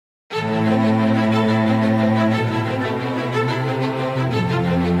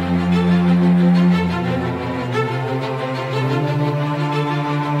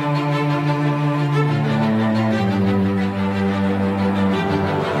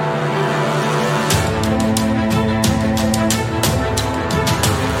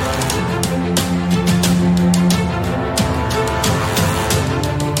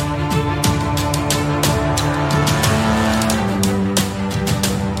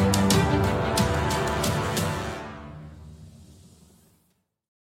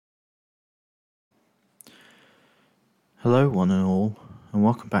Hello, one and all, and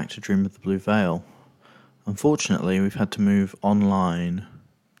welcome back to Dream of the Blue Veil. Unfortunately, we've had to move online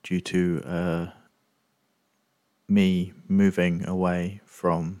due to me moving away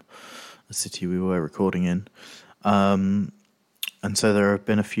from the city we were recording in. And so there have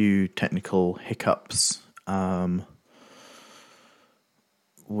been a few technical hiccups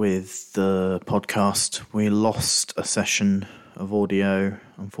with the podcast. We lost a session of audio,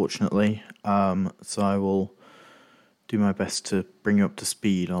 unfortunately, so I will do my best to bring you up to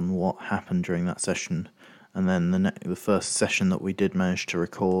speed on what happened during that session. And then the first session that we did manage to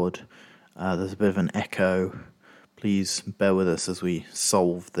record, there's a bit of an echo. Please bear with us as we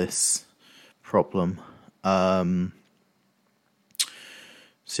solve this problem. So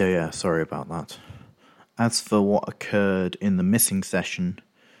yeah, sorry about that. As for what occurred in the missing session,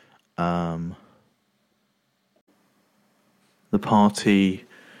 the party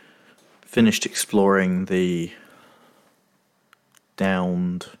finished exploring the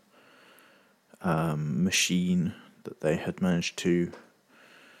downed machine that they had managed to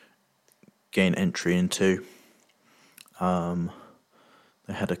gain entry into.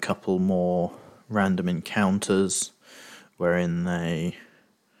 They had a couple more random encounters wherein they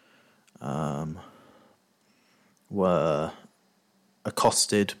were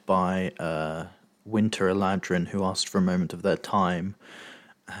accosted by Winter Eladrin, who asked for a moment of their time,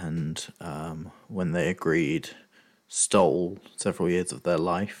 and when they agreed, stole several years of their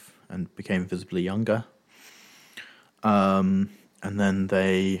life and became visibly younger. And then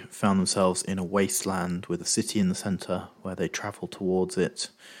they found themselves in a wasteland with a city in the centre, where they travelled towards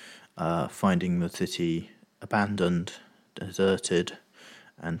it, finding the city abandoned, deserted,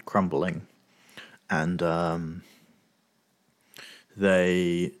 and crumbling. And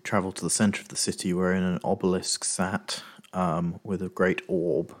they travelled to the centre of the city, wherein an obelisk sat with a great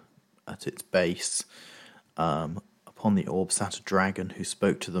orb at its base. Upon the orb sat a dragon who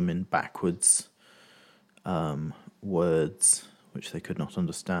spoke to them in backwards words which they could not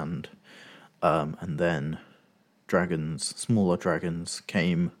understand. And then smaller dragons,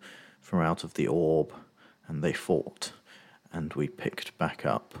 came from out of the orb, and they fought. And we picked back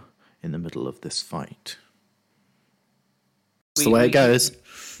up in the middle of this fight. That's the way it goes.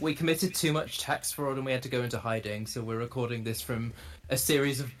 We committed too much tax fraud and we had to go into hiding, so we're recording this from a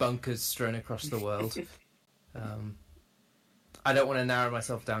series of bunkers strewn across the world. I don't want to narrow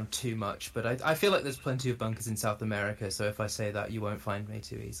myself down too much, but I feel like there's plenty of bunkers in South America, so if I say that, you won't find me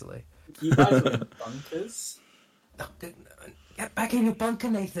too easily. You guys are in bunkers? Oh, get back in your bunker,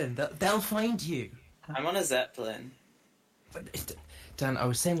 Nathan. They'll find you. I'm on a Zeppelin. Dan, I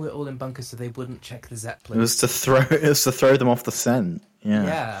was saying we're all in bunkers so they wouldn't check the Zeppelin. It was to throw them off the scent.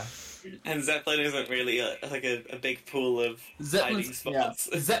 Yeah. And Zeppelin isn't really a big pool of hiding spots.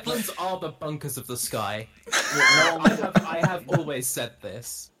 Yeah. Zeppelins are the bunkers of the sky. I have always said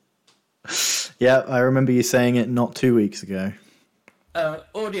this. Yeah, I remember you saying it not 2 weeks ago.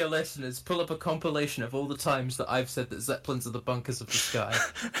 Audio listeners, pull up a compilation of all the times that I've said that Zeppelins are the bunkers of the sky.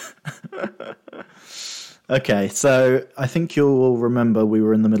 Okay, so I think you'll remember we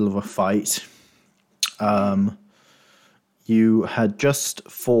were in the middle of a fight. You had just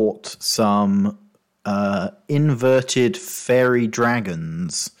fought some inverted fairy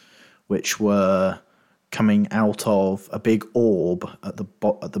dragons, which were coming out of a big orb at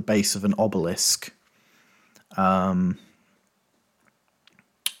the base of an obelisk. So I'm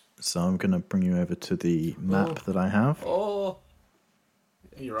going to bring you over to the map that I have. Oh,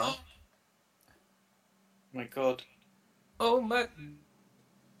 You're on. My God. oh my!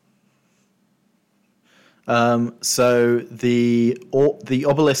 So the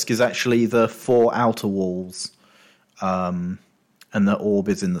obelisk is actually the four outer walls, and the orb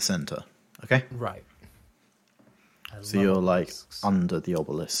is in the center. Okay, Right. so you're like under the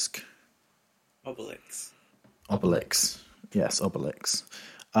obelisk. Obelix. Yes, obelix.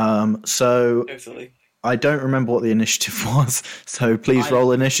 So Totally. I don't remember what the initiative was. So please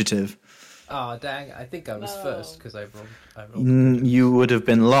roll initiative. Oh, dang, I think I was first because I rolled. You would have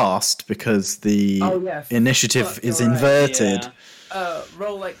been last because the initiative Fuck, is you're right. inverted. Yeah.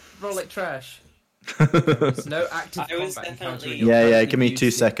 Roll like trash. There's no active I was combat encounter. definitely- in your Yeah, currently give me used 2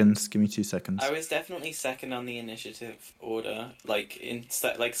 unit. seconds. Give me 2 seconds. I was definitely second on the initiative order. Like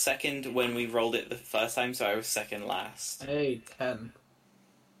second when we rolled it the first time, so I was second last. Hey, 10.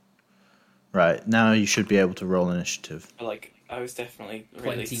 Right, now you should be able to roll initiative. Like, I was definitely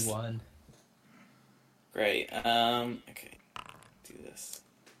really 21. Great. Okay. Do this.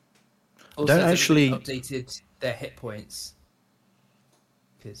 Also, Don't actually- updated their hit points.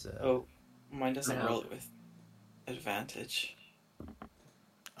 Because Oh, mine doesn't No. roll it with advantage.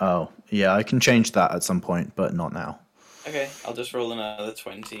 Oh, yeah, I can change that at some point, but not now. Okay, I'll just roll another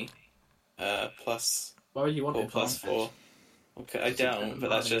 20. Plus Why would you want 4 plus advantage? 4. Okay, I don't, but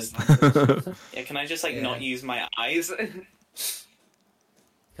that's just... Advantage. Yeah, can I just, like, Yeah. not use my eyes?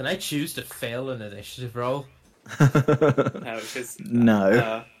 Can I choose to fail an initiative roll? No, because...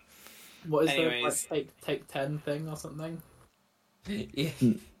 No. What is Anyways. the take 10 thing or something? Yeah.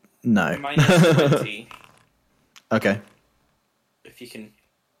 No. minus 20, Okay. if you can...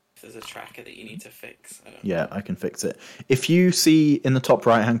 If there's a tracker that you need to fix. I don't know. Yeah, I can fix it. If you see in the top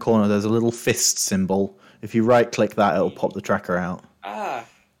right-hand corner, there's a little fist symbol. If you right-click that, it'll pop the tracker out. Ah!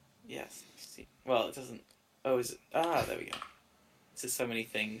 Yes. See. Well, it doesn't... Oh, is it... Ah, there we go. This is so many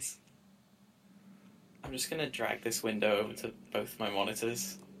things. I'm just going to drag this window over to both my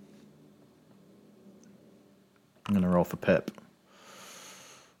monitors. I'm going to roll for Pip.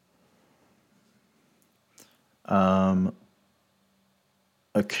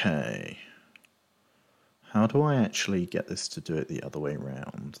 Okay. How do I actually get this to do it the other way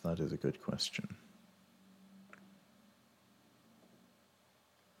round? That is a good question.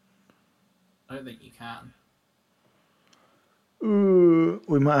 I don't think you can.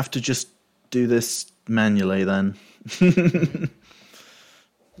 We might have to just do this manually then. It's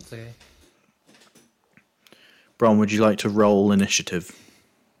okay. Bron, would you like to roll initiative?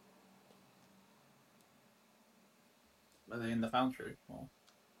 Are they in the foundry? Or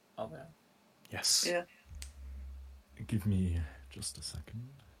are they? Yes. Yeah. Give me just a second.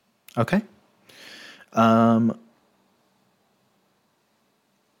 Okay.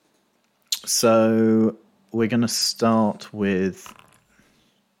 So we're going to start with...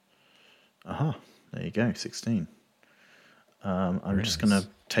 Aha, there you go, 16. I'm Very just nice. going to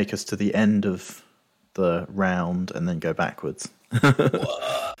take us to the end of the round and then go backwards.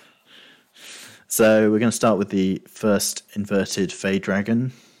 So we're going to start with the first inverted Fey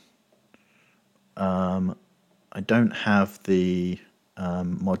Dragon. I don't have the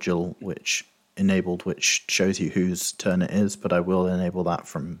module which shows you whose turn it is, but I will enable that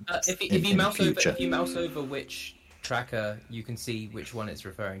from If in you mouse over, future. if you mouse over which tracker, you can see which one it's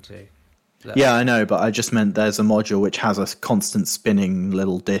referring to. Yeah, I know, but I just meant there's a module which has a constant spinning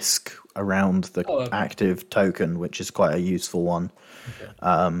little disc around the Oh, okay. active token, which is quite a useful one,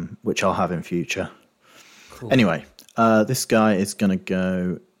 which I'll have in future. Cool. Anyway, this guy is going to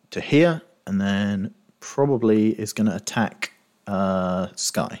go to here, and then probably is going to attack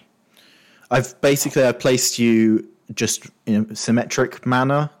Sky. I placed you just in a symmetric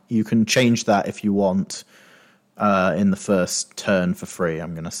manner. You can change that if you want in the first turn for free,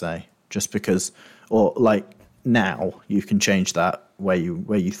 I'm going to say. Just because, or like now, you can change that where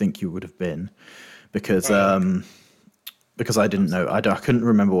you think you would have been. Because I didn't know. I couldn't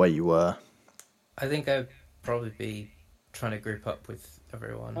remember where you were. I think I'd probably be trying to group up with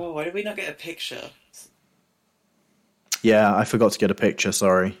everyone. Oh, why did we not get a picture? Yeah, I forgot to get a picture,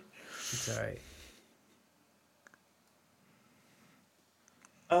 sorry. It's alright.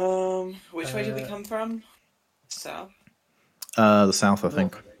 Which way did we come from? South? The south, I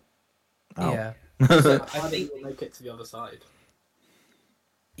think. Oh. Yeah. So I how do think you make it to the other side?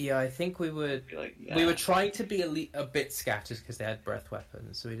 Yeah, I think we would. Be like, We were trying to be a bit scattered because they had breath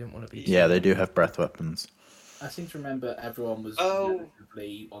weapons, so we didn't want to be. Yeah, they do have breath weapons. I seem to remember everyone was Oh.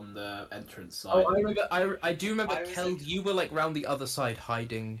 relatively on the entrance side. Oh, I remember. I do remember. I was Kel, like- you were like round the other side,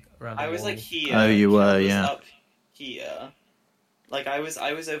 hiding around. The I was wall. like here. Oh, you were, Kel was yeah. Up here. Like I was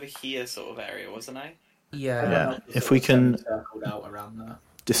over here sort of area, wasn't I? Yeah. Everyone Yeah, else was if sort we of can- circled out around there.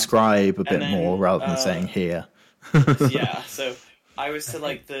 Describe a bit then, more rather than saying here. Yeah. So I was to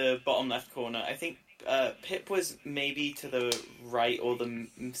like the bottom left corner. I think Pip was maybe to the right or the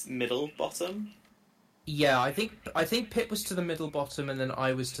middle bottom. Yeah, I think Pip was to the middle bottom, and then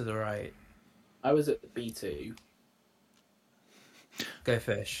I was to the right. I was at B2. Go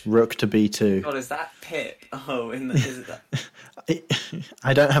fish. Rook to B2. God, is that Pip? Oh, is it that?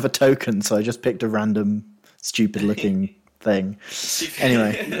 I don't have a token, so I just picked a random stupid looking thing.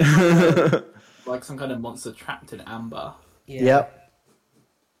 Anyway. Like some kind of monster trapped in amber. Yeah. Yep.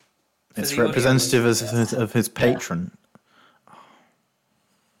 For It's the representative audience, of his patron.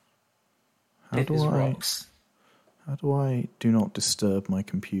 How Pip is do I rocks. do not disturb my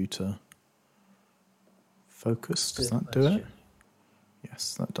computer? Focus, does that do it?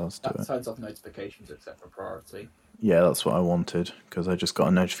 Yes, that does do That it. turns off notifications except for priority. Yeah, that's what I wanted, because I just got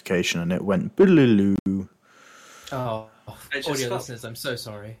a notification and it went boodaloo. Oh, I just audio got- listeners, I'm so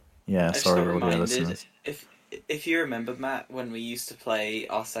sorry. Yeah, I just sorry, got audio reminded, listeners. If you remember, Matt, when we used to play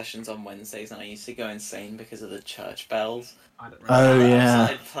our sessions on Wednesdays, and I used to go insane because of the church bells. I don't Oh, remember. yeah. I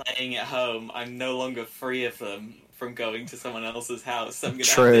started playing at home. I'm no longer free of them from going to someone else's house. So I'm going to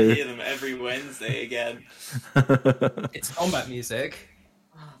have True. to hear them every Wednesday again. It's combat music.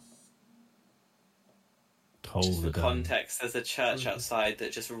 Toll Just the for day. context, there's a church outside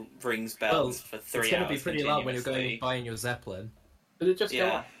that just rings bells for 3 hours. It's going to be pretty loud when you're going continuously. buying your Zeppelin. Did it just go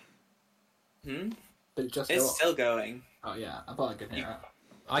Yeah. off? Hmm? Did it just go It's off? still going. Oh yeah, I thought I could hear it.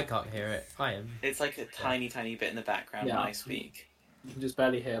 I can't hear it. I am. It's like a tiny, tiny bit in the background Yeah. when I speak. You can just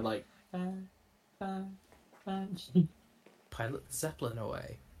barely hear like. Pilot the Zeppelin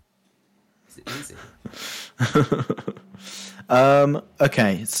away. Is it easy?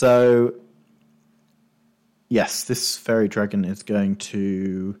 Okay, so yes, this fairy dragon is going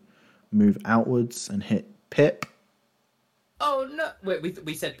to move outwards and hit Pip. Oh no! Wait,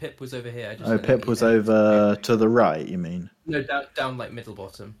 we said Pip was over here. I just Oh, said Pip he was had- over to the right, you mean? No, down like middle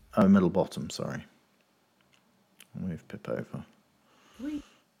bottom. Oh, middle bottom, sorry. I'll move Pip over.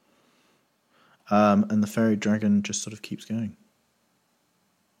 And the fairy dragon just sort of keeps going.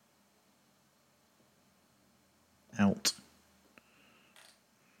 Out.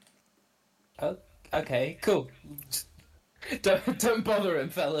 Oh, okay, cool. Don't bother him,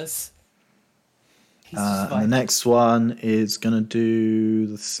 fellas. He's just And the fine. next one is going to do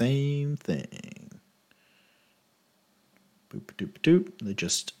the same thing. Boop doop doop. They're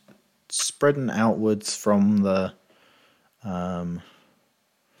just spreading outwards from the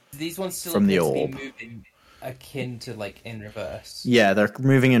These ones still from the appear to orb. be moving akin to like in reverse. yeah, they're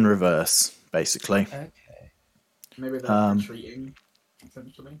moving in reverse, basically. Okay. Maybe they're retreating,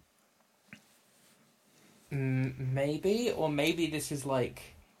 essentially. Maybe, or maybe this is like.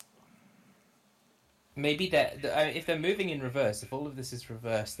 Maybe if they're moving in reverse, if all of this is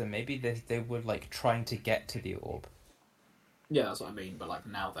reversed, then maybe they were like trying to get to the orb. Yeah, that's what I mean. But like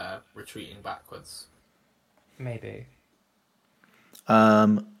now they're retreating backwards. Maybe.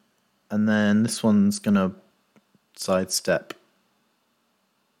 And then this one's going to sidestep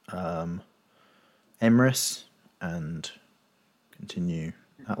Emrys and continue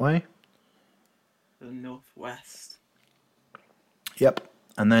that way. The northwest. Yep.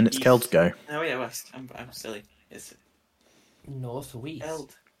 And then it's East. Keld's go. No, yeah, west. I'm silly. It's Northwest. Keld.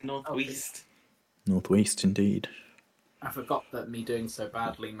 Northwest. Northwest, indeed. I forgot that me doing so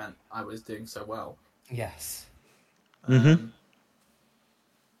badly meant I was doing so well. Yes.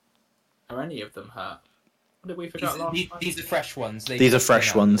 Are any of them hurt? What did we figure out last time? These are fresh ones. These are just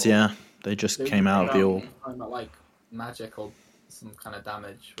fresh came out ones, of the orb. yeah. They just Did we came out of the figure orb. last time that, like magic or some kind of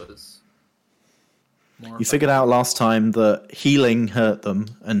damage was more You figured out last time that healing hurt them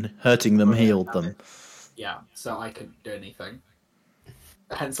and hurting them Oh, yeah, healed damage. them. Yeah, so I couldn't do anything.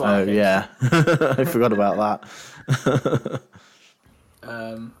 Hence why Oh, I yeah. I forgot about that.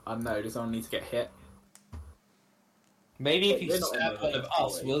 I don't know, does someone need to get hit? Maybe if you We're not stab in one the of are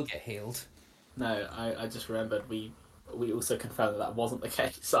us, we? we'll get healed. No, I just remembered we also confirmed that wasn't the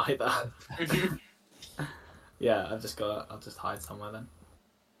case either. Yeah, I'll just hide somewhere then.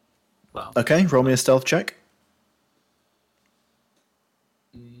 Well, Okay, roll me a stealth check.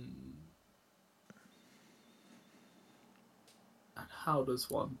 and how does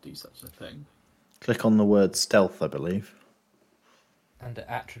one do such a thing? Click on the word stealth, I believe. Under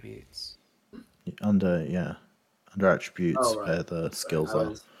attributes. Under attributes Oh, right. where the skills I are.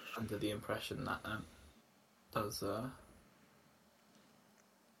 was under the impression that does I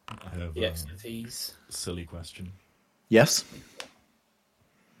have the a expertise. silly question. Yes?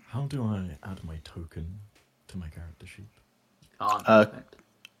 How do I add my token to my character sheet? Can't. Uh,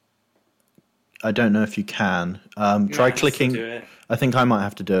 I don't know if you can. Try Matt has to clicking. do it. I think I might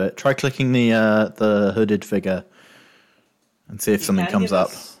have to do it. Try clicking the hooded figure and see if You something can comes give up.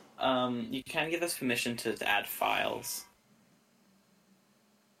 us, you can give us permission to add files.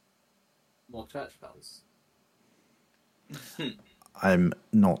 More church bells. I'm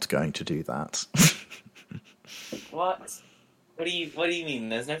not going to do that. What? What do you mean?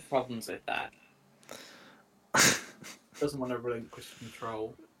 There's no problems with that. Doesn't want to relinquish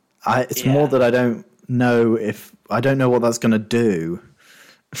control. It's more Yeah. that I don't know what that's going to do.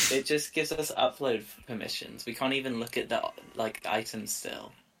 It just gives us upload permissions. We can't even look at the items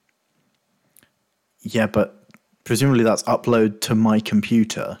still. Yeah, but presumably that's upload to my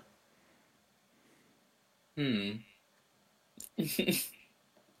computer.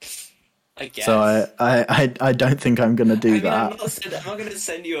 I guess. So I don't think I'm going to do that. I'm not going to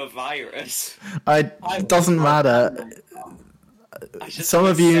send you a virus. It doesn't matter. I just Some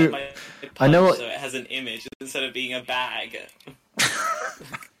wanna of you- set my I know punch what- so it has an image instead of being a bag.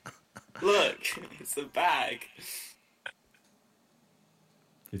 Look, it's a bag.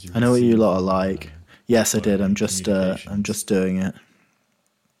 Did you I know what you receive lot are like. Yes, I did. I'm verbal just communications? doing it.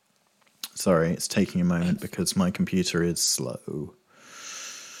 Sorry, it's taking a moment because my computer is slow.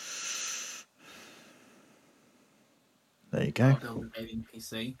 There you go. I'll build a gaming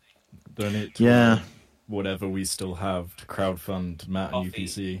PC. Donate to Yeah. whatever we still have to crowdfund Matt and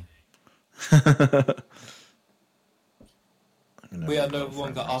Coffee. UPC. We are no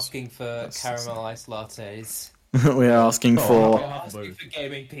longer asking for caramelized lattes. We are asking We for are asking for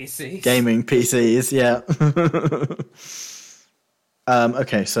gaming PCs. gaming PCs, yeah.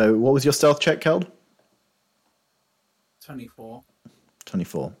 Okay, so what was your stealth check, Keld? 24.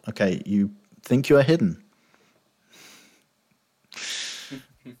 24. Okay, you think you are hidden.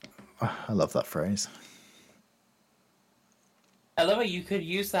 I love that phrase. However, you could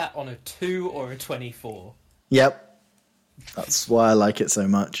use that on a 2 or a 24. Yep. That's why I like it so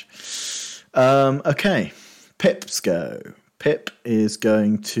much. Okay, Pip's go. Pip is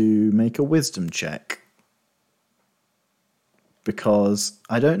going to make a wisdom check. Because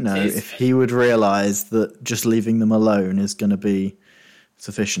I don't know Cheers. if he would realise that just leaving them alone is going to be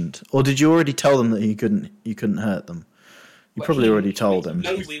sufficient. Or did you already tell them that you couldn't hurt them? You Well, probably he- already told him.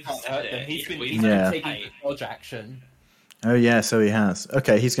 No, He's we've not said hurt it. them. He's been Yeah. taking the dodge action. Oh yeah, so he has.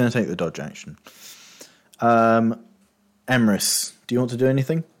 Okay, he's going to take the dodge action. Emrys, do you want to do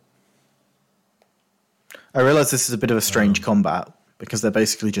anything? I realise this is a bit of a strange combat because they're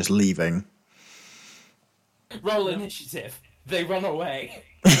basically just leaving. Roll initiative. They run away.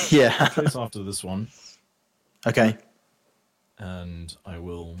 Yeah. Chase after this one, Okay. and I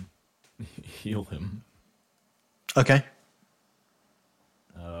will heal him. Okay.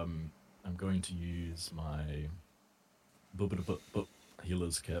 I'm going to use my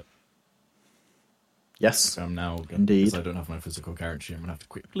healer's kit. Yes. I'm now, Indeed. because I don't have my physical character sheet, I'm going to have to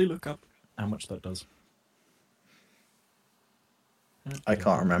quickly look up how much that does. I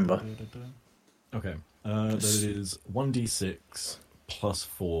can't remember. Okay, that is 1d6 plus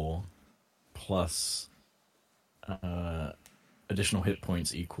 4 plus additional hit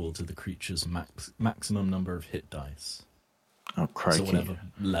points equal to the creature's maximum number of hit dice. Oh, crikey. So whatever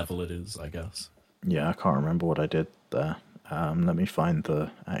level it is, I guess. Yeah, I can't remember what I did there. Let me find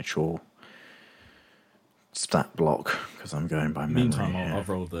the actual stat block because I'm going by memory. Meantime, here. I'll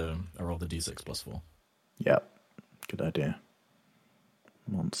roll the d6 plus 4. Yep. Good idea.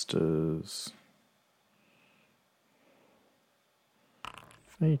 Monsters.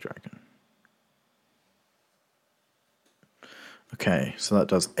 Fey Dragon. Okay, so that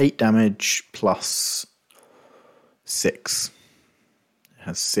does 8 damage plus 6. It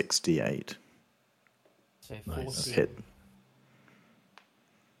has 68. So Nice. 14. That's hit.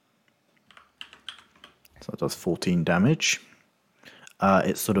 So that does 14 damage.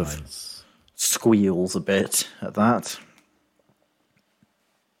 It sort of Nice. squeals a bit at that.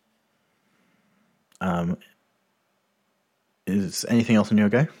 Is anything else on your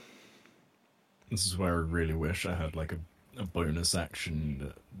go? This is where I really wish I had like a bonus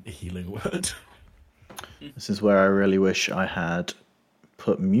action healing word. This is where I really wish I had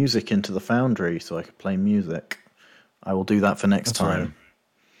put music into the Foundry so I could play music. I will do that for next That's time. right.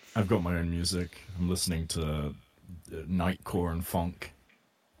 I've got my own music. I'm listening to Nightcore and funk.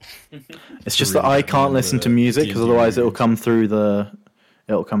 It's just really that I bad can't in listen the to music because D&D otherwise it'll reviews. come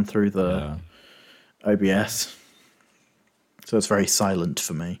through the Yeah. OBS. So it's very silent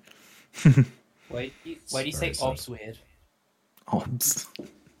for me. Why do you say Very sad. obs weird? Obs.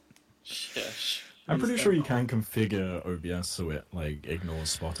 Shush. I'm pretty sure you can configure OBS so it like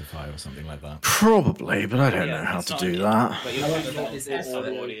ignores Spotify or something like that. Probably, but I don't Yeah, know how it's to not do yet. that. But you'll However, have that to is test on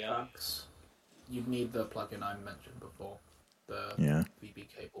audio audio. tracks. You'd need the plugin I mentioned before, the Yeah. VB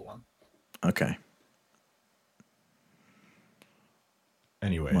cable one. Okay.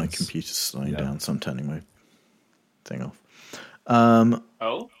 Anyways, My computer's slowing yeah. down, so I'm turning my thing off.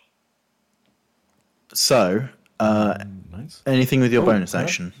 Oh? So, nice. anything with your Oh, bonus yeah.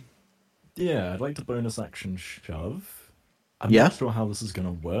 action? Yeah, I'd like to bonus action shove. I'm Yeah? not sure how this is going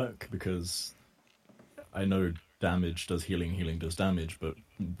to work because I know damage does healing, healing does damage, but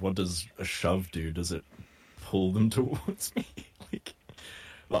what does a shove do? Does it pull them towards me?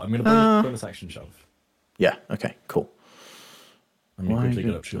 Well, I'm going to bonus action shove. Yeah, okay, cool. Let me Why quickly get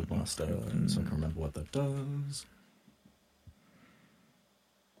did up Shield Master so I can remember what that does.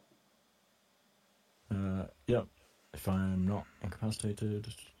 Yep. If I'm not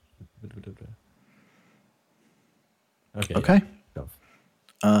incapacitated. Okay. Okay.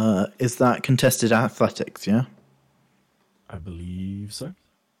 Shove. Is that contested athletics, yeah? I believe so.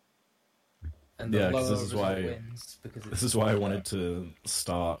 And the Yeah, 'cause lower this is result why- wins because This is why I wanted to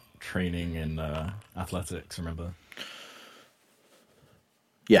start training in athletics, remember?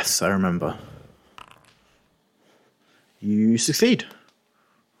 Yes, I remember. You succeed.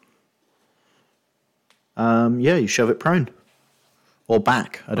 Yeah, you shove it prone. Or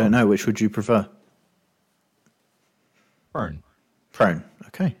back. I don't know. Which would you prefer? Prone. Prone.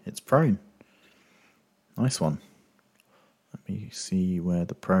 Okay, it's prone. Nice one. Let me see where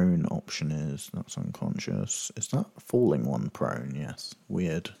the prone option is. That's unconscious. Is that a falling one prone? Yes.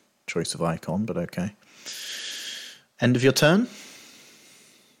 Weird choice of icon, but okay. End of your turn?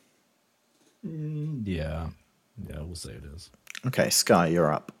 Yeah. Yeah, we'll say it is. Okay, Sky,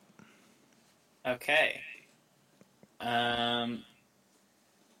 you're up. Okay.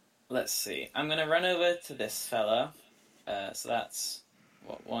 Let's see. I'm gonna run over to this fella. So that's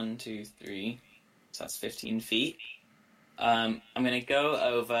what 1, 2, 3. So that's 15 feet. I'm gonna go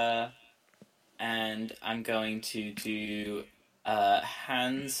over, and I'm going to do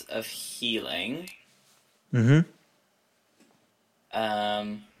Hands of Healing. Mm-hmm.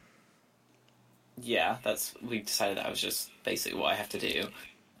 Yeah, we decided that was just basically what I have to do.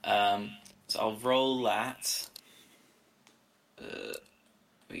 So I'll roll that. Here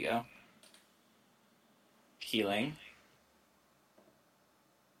we go. Healing.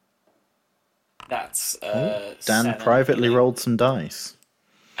 That's Dan 7 privately healing. rolled some dice.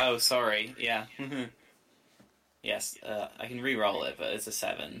 Oh, sorry. Yeah. Yes, I can re-roll it, but it's a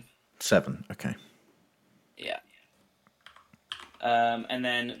 7. 7, okay. Yeah. And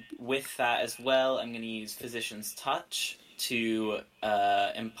then with that as well, I'm going to use Physician's Touch to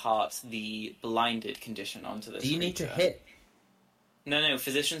impart the blinded condition onto this Do you need to creature. hit? No,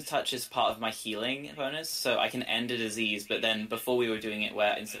 Physician's Touch is part of my healing bonus, so I can end a disease, but then before we were doing it,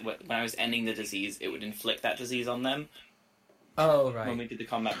 when I was ending the disease, it would inflict that disease on them Oh, when right. we did the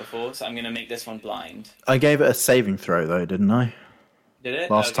combat before, so I'm going to make this one blind. I gave it a saving throw, though, didn't I? Did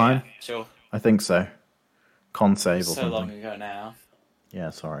it? Last Okay, time? yeah, sure. I think so. Con save or So something. long ago now. Yeah,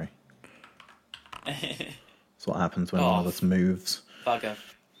 sorry. That's what happens when one of Oh. us moves. Bugger.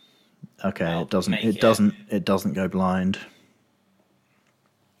 Okay, I'll it doesn't. make It it. doesn't. It doesn't go blind.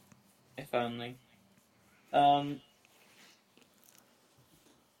 If only. I mean,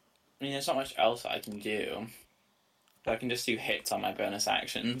 there's not much else I can do. So I can just do hits on my bonus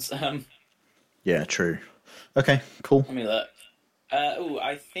actions. Yeah, true. Okay, cool. Let me look.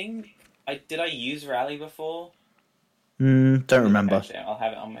 I think did I use rally before? Don't remember. Actually, I'll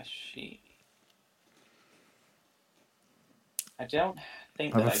have it on my sheet. I don't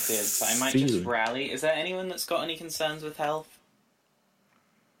think I that I have did, a so I might just feeling. rally. Is there anyone that's got any concerns with health?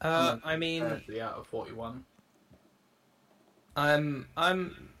 I mean, 30 out of 41. I've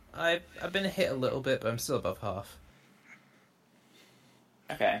been hit a little bit, but I'm still above half.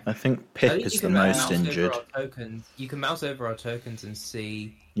 Okay. I think I Pip think is you the can most mouse over injured. our tokens. You can mouse over our tokens and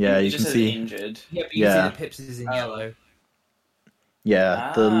see. Yeah, It you just can says see. injured. Yeah, but you Yeah. can see the pips is in Oh. yellow.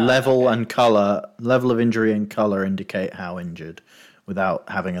 Yeah, the Ah, level okay. and color, level of injury and color indicate how injured, without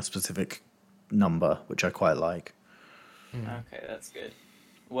having a specific number, which I quite like. Okay, that's good.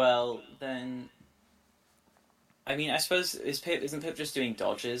 Well, then... I mean, I suppose, isn't Pip just doing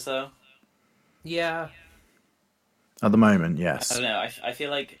dodges, though? Yeah. At the moment, I yes. don't know, I feel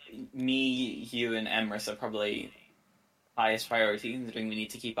like me, you, and Emrys are probably highest priority, considering we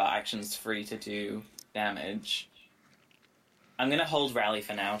need to keep our actions free to do damage. I'm gonna hold rally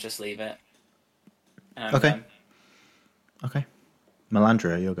for now, just leave it. And I'm Okay. done. Okay.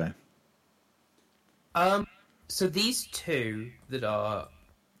 Melandria, you'll go. So these two that are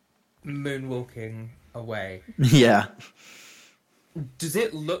moonwalking away, Yeah. does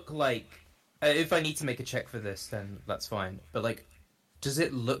it look like... if I need to make a check for this, then that's fine. But, like, does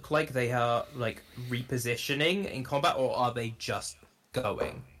it look like they are, like, repositioning in combat, or are they just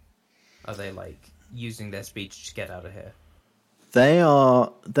going? Are they, like, using their speed to just get out of here?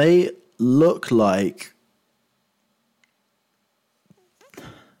 They look like...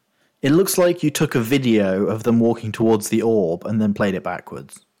 It looks like you took a video of them walking towards the orb and then played it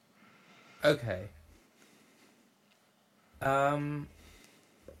backwards. Okay. I'm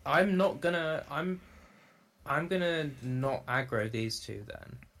gonna not aggro these two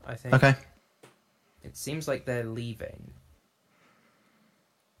then. I think. Okay. It seems like they're leaving.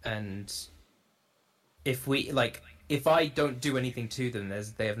 And if I don't do anything to them,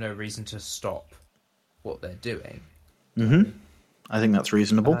 they have no reason to stop what they're doing. Mm-hmm. I think that's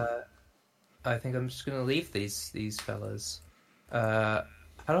reasonable. I think I'm just gonna leave these fellas. How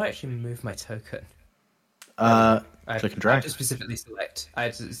do I actually move my token? Click and drag. I have to specifically select. I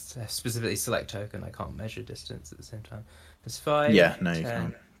had to specifically select token. I can't measure distance at the same time. It's 5. Yeah, no, you 10,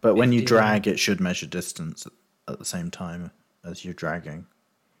 can't. But when you 15. drag, it should measure distance at the same time as you're dragging.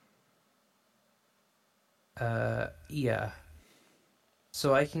 Yeah.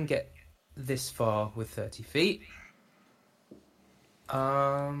 So I can get this far with 30 feet.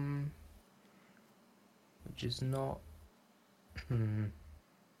 which is not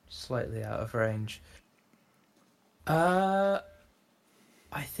slightly out of range. I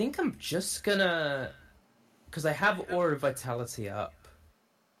think I'm just gonna, because I have Aura of Vitality up.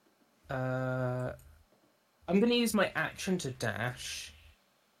 I'm gonna use my action to dash.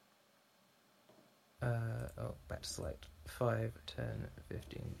 Back to select. 5, 10,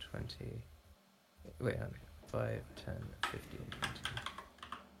 15, 20. Wait, 5, 10, 15, 20.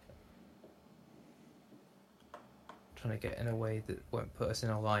 Trying to get in a way that won't put us in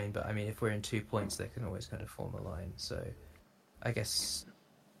a line, but I mean, if we're in 2 points, they can always kind of form a line. So, I guess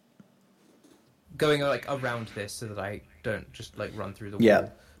going like around this so that I don't just like run through the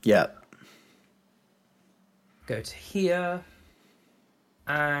wall. Yeah. Go to here,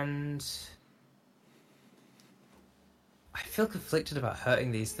 and I feel conflicted about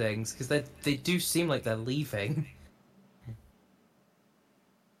hurting these things because they do seem like they're leaving.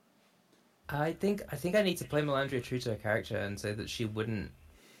 I think I need to play Melandria true to her character and say that she wouldn't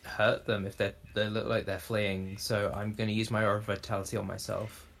hurt them if they look like they're fleeing. So I'm going to use my Aura of Vitality on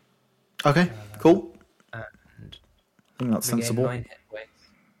myself. Okay, cool. And I think that's regain sensible. 9 hit points.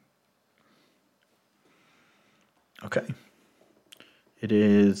 Okay. It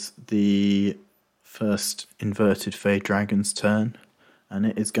is the first inverted Fey Dragon's turn, and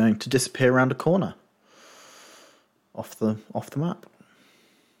it is going to disappear around a corner off the map.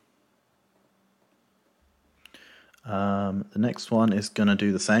 The next one is going to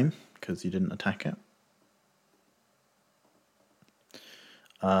do the same because you didn't attack it.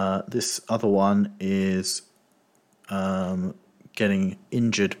 This other one is getting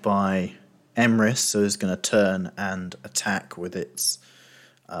injured by Emrys, so it's going to turn and attack with its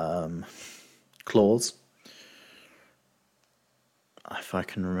claws. If I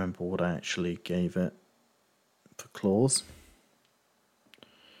can remember what I actually gave it for claws.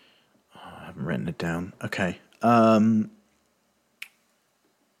 Oh, I haven't written it down. Okay.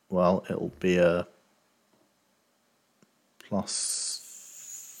 Well, it'll be a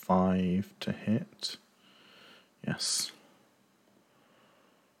 +5 to hit. Yes.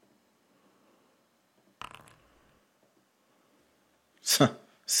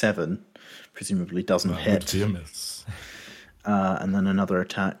 Seven, presumably doesn't That hit. would be a miss. And then another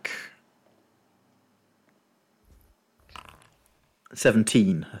attack.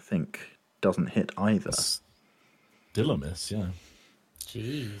 17, I think, doesn't hit either. Still a miss, yeah.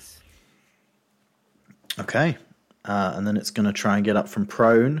 Jeez. Okay. And then it's going to try and get up from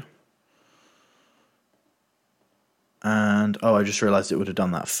prone. And, I just realised it would have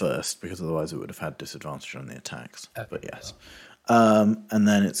done that first, because otherwise it would have had disadvantage on the attacks. Okay. But yes. And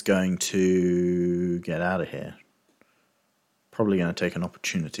then it's going to get out of here. Probably going to take an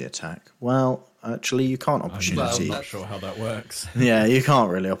opportunity attack. Well, actually, you can't opportunity. I'm not sure how that works. Yeah, you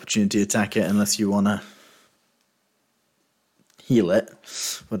can't really opportunity attack it unless you want to heal it.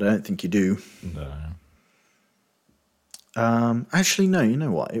 But I don't think you do. No. Actually, no. You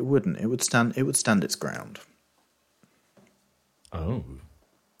know what? It wouldn't. It would stand its ground. Oh.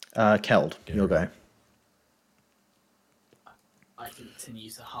 Keld, Yeah. you'll go. I continue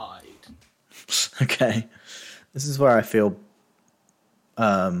to hide. Okay. This is where I feel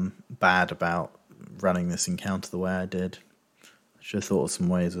bad about running this encounter the way I did. I should have thought of some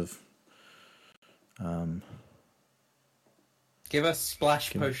ways of... Give us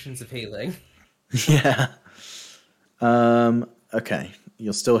splash potions of healing. Yeah. Okay.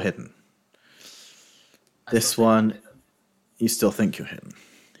 You're still hidden. This one, you still think you're hidden.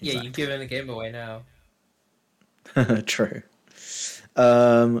 Yeah, you've given the game away now. True.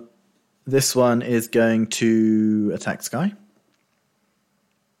 This one is going to attack Sky.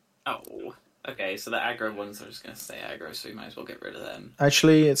 Oh, okay. So the aggro ones are just going to stay aggro, so we might as well get rid of them.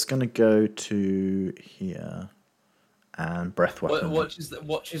 Actually, it's going to go to here and breath weapon.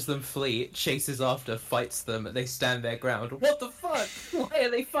 Watches them flee, chases after, fights them, and they stand their ground. What the fuck? Why are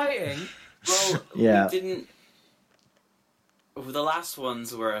they fighting? Well, Yeah. we didn't... The last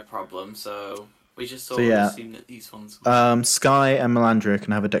ones were a problem, so we just sort So, of yeah. assumed that these ones were... Sky and Melandria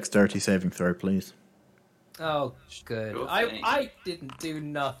can have a dexterity saving throw, please. Oh, good. Sure thing. I didn't do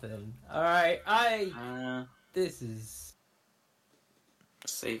nothing. Alright, this is...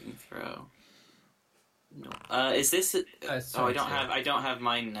 saving throw. No. Is this... sorry, I don't have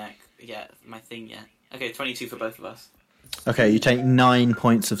my neck yet, my thing yet. Okay, 22 for both of us. Okay, you take 9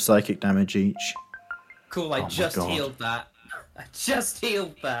 points of psychic damage each. Cool, I Oh my just God. healed that. I just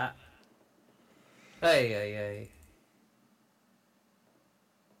healed that. Hey.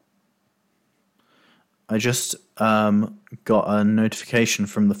 I just got a notification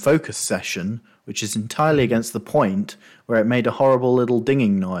from the focus session, which is entirely against the point, where it made a horrible little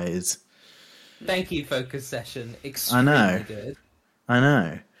dinging noise. Thank you, focus session. I Extremely know. good. I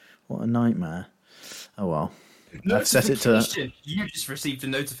know. What a nightmare. Oh well. I've set it to. Notification. You just received a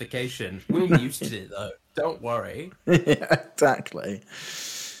notification. We muted it though. Don't worry. Yeah, exactly.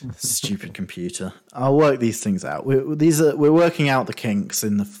 Stupid computer. I'll work these things out. We're working out the kinks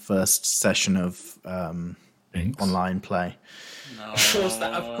in the first session of Thanks. online play. No.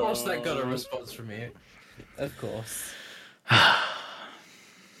 Of course, that got a response from you. Of course.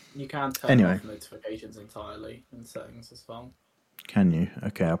 You can turn Anyway. off notifications entirely in settings as well. Can you?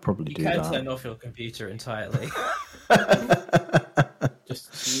 Okay, I'll probably You do can that. turn off your computer entirely.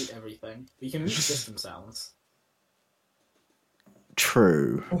 Just mute everything. You can mute system sounds.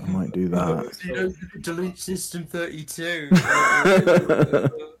 True. I might do that. Delete System 32.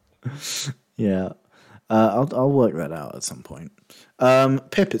 Yeah. I'll work that out at some point.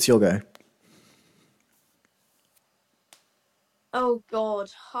 Pip, it's your go. Oh God,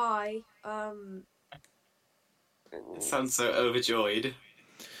 hi. It sounds so overjoyed.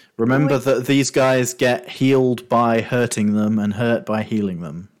 Remember Wait. that these guys get healed by hurting them and hurt by healing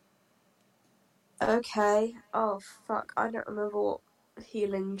them. Okay. Oh fuck, I don't remember what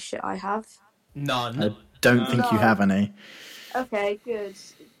healing shit I have. None. I don't think you No. have any. Okay, good,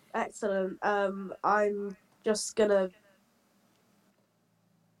 excellent. I'm just gonna,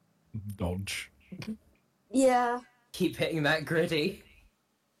 Dodge. yeah, Keep hitting that gritty.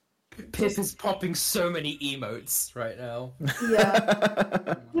 Pip is popping so many emotes right now.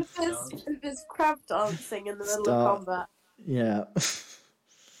 yeah. If there's crab dancing in the middle Stop. of combat. Yeah.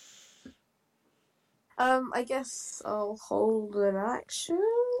 I guess I'll hold an action.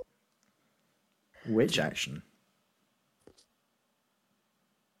 Which action?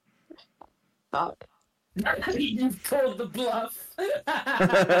 Fuck. You've called the bluff.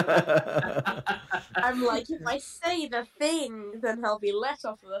 I'm like, if I say the thing, then I'll be let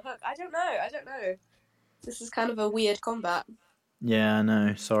off of the hook. I don't know. This is kind of a weird combat. Yeah, I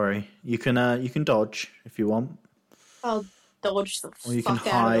know. Sorry. You can dodge if you want, I'll dodge the or you can fuck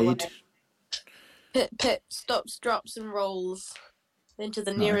out of the hide. way. Pip stops, drops, and rolls into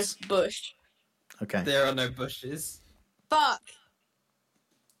the Nice. nearest bush. Okay. There are no bushes. Fuck!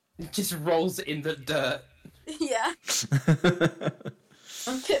 It just rolls in the dirt. Yeah.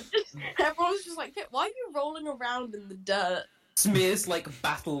 Pip, everyone's just like, Pip, why are you rolling around in the dirt? Smears like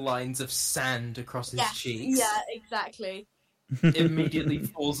battle lines of sand across his cheeks. Yeah, exactly. Immediately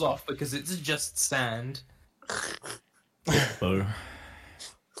falls off because it's just sand. So,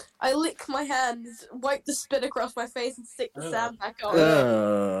 I lick my hands, wipe the spit across my face, and stick the sand back on.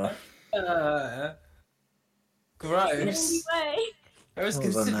 Gross. Anyway. I was That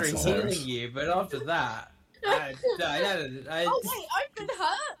was considering unnecessary. healing you, but after that, I Oh wait, I've been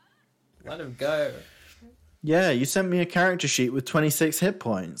hurt. let him go. Yeah, you sent me a character sheet with 26 hit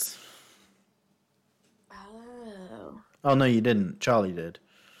points. Oh. Oh no, you didn't. Charlie did.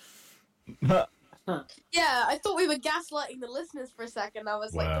 Yeah, I thought we were gaslighting the listeners for a second. I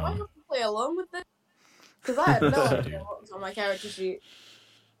was like, do I Wow. have to play along with this? Because I had no idea what was on my character sheet.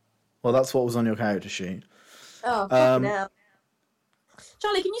 Well, that's what was on your character sheet. Oh, fuck now.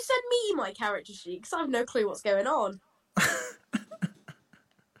 Charlie, can you send me my character sheet? Because I have no clue what's going on.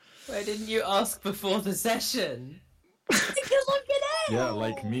 Why didn't you ask before the session? Because I've been ill! yeah,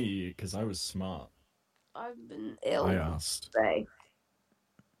 like me, because I was smart. I've been ill I asked. today.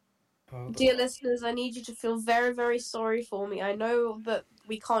 Dear listeners, I need you to feel very, very sorry for me. I know that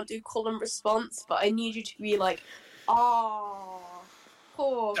we can't do call and response, but I need you to be like, oh,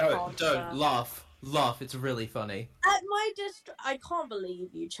 poor Don't Connor." laugh. Laugh, it's really funny. At my I can't believe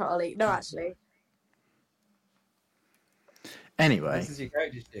you, Charlie. No, actually. Anyway, This is your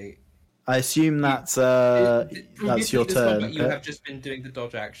character sheet. I assume that's Previously your this turn. combat, You Pip. have just been doing the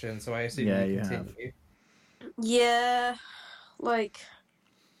dodge action, so I assume Yeah, you you continue. Yeah, like,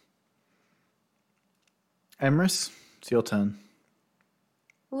 Emrys, it's your turn.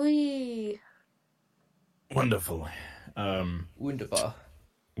 we. Wonderful. Wunderbar.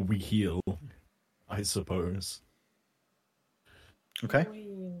 We heal, I suppose. Okay.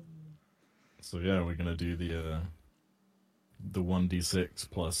 So yeah, we're gonna do the 1d6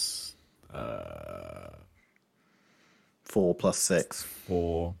 plus 4 plus 6.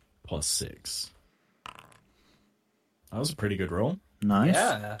 4 plus 6. That was a pretty good roll. Nice.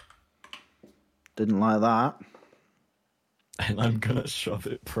 Yeah. Didn't like that. And I'm gonna shove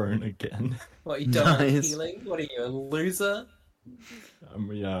it prone again. What, you don't like Nice. healing? What are you, a loser?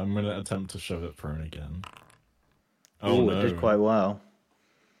 Yeah, I'm gonna attempt to shove it prone again. Oh Ooh, no. it did quite well.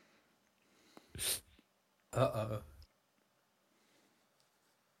 Uh-oh.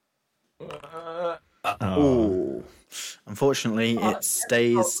 Oh, Ooh. Unfortunately, it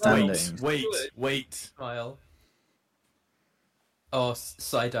stays standing. Wait. Smile. Oh,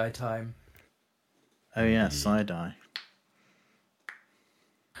 side-eye time. Oh yeah, side eye.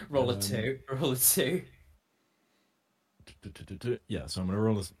 Roll a 2. Roll a 2. Yeah, so I'm gonna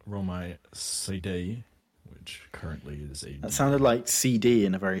roll my CD, which currently is a. That sounded like CD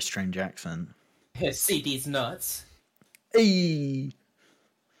in a very strange accent. CD's nuts. Hey.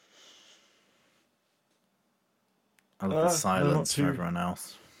 I love the not silence for too- everyone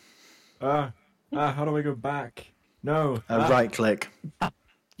else. How do I go back? No. Right click,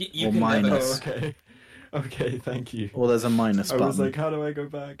 You Or can minus. never... Oh, okay. Okay, thank you. or there's a minus I button. was like, how do I go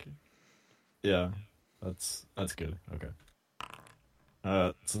back? Yeah, that's good. Okay.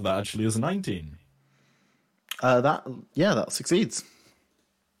 So that actually is a 19. That succeeds,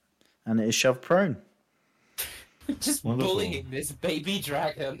 and it is shoved prone. Just Wonderful. bullying this baby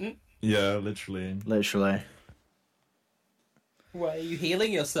dragon. Yeah, literally. Literally. Why are you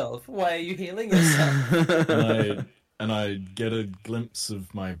healing yourself? Why are you healing yourself? and I get a glimpse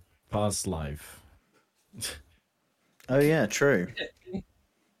of my past life. Oh yeah, true.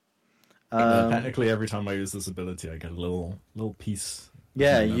 Technically, every time I use this ability, I get a little piece.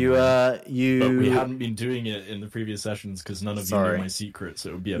 Yeah, of you memory. But we hadn't been doing it in the previous sessions because none of you Sorry. knew my secret, so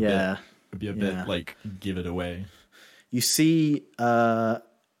it would be a Yeah. bit Yeah. like give it away. You see an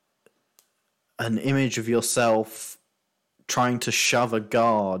image of yourself trying to shove a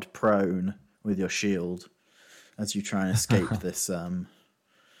guard prone with your shield as you try and escape this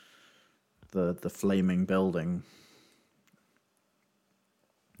the flaming building.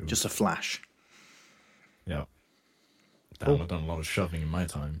 Just a flash. Yeah. Damn, I've done a lot of shoving in my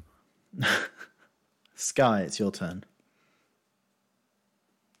time. Sky, it's your turn.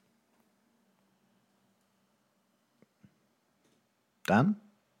 Dan?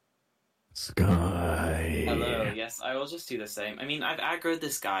 Sky. Hello, yes, I will just do the same. I mean, I've aggroed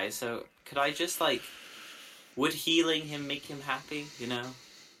this guy, so could I just, like... Would healing him make him happy, you know? I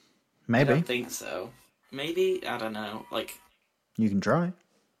Maybe. don't think so. Maybe? I don't know. Like, You can try.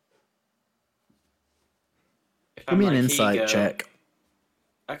 if Give I'm me an like, "Here you insight go." check.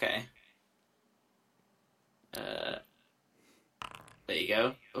 Okay. There you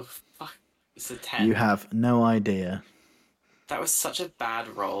go. Oh, fuck. It's a 10. You have no idea. That was such a bad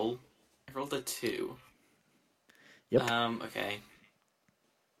roll. I rolled a 2. Yep. Okay.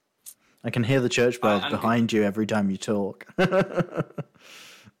 I can hear the church bells I'm behind you every time you talk. I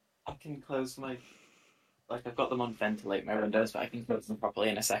can close my... Like, I've got them on ventilate my windows, but I can close them properly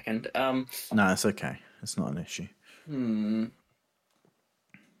in a second. No, it's okay. It's not an issue.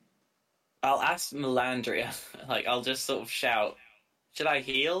 I'll ask Melandria. Like, I'll just sort of shout, should I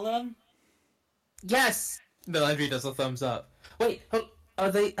heal them? Yes! Melandria does a thumbs up. Wait,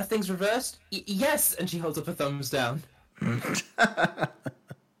 are things reversed? yes! And she holds up a thumbs down. I'm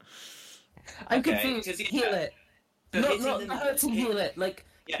Okay, confused. 'cause Heal it. So hitting Not them- hurting, heal it. Like,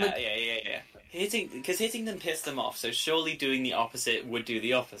 Yeah. Hitting them pissed them off, so surely doing the opposite would do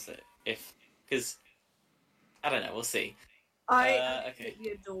the opposite. Because, I don't know, we'll see. I okay. absolutely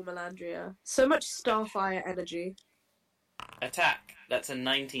adore Melandria. So much Starfire energy. Attack. That's a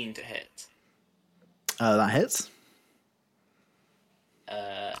 19 to hit. That hits.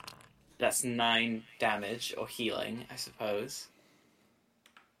 That's 9 damage, or healing, I suppose.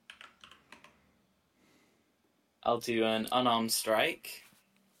 I'll do an unarmed strike.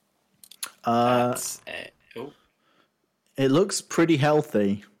 That's it. Oh. It looks pretty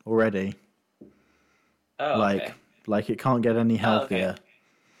healthy already. Oh, like, okay. like it can't get any Oh, okay. healthier.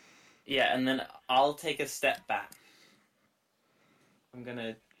 Yeah, and then I'll take a step back. I'm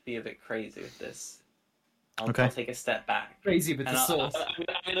gonna be a bit crazy with this. I'll take a step back. crazy with And the I'm sauce.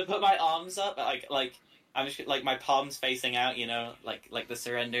 gonna put my arms up, like I'm just like my palms facing out, you know, like the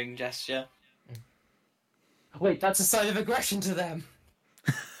surrendering gesture. Wait, that's a sign of aggression to them.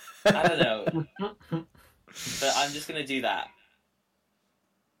 I don't know, but I'm just gonna do that.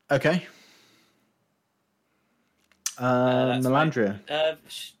 Okay. That's Melandria.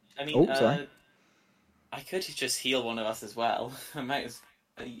 I mean, Oh, sorry. I could just heal one of us as well. I might as.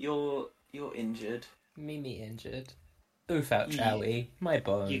 You're injured. Mimi injured. Oof out, Yeah. Chowie. My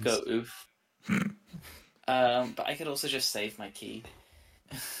bones. You go oof. But I could also just save my key.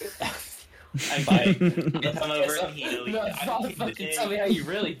 I come over and heal you. No, I'm fucking kidding. tell me how you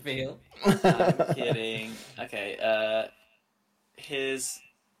really feel. I'm kidding. Okay, his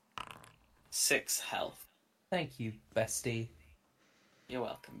 6 health. Thank you, bestie. You're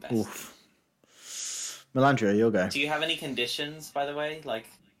welcome, best. Oof. Melandria, you'll go. Do you have any conditions, by the way? Like,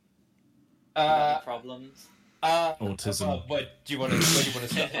 you got any problems? Autism. What do you want to? Where do you want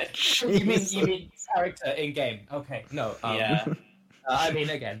to start? You mean character in game? Okay, no. Yeah. I mean,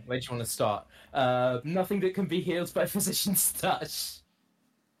 again, where do you want to start? Nothing that can be healed by physician's touch.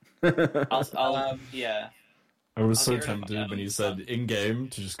 Yeah. I was I'll so get rid of my tempted when you stuff. said in-game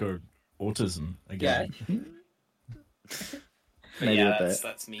to just go autism again. Maybe yeah, a bit.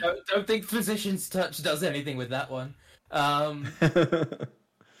 that's me. Don't think physician's touch does anything with that one.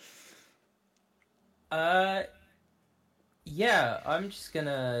 Yeah, I'm just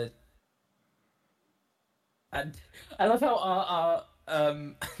gonna. And I love how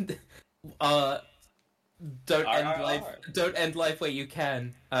our don't end life where you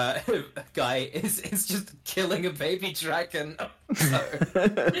can. Guy is just killing a baby dragon.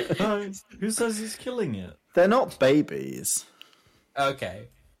 No, who says he's killing it? They're not babies. Okay,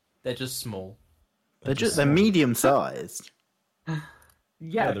 they're just small. They're medium sized.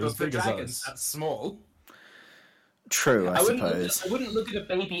 Yeah, they're but as for big as dragons, us. that's small. True, I suppose. I wouldn't look at a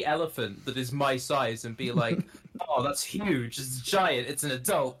baby elephant that is my size and be like, "Oh, that's huge! It's giant! It's an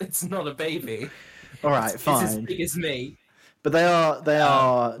adult! It's not a baby! All right, It's as fine. big as me." But they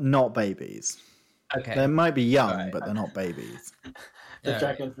are not babies. Okay. They might be young, Alright. but they're not babies. The Yeah.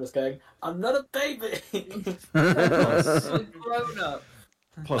 dragon's just going, I'm not a baby! I'm grown up.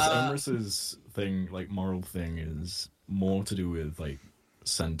 Plus, Uh, Emrys's thing, like moral thing, is more to do with like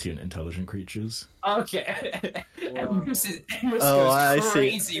sentient, intelligent creatures. Okay. Emrys Oh, I goes see.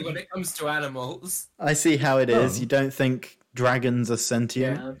 crazy when it comes to animals. I see how it is. Oh. You don't think dragons are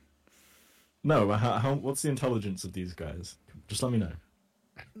sentient? Yeah. No, but what's the intelligence of these guys? Just let me know.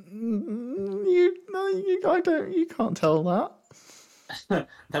 You can't tell that.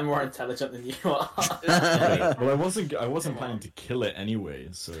 They're more intelligent than you are. Okay, well, I wasn't planning to kill it anyway,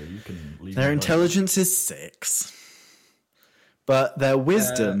 so you can leave. Their me alone. intelligence is 6, but their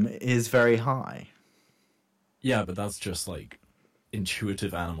wisdom is very high. Yeah, but that's just like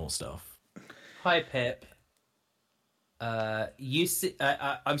intuitive animal stuff. Hi, Pip. I'm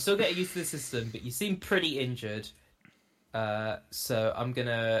still getting used to the system, but you seem pretty injured. So I'm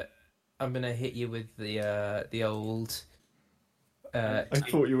gonna hit you with the old. I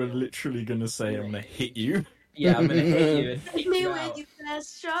thought you were literally gonna say I'm gonna hit you. Yeah, I'm gonna hit you and take Me you with out. your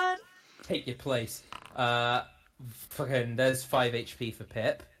best shot. Take your place. Fucking, there's 5 HP for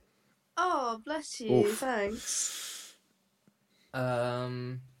Pip. Oh, bless you. Oof. Thanks.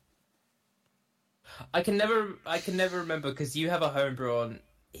 I can never remember because you have a homebrew on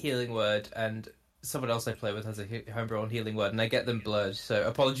healing word and someone else I play with has a homebrew on healing word and I get them blurred. So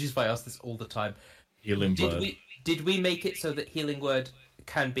apologies if I ask this all the time. Healing blood. Did we make it so that healing word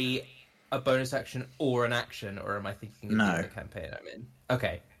can be a bonus action or an action, or am I thinking of No. the campaign I'm in?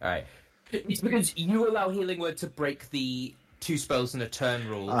 Okay, all right. It's because you allow healing word to break the 2 spells in a turn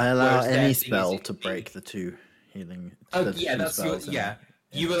rule. I allow whereas their any thing spell is to break the 2 healing. Oh the yeah, two that's your, spells in- yeah.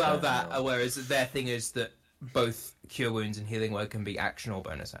 in You a allow turn that, roll. whereas their thing is that both cure wounds and healing word can be action or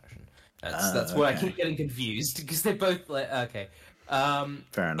bonus action. That's where I okay. keep getting confused because they're both like okay.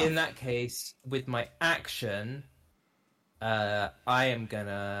 Fair enough. In that case, with my action, I am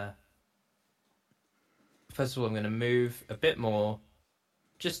gonna. First of all, I'm gonna move a bit more,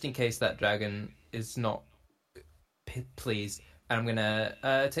 just in case that dragon is not pleased. And I'm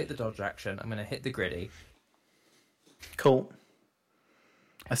gonna take the dodge action. I'm gonna hit the gritty. Cool.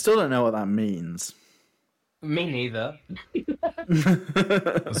 I still don't know what that means. Me neither.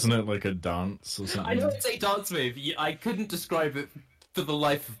 Isn't it like a dance or something? I know it's a dance move. I couldn't describe it for the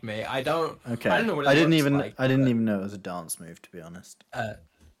life of me. I don't. Okay. I don't know what it I didn't looks even. like, I didn't even know it was a dance move, to be honest.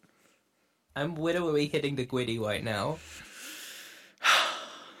 And where are we hitting the gritty right now?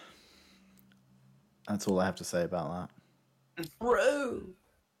 That's all I have to say about Bro.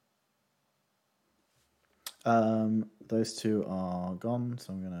 that. Those 2 are gone,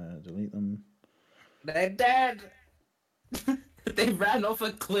 so I'm gonna delete them. They're dead. They ran off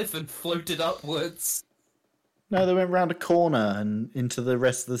a cliff and floated upwards. No, they went round a corner and into the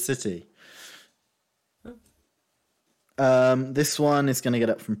rest of the city. This one is going to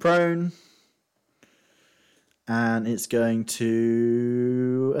get up from prone. And it's going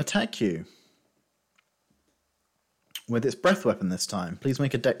to attack you. With its breath weapon this time. Please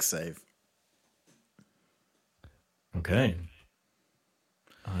make a dex save. Okay.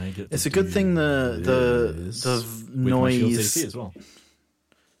 I get. It's to a good do thing the this with my shield's AC noise... as well.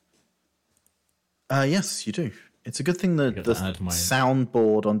 Yes, you do. It's a good thing the get to add my-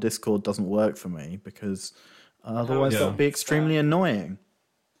 soundboard on Discord doesn't work for me, because otherwise yeah. that would be extremely annoying.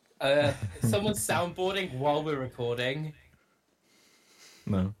 Someone's soundboarding while we're recording.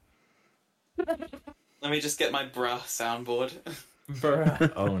 No. Let me just get my bruh soundboard.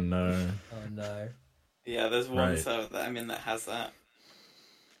 Bruh. Oh no. Oh no. Yeah, there's one Right. server that I'm in that has that.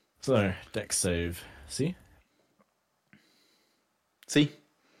 So, deck save. See? See?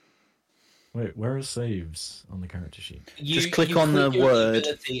 Wait, where are saves on the character sheet? Just click on the your word,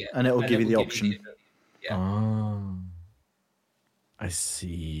 ability, and it will give you the will option. Yeah. Oh. I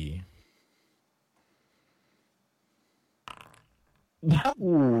see.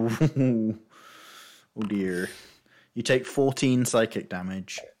 Ooh. Oh dear. You take 14 psychic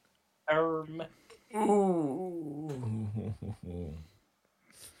damage.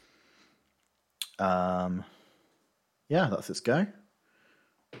 Yeah, that's its go.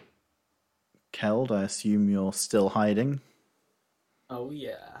 Keld, I assume you're still hiding. Oh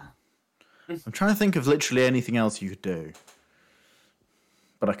yeah. I'm trying to think of literally anything else you could do.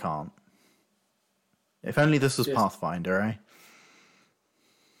 But I can't. If only this was Just- Pathfinder, eh?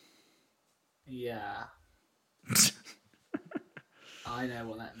 Yeah. I know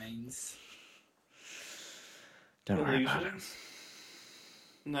what that means. Don't worry about it. Illusions?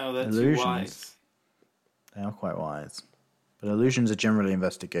 No, they're Illusions. too wise. They are quite wise. But illusions are generally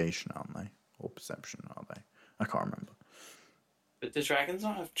investigation, aren't they? Or perception, are they? I can't remember. But do dragons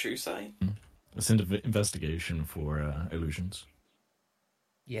not have true sight? It's investigation for illusions.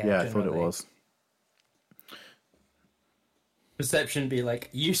 Yeah, I thought it generally. was. Perception be like,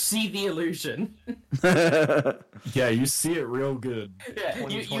 you see the illusion. Yeah, you see it real good. Yeah,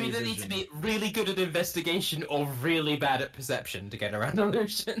 you 20/20 either need to vision. be really good at investigation or really bad at perception to get around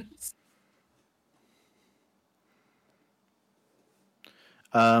illusions.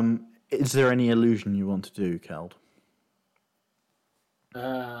 Is there any illusion you want to do, Keld?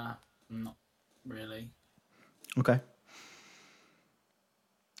 Not really. Okay.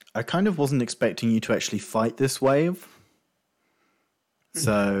 I kind of wasn't expecting you to actually fight this wave.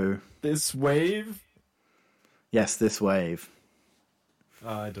 So, This wave? yes, this wave.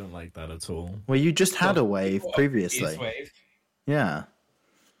 I don't like that at all. Well, you just had a wave What? previously. East wave. Yeah.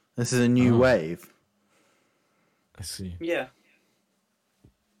 This is a new Oh. wave. I see. Yeah.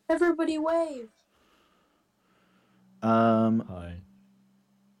 Everybody wave. Hi.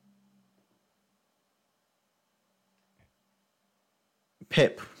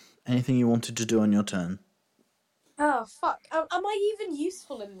 Pip, anything you wanted to do on your turn? Oh fuck! Am I even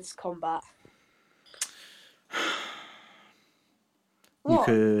useful in this combat? You What?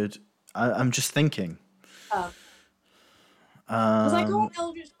 could. I'm just thinking. Oh. Because I Um, can't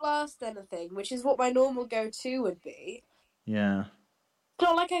Eldritch Blast anything, which is what my normal go-to would be. yeah. It's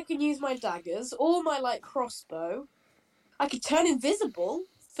not like I can use my daggers or my like crossbow. I could turn invisible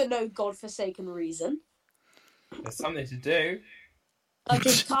for no godforsaken reason. There's something to do. I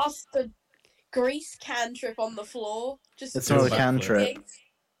could cast a grease cantrip on the floor. Just It's Do not a a backflip. cantrip.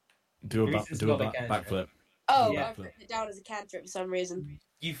 Do a, Grease is do a not a cantrip. backflip. Oh, Yeah. I've written it down as a cantrip for some reason.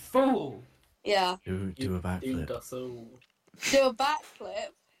 You fool! Yeah. Do a Doomed backflip. us all. Do a backflip.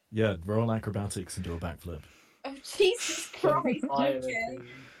 Yeah, roll acrobatics and do a backflip. Oh, Jesus Christ. Fire Okay. team.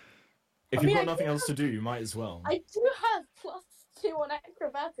 If I you've mean, got I nothing do else to do, you might as well. I do have +2 on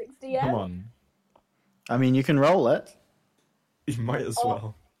acrobatics, DM. Come on. I mean, you can roll it. You might as Oh.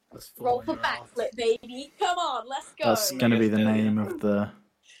 well. Let's fall Roll on for your ass. backflip, baby. Come on, let's go. That's going to be the Mega name failure. of the.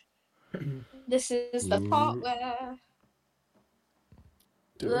 This is the part Ooh. where.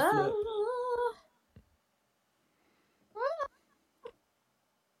 Do a flip.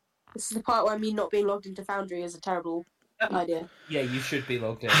 This is the part where me not being logged into Foundry is a terrible idea. Yeah, you should be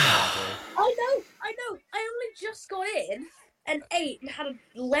logged in. Andrew. I know. I only just got in and ate and had a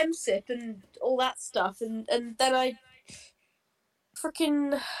lemsip and all that stuff, and then I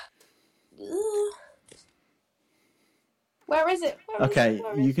freaking. Where is it? Okay,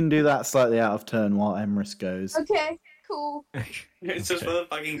 you can do that slightly out of turn while Emrys goes. Okay, cool. It's just for the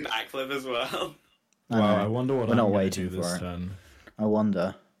fucking backflip as well. I Wow, know. I wonder what We're I'm not gonna waiting do this for it. turn. I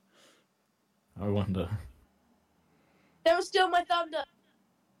wonder. I wonder. Don't steal my thunder.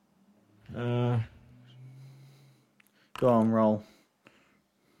 Go on, roll.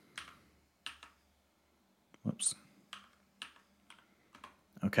 Whoops.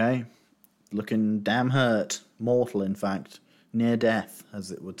 Okay. Looking damn hurt. Mortal, in fact. Near death,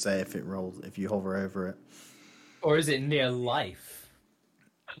 as it would say if it rolls, if you hover over it. Or is it near life?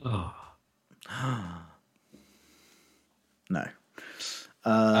 No. Okay.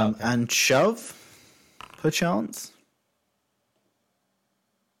 And shove, perchance.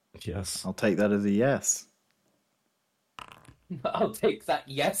 Yes. I'll take that as a yes. I'll take that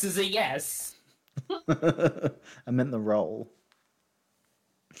yes as a yes. I meant the roll.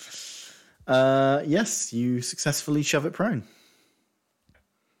 Yes, you successfully shove it prone. I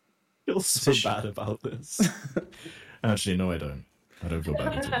feel so Position. bad about this. Actually, no, I don't. I don't feel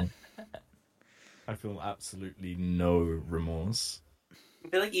bad at all. I feel absolutely no remorse. I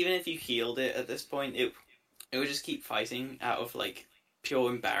feel like even if you healed it at this point, it would just keep fighting out of like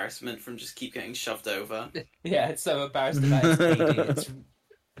pure embarrassment from just keep getting shoved over. Yeah, it's so embarrassed about its KD.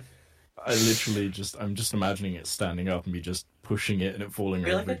 It's I'm just imagining it standing up and me just pushing it and it falling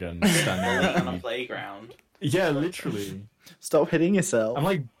You're over like again, bullying standing on a up. playground. Yeah, literally. Stop hitting yourself. I'm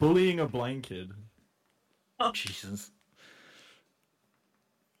like bullying a blind kid. Oh, Jesus.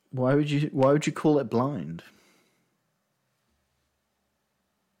 Why would you call it blind?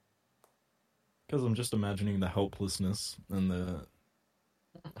 Because I'm just imagining the helplessness and the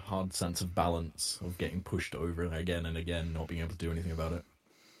hard sense of balance of getting pushed over again and again, not being able to do anything about it.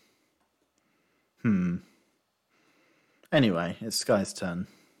 Anyway, it's Sky's turn.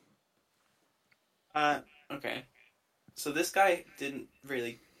 Okay. So this guy didn't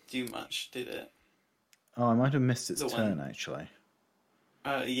really do much, did it? Oh, I might have missed its The turn, one- actually.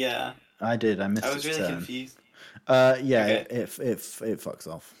 Yeah. I did, I missed I was its really turn. confused. Yeah, Okay. it fucks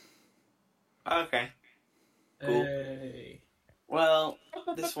off. Okay. Cool. Hey. Well,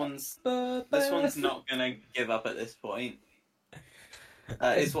 this one's not gonna give up at this point.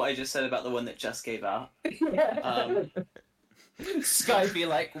 Is what I just said about the one that just gave up. Sky be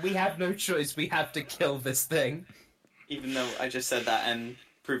like, we have no choice, we have to kill this thing. Even though I just said that and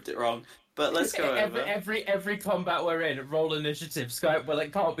proved it wrong. But let's go over. Every combat we're in, roll initiative. Sky, well,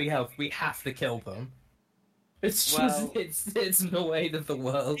 it can't be helped. We have to kill them. It's just, Well- it's the way of the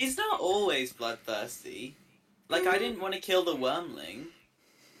world. He's not always bloodthirsty. Like, I didn't want to kill the wormling.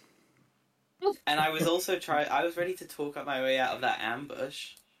 And I was also I was ready to talk up my way out of that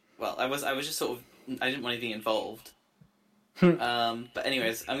ambush. Well, I was just sort of, I didn't want to be involved. But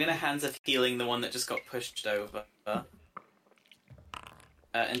anyways, I'm gonna Hands of Healing the one that just got pushed over.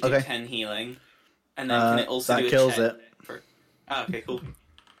 And do Okay. 10 healing. And then can it also that do a kills check it. for... Oh, okay, cool.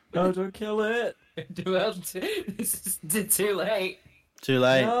 No, don't kill it! Well, this is too late. Too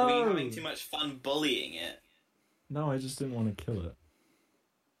late. No. Were you having too much fun bullying it? No, I just didn't want to kill it.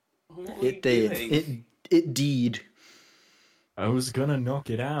 What were you It did. doing? It did. I was gonna knock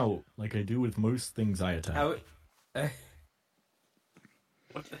it out, like I do with most things I attack. How,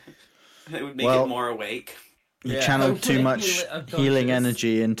 What the... It would make Well- it more awake. You Yeah. channeled Hopefully too much heal it unconscious. healing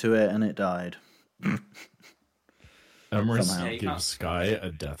energy into it and it died. Emrys Somehow. Yeah, you can't- gives Sky a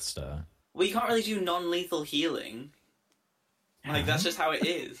death stare. Well, you can't really do non-lethal healing. Like, that's just how it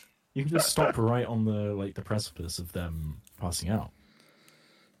is. You can just stop right on the precipice of them passing out.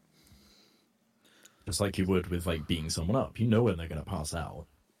 Just like you would with beating someone up. You know when they're gonna pass out.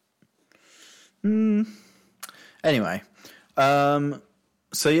 Anyway,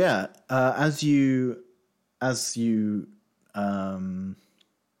 so yeah, as you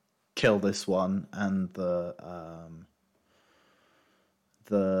kill this one and the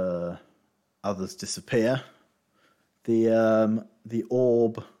others disappear, the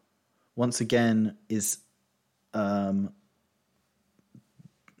orb once again is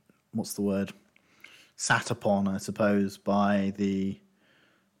what's the word? Sat upon, I suppose, by the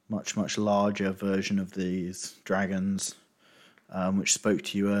much, much larger version of these dragons, which spoke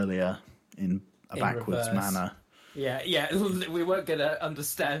to you earlier in a In backwards reverse. manner. yeah, we weren't gonna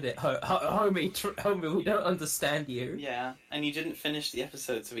understand it, homie. We don't understand you. Yeah, and you didn't finish the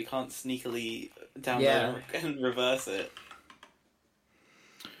episode, so we can't sneakily download Yeah. and reverse it.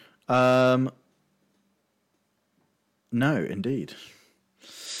 No, indeed.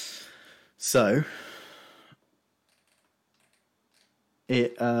 So,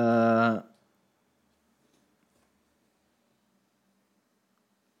 it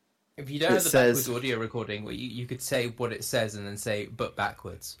If you don't It have the says- backwards audio recording, well, you could say what it says and then say but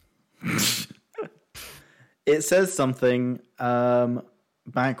backwards. it says something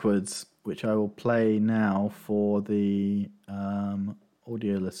backwards, which I will play now for the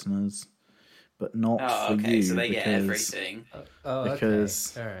audio listeners, but not Oh, for okay, you so they get because everything. Oh, okay.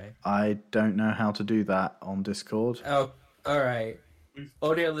 Because- all right. I don't know how to do that on Discord. Oh, all right.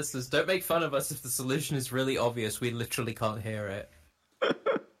 Audio listeners, don't make fun of us if the solution is really obvious. We literally can't hear it.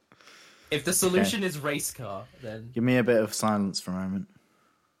 If the solution is race car, then Give me a bit of silence for a moment.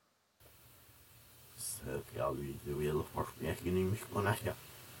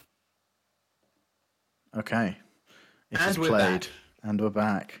 Okay. It And has we're played. back. And we're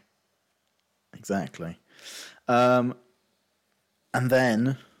back. Exactly. And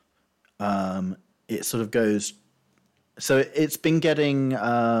then it sort of goes... So it's been getting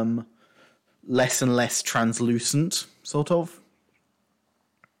less and less translucent, sort of.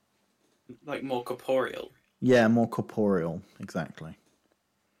 Like, more corporeal. Yeah, more corporeal, exactly.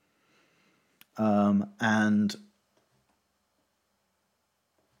 And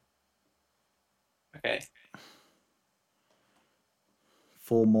Okay.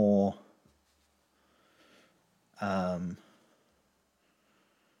 4 more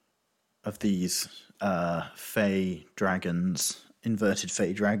of these fey dragons, inverted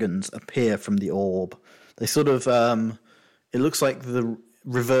fey dragons, appear from the orb. They sort of, it looks like the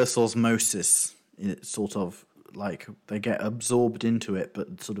reverse osmosis. It's sort of like they get absorbed into it,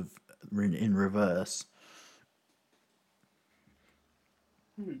 but sort of in reverse.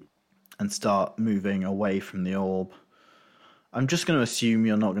 And start moving away from the orb. I'm just going to assume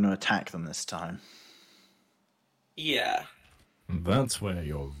you're not going to attack them this time. Yeah. That's where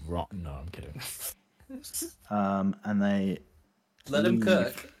you're rotten. No, I'm kidding. And they Let him leave.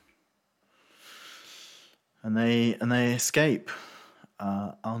 cook. And they escape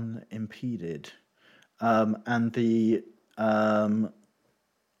unimpeded. And the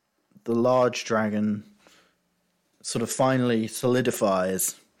large dragon sort of finally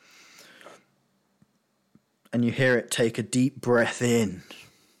solidifies, and you hear it take a deep breath in,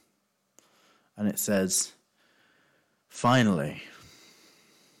 and it says, "Finally,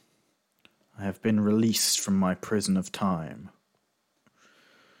 I have been released from my prison of time.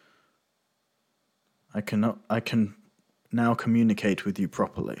 I can now communicate with you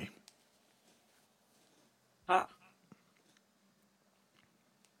properly." Ah.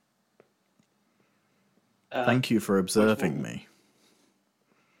 Thank you for observing me.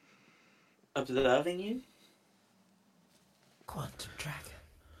 Observing you? Quantum dragon.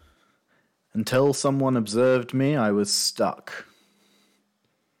 Until someone observed me, I was stuck.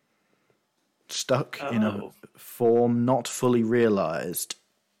 Stuck in a Oh. form not fully realized.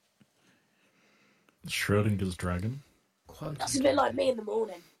 Schrodinger's dragon. Quantum That's a bit like me in the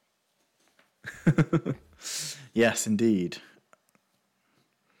morning. Yes, indeed.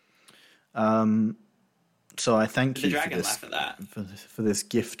 So I thank The you for dragon this, laugh at that. for this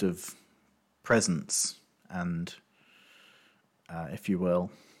gift of presence and, if you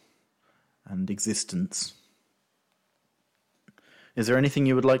will, and existence. Is there anything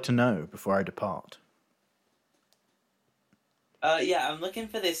you would like to know before I depart? Yeah, I'm looking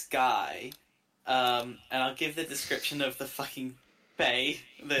for this guy. And I'll give the description of the fucking Fae.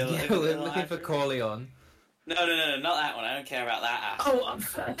 Yeah, we're looking for Corleone. No, not that one. I don't care about that ass. Oh,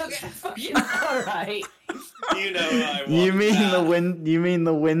 okay, fucking alright. You know who I want. You mean now. You mean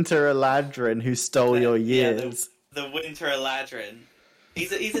the Winter Eladrin who stole your Yeah, years? the Winter Eladrin.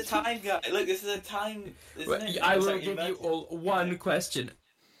 He's a time guy. Look, this is a time. Isn't it? I will Sorry, give you inverted. all one question.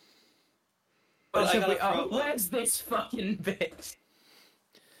 Well, I got a Oh, problem. where's this fucking bitch?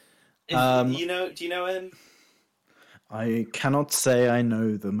 Do you know him? I cannot say I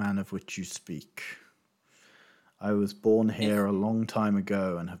know the man of which you speak. I was born here a long time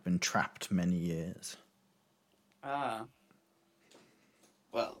ago and have been trapped many years. Ah.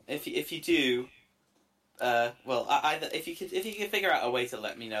 Well, if you do, if you could figure out a way to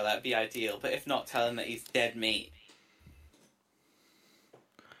let me know, that'd be ideal. But if not, tell him that he's dead meat.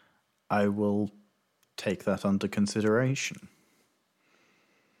 I will take that under consideration.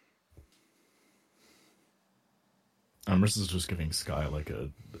 Amris is just giving Sky like a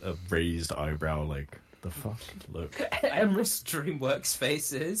raised eyebrow, like, the fuck? Look. Emrys DreamWorks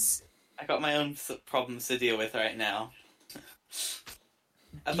faces. I got my own problems to deal with right now. Do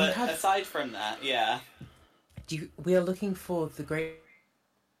you But have- aside from that, yeah. We are looking for the great.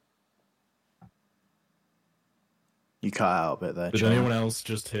 You cut out a bit there, Did John. anyone else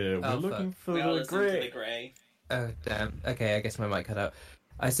just hear, we're Oh, looking for We all the listen to the great... grey. Oh damn. Okay, I guess my mic cut out.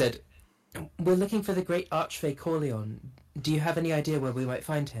 I said, we're looking for the great Archfey Corleone. Do you have any idea where we might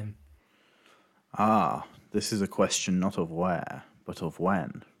find him? Ah, this is a question not of where, but of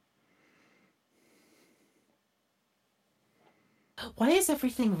when. Why is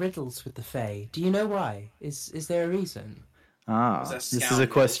everything riddles with the Fae? Do you know why? Is there a reason? Ah, Was that this is a scoundrel?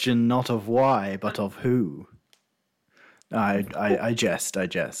 question not of why, but of who. I jest. We're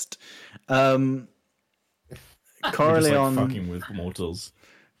just, Corleone... like, fucking with mortals.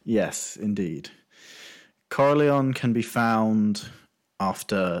 Yes, indeed. Corleone can be found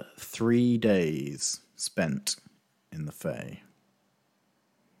after 3 days spent in the Fae.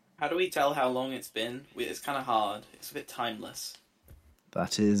 How do we tell how long it's been? It's kind of hard. It's a bit timeless.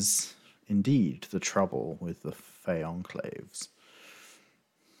 That is indeed the trouble with the Fae enclaves.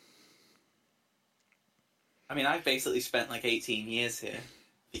 I mean, I've basically spent like 18 years here.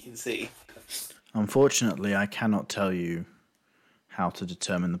 You can see. Unfortunately, I cannot tell you how to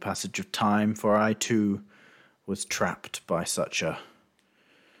determine the passage of time, for I too was trapped by such a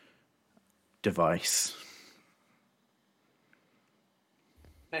device.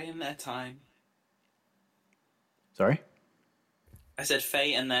 Fae in their time. Sorry? I said Fae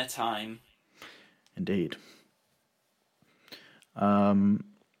in their time. Indeed.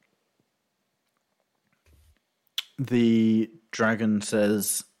 The dragon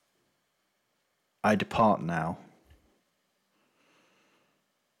says, "I depart now,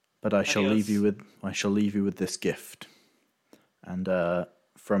 but I shall leave you with this gift." And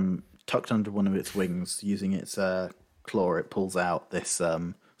from tucked under one of its wings, using its claw, it pulls out this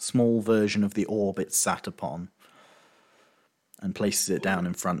small version of the orb it sat upon, and places it down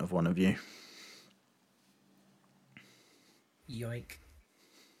in front of one of you. Yoink.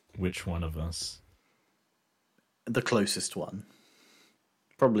 Which one of us? The closest one.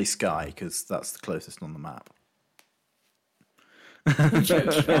 Probably Sky, because that's the closest on the map. No.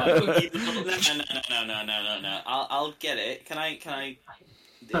 I'll get it. Can I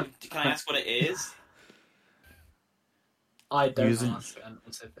ask what it is? I don't Using- ask and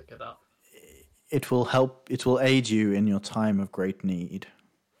also pick it up. It will aid you in your time of great need.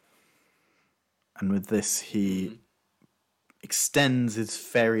 And with this, he extends his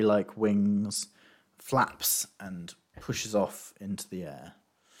fairy-like wings, flaps, and pushes off into the air,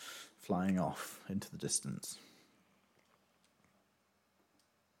 flying off into the distance.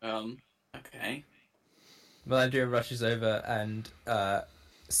 Okay. Melandria rushes over and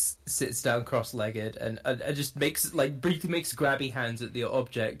sits down cross-legged and just briefly makes grabby hands at the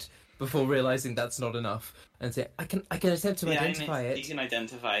object before realizing that's not enough and say, "I can attempt to identify it." You can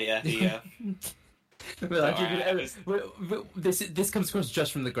identify it. Yeah. This comes across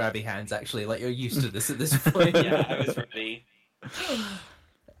just from the grabby hands. Actually, like you're used to this at this point. Yeah, I was ready.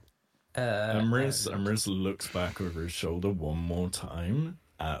 Emrys looks back over his shoulder one more time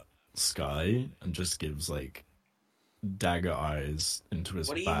at Sky and just gives like dagger eyes into his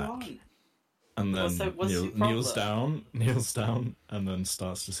What do you back, want? and then What's your kneels down, and then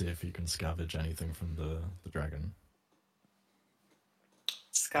starts to see if he can scavenge anything from the dragon.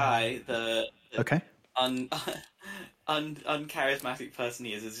 Sky, the Okay. uncharismatic person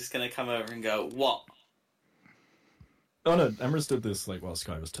he is just going to come over and go, "What?" Oh no, Emrys did this like while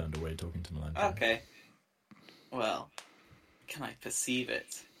Sky was turned away talking to Melandria. Okay. Well, can I perceive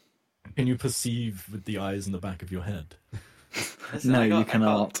it? Can you perceive with the eyes in the back of your head? Listen, No, you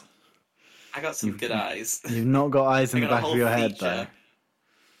cannot. I got some good eyes. You've not got eyes in I the got a back of whole your head, feature.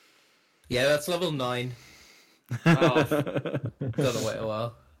 Yeah, that's level 9. Oh, Gotta wait a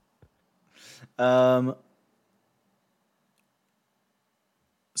while. though.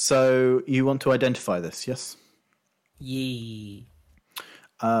 So you want to identify this, yes? Yee.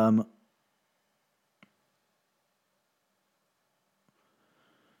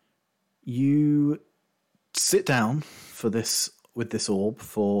 You sit down with this orb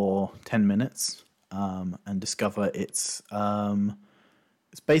for 10 minutes, and discover it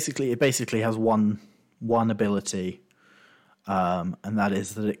basically has one ability, and that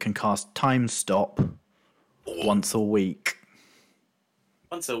is that it can cast Time Stop once a week.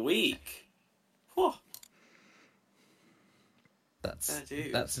 once a week. Whew.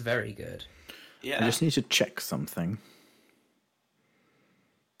 That's very good. Yeah. I just need to check something.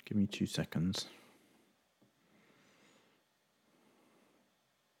 Give me 2 seconds.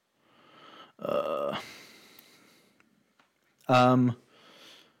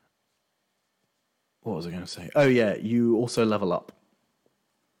 What was I going to say? Oh yeah, you also level up.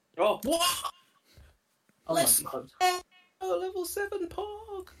 Oh, What? Oh my Let's- god. Oh, level 7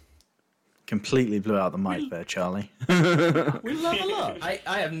 Pog. Completely blew out the mic there, Charlie. We level up.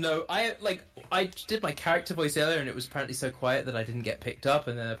 I did my character voice earlier, and it was apparently so quiet that I didn't get picked up,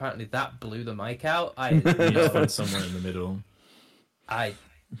 and then apparently that blew the mic out. You need to find somewhere in the middle. I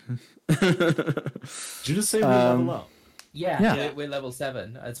Did you just say we level up? Yeah. we're level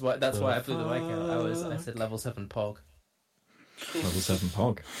 7. That's why I blew the mic out. I said level 7 Pog. Level 7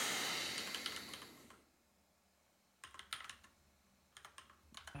 Pog.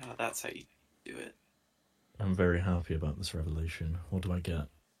 oh, that's how you do it. I'm very happy about this revelation. What do I get?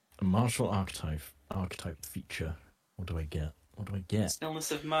 A martial archetype feature. What do I get?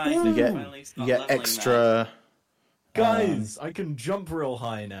 Stillness of mind. You Finally get start leveling that. extra. Guys, I can jump real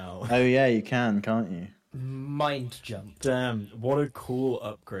high now. Oh yeah, you can, can't you? Mind jump. Damn, what a cool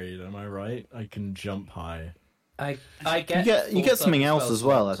upgrade, am I right? I can jump high. I You get get full something level else 12 as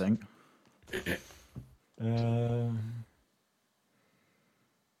well, I slots. think.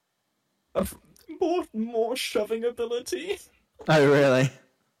 More shoving ability. Oh really?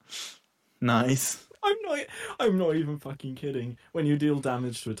 Nice. I'm not even fucking kidding. When you deal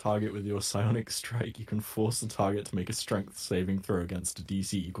damage to a target with your psionic strike, you can force the target to make a strength saving throw against a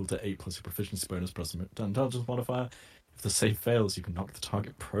DC equal to 8 plus your proficiency bonus plus an intelligence modifier. If the save fails, you can knock the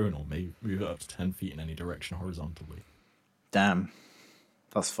target prone or may move it up to 10 feet in any direction horizontally. Damn.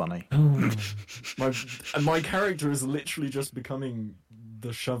 That's funny. my character is literally just becoming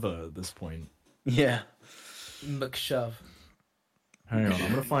the shover at this point. Yeah. McShove. Hang on, I'm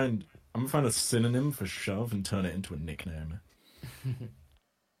gonna find a synonym for shove and turn it into a nickname.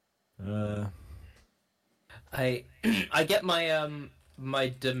 I get my my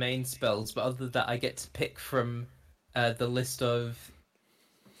domain spells, but other than that, I get to pick from the list of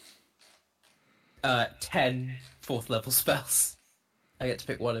 10 4th level spells. I get to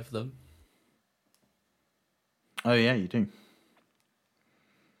pick one of them. Oh yeah, you do.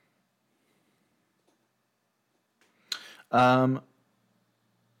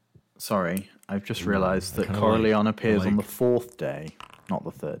 Sorry, I've just realised that kinda Corleon like- appears on the like- 4th day, not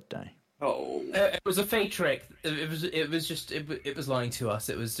the 3rd day. Oh. It was a fade trick. It was lying to us.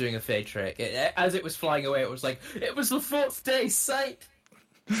 It was doing a fade trick. As it was flying away, it was like, it was the 4th day, sight.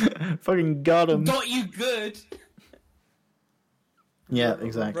 Fucking got him. Got you good. Yeah,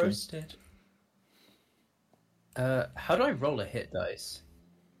 exactly. Roasted. How do I roll a hit dice?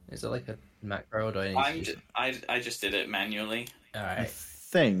 Is it like a macro or do I need to use I just did it manually. it? I Alright.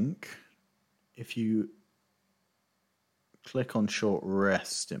 think if you click on short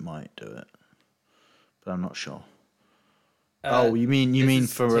rest, it might do it, but I'm not sure. You mean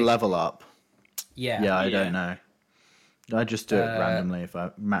is for a to- level up? Yeah. Yeah, I Yeah. don't know. I just do it randomly if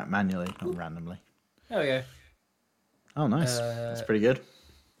I manually, not randomly. There we go. Oh, nice. That's pretty good.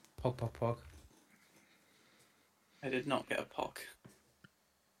 Pog, pog, pog. I did not get a POC.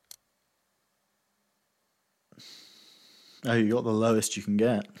 Oh, you got the lowest you can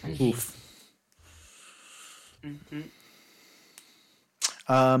get. Oof. Mm-hmm.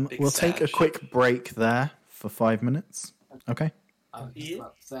 Big We'll take a stash. quick break there for 5 minutes. Okay. I was Yeah. just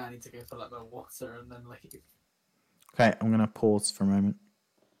about to say I need to go fill up my water and then leave. Okay, I'm going to pause for a moment.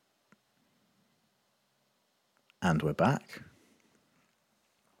 And we're back.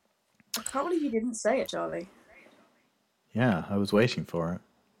 I can't believe you didn't say it, Charlie. Yeah, I was waiting for it.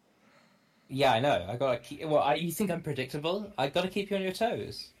 Yeah, I know. I gotta keep. Well, you think I'm predictable? I gotta keep you on your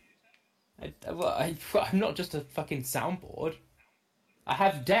toes. I'm not just a fucking soundboard. I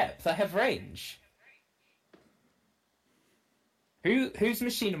have depth. I have range. Whose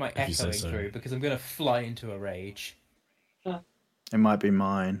machine am I If you say echoing so. through? Because I'm gonna fly into a rage. It might be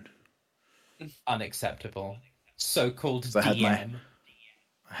mine. Unacceptable. So-called I had my- DM.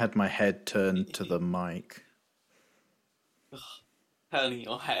 I had my head turned to the mic. Turning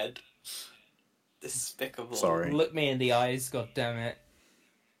your head. Despicable. Sorry. Look me in the eyes. God damn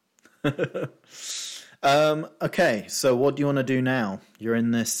it. Okay, so what do you want to do now? You're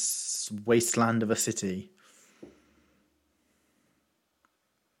in this wasteland of a city.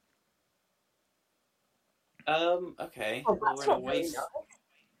 Okay. Oh, Well, that's we're in a not very waste. nice.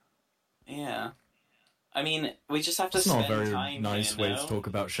 Yeah. I mean, we just have to That's not spend a very time nice here, way no? to talk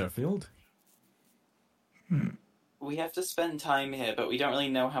about Sheffield. We have to spend time here, but we don't really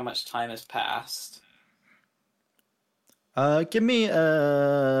know how much time has passed. Give me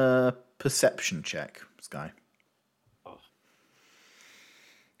a perception check, Sky.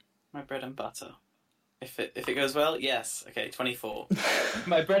 My bread and butter. If it goes well, yes. Okay, 24.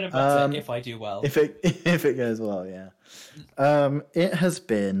 My bread and butter. Um, If I do well. If it goes well, yeah. It has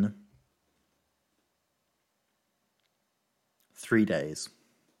been 3 days.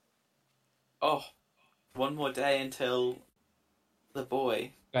 Oh, one more day until the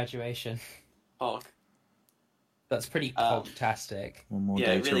boy Graduation. Hog. That's pretty Um, pogtastic. One more Yeah,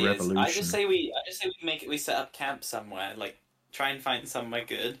 day it to really is. revolution. I just say we make it. We set up camp somewhere. Like, try and find somewhere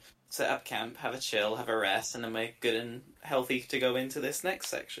good. Set up camp, have a chill, have a rest, and then we're good and healthy to go into this next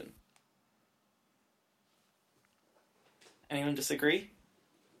section. Anyone disagree?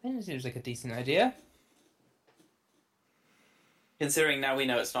 It seems like a decent idea. Considering now we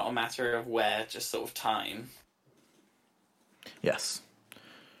know it's not a matter of where, just sort of time. Yes.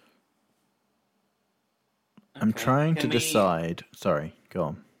 I'm Okay. trying to Can we- decide. Sorry, go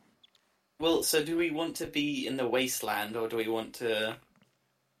on. Well, so do we want to be in the wasteland, or do we want to...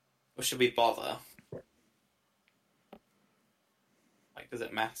 Or should we bother? Like, does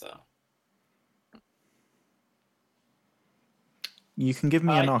it matter? You can give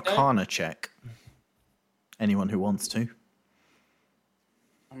me I an don't- Arcana check. Anyone who wants to.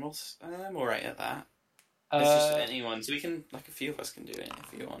 I'm alright at that. It's just Uh, anyone, so we can, like, a few of us can do it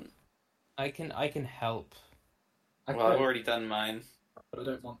if you want. I can help. I Well, I've could, already done mine. but I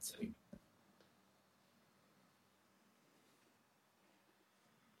don't want to.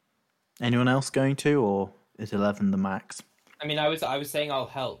 Anyone else going to, or is 11 the max? I mean, I was saying I'll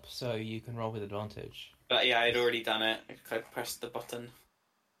help, so you can roll with advantage. But yeah, I'd already done it. I pressed the button.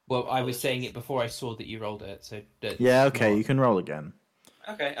 Well, I was saying it before I saw that you rolled it, so Yeah, okay, you can roll again.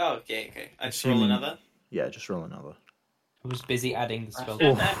 Okay. Oh, okay. I just roll Assuming- another. Yeah, just roll another. I was busy adding the spell.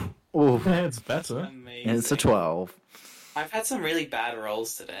 Oh, It's better. Amazing. it's a 12. I've had some really bad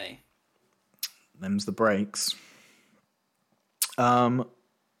rolls today. Them's the breaks.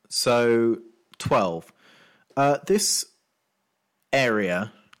 So 12. This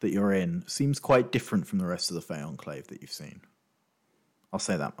area that you're in seems quite different from the rest of the Fey Enclave that you've seen. I'll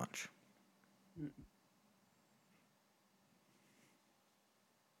say that much.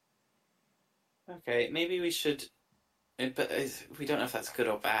 Okay, maybe we should. But we don't know if that's good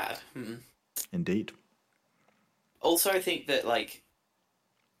or bad. Indeed. Also, I think that like,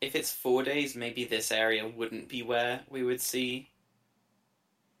 if it's 4 days, maybe this area wouldn't be where we would see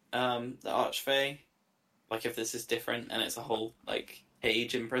the Archfey. Like, if this is different and it's a whole like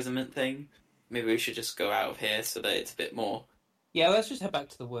cage imprisonment thing, maybe we should just go out of here so that it's a bit more. Yeah, let's just head back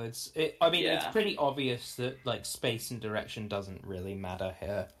to the woods. I mean, Yeah. it's pretty obvious that like space and direction doesn't really matter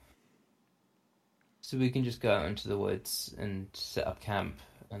here. So we can just go out into the woods and set up camp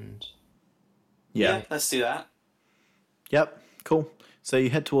and... Yeah. Let's do that. Yep. Cool. So you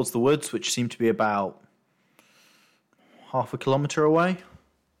head towards the woods, which seem to be about half a kilometre away.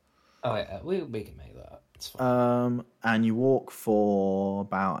 Oh yeah, we can make that. It's fine. And you walk for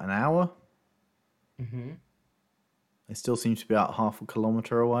about an hour. Mm-hmm. They still seem to be about half a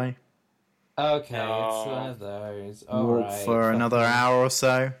kilometre away. Okay, No. it's one of those. Walk for another hour or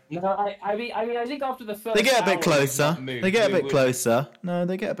so. No, I mean, I think after the first They get a bit hour closer. of not moving, They get a we bit would- closer. No,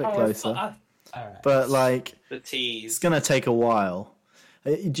 they get a bit Oh, closer. alright. But like, The it's tease. gonna take a while.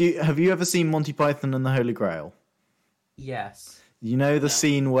 Have you ever seen Monty Python and the Holy Grail? Yes. You know the No.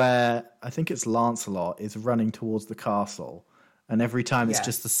 scene where I think it's Lancelot is running towards the castle, and every time it's Yes.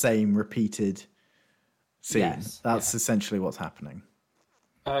 just the same repeated scene. Yes, That's yeah. essentially what's happening.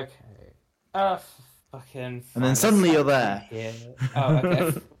 Okay. Fucking. And fine, then suddenly let's you're start there. from here. Oh,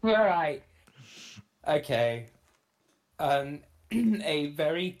 okay. Alright. Okay. A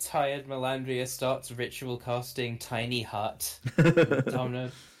very tired Melandria starts ritual casting Tiny Hut. Time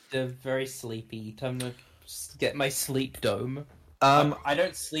to very sleepy. Time to get my sleep dome. I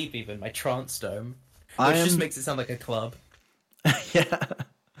don't sleep even, my trance dome. Which just makes it sound like a club. Yeah.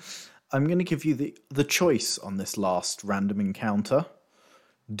 I'm going to give you the choice on this last random encounter.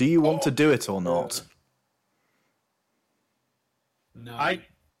 Do you want to do it or not? No. I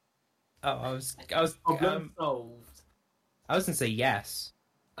was Problem solved. I was gonna say yes.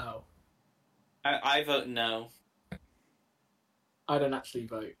 Oh, I vote no. I don't actually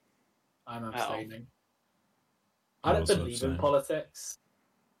vote. I'm abstaining. I I don't also believe in abstain. politics.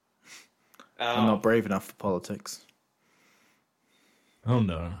 I'm not brave enough for politics. Oh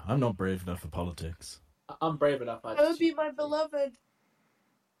no, I'm not brave enough for politics. I'm brave enough. I That would just be my beloved.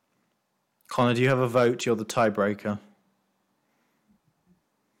 Connor, do you have a vote? You're the tiebreaker.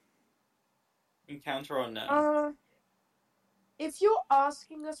 Encounter or no? If you're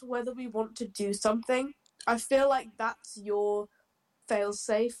asking us whether we want to do something, I feel like that's your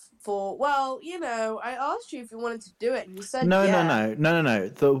failsafe for, well, you know, I asked you if you wanted to do it and you said No. yeah.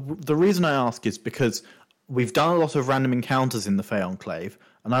 The reason I ask is because we've done a lot of random encounters in the Fey Enclave,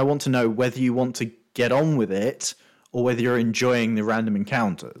 and I want to know whether you want to get on with it or whether you're enjoying the random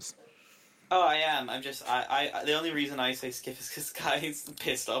encounters. Oh, I am. I'm just. I the only reason I say skip is because Guy's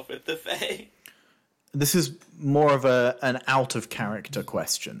pissed off with the Fae. This is more of an out of character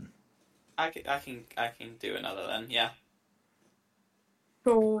question. I can do another then. Yeah.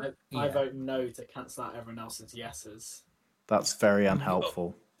 Cool. I Yeah. vote no to cancel out everyone else's yeses. That's very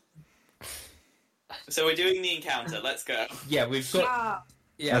unhelpful. So we're doing the encounter. Let's go. Yeah, we've got.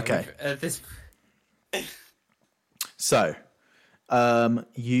 Yeah. Yeah. Okay. This. So,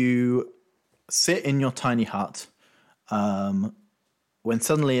 you sit in your tiny hut when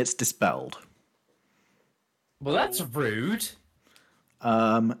suddenly it's dispelled. Well, that's rude.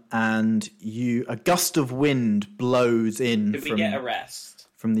 And a gust of wind blows in Did we get a rest?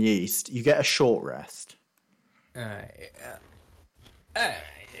 from the east. You get a short rest. Alright, you're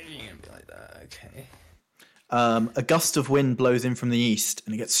gonna be like that, okay. A gust of wind blows in from the east,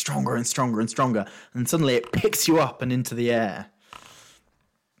 and it gets stronger and stronger and stronger, and suddenly it picks you up and into the air.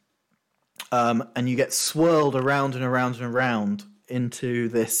 And you get swirled around and around and around into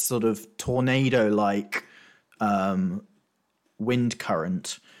this sort of tornado-like wind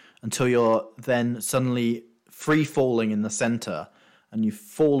current until you're then suddenly free-falling in the center, and you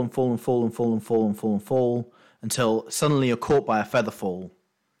fall and fall and fall and fall and fall and fall and fall until suddenly you're caught by a feather fall.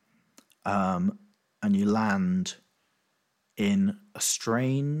 And you land in a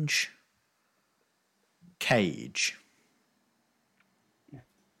strange cage.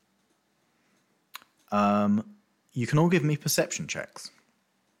 You can all give me perception checks.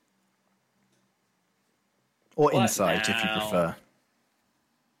 Or What insight, if you now? prefer.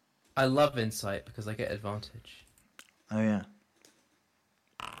 I love insight because I get advantage. Oh, yeah.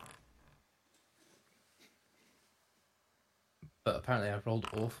 But apparently I've rolled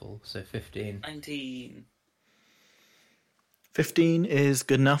awful, so 15. 19. 15 is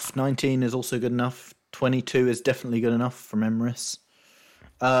good enough. 19 is also good enough. 22 is definitely good enough from Emrys.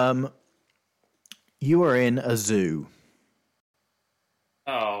 You are in a zoo.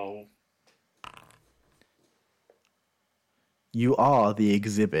 Oh. You are the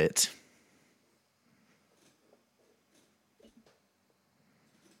exhibit.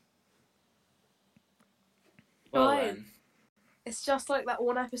 Well Right. then. It's just like that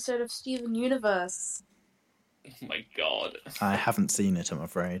one episode of Steven Universe. Oh my god. I haven't seen it, I'm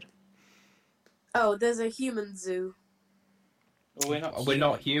afraid. Oh, there's a human zoo. We're not. We're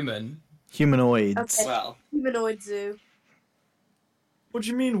not human. Humanoids. Okay. Well, Humanoid zoo. What do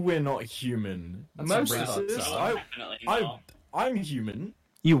you mean we're not human? That's Most racist. of us no, are. definitely I, not. I'm human.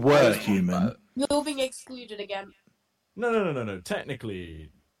 You were human. You're being excluded again. No.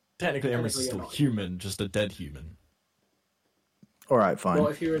 Technically, Emrys is you're still not. human, just a dead human. Alright, fine. Well,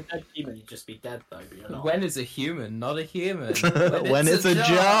 if you're a dead human, you'd just be dead, though, but you're not. When is a human not a human? When it's a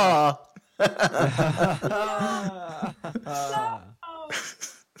jar.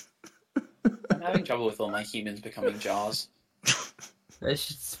 I'm having trouble with all my humans becoming jars. They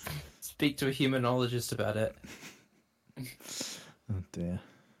should speak to a humanologist about it. Oh dear.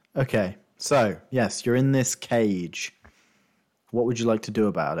 Okay, so, yes, you're in this cage. What would you like to do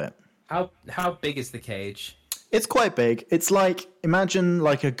about it? How big is the cage? It's quite big. It's like, imagine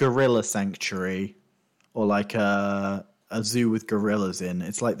like a gorilla sanctuary or like a zoo with gorillas in.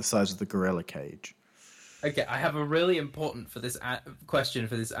 It's like the size of the gorilla cage. Okay, I have a really important for this question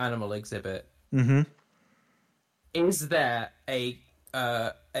for this animal exhibit. Mm-hmm. Is there a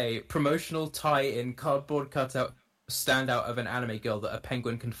promotional tie-in cardboard cutout standout of an anime girl that a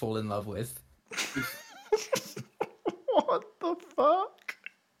penguin can fall in love with? What the fuck?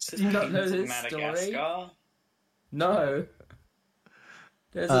 Do you not know this Madagascar? No.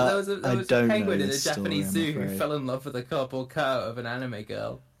 There was I a don't know penguin in a this story, Japanese I'm zoo who afraid. fell in love with a cardboard cutout of an anime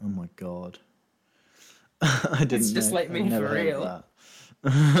girl. Oh my god. I didn't It's just know. like me I've never for heard real.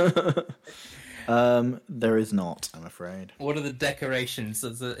 of that. There is not, I'm afraid. What are the decorations?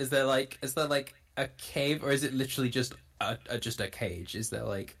 Is there like a cave, or is it literally just a cage? Is there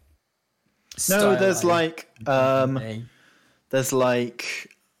like No, there's stylized like thing? there's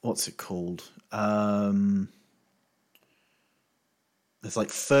like what's it called? There's like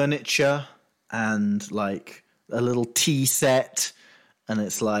furniture and like a little tea set, and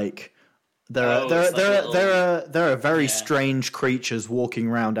it's like there Oh, it's like are very yeah. strange creatures walking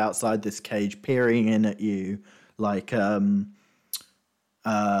around outside this cage, peering in at you, like sort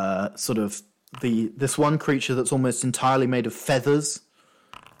of this one creature that's almost entirely made of feathers.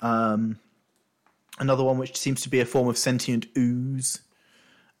 Another one which seems to be a form of sentient ooze.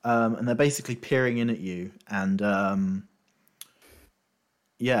 And they're basically peering in at you, and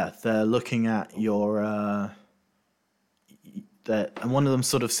yeah, they're looking at your. And one of them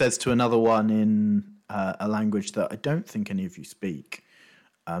sort of says to another one in a language that I don't think any of you speak.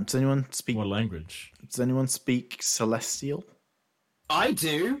 Does anyone speak? What language? Does anyone speak Celestial? I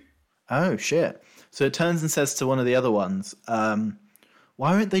do. Oh shit! So it turns and says to one of the other ones, "Why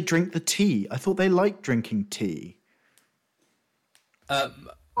won't they drink the tea? I thought they liked drinking tea."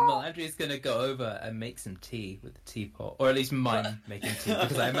 Melandria's gonna go over and make some tea with the teapot, or at least mine making tea,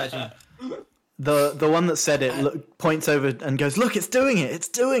 because I imagine The one that said it points over and goes, "Look, it's doing it! It's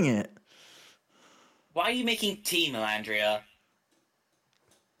doing it!" Why are you making tea, Melandria?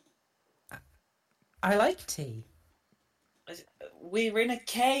 I like tea. We're in a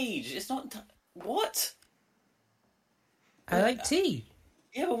cage. It's not. What? I like tea.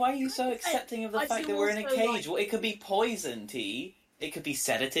 Yeah, but why are you so accepting of the I fact do that we're in a also cage? like- Well, it could be poison tea. It could be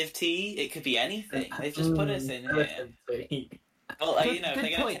sedative tea. It could be anything. They've just put us in here. Well, you know, if Good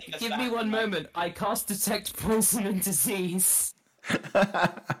they're gonna point. take us Give back, me one they might- moment. I cast detect poison and disease.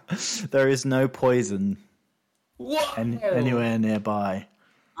 There is no poison What? anywhere nearby.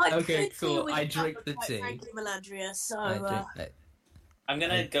 I Okay, could cool. do with I drink that, the quite tea. Frankly, Melandria, so I drink that. I'm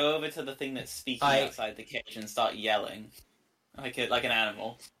gonna go over to the thing that's speaking outside the cage and start yelling, like an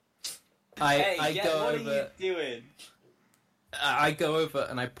animal. Hey, I yeah, go what over. are you doing? I go over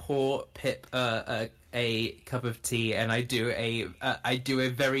and I pour Pip a cup of tea, and I do a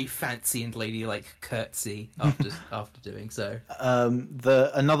very fancy and ladylike curtsy after doing so.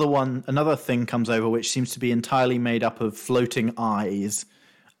 Another thing comes over which seems to be entirely made up of floating eyes,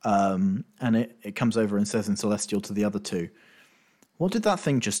 and it comes over and says in Celestial to the other two, What did that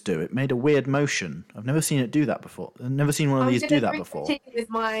thing just do? It made a weird motion. I've never seen it do that before. I've never seen one of these do that before. With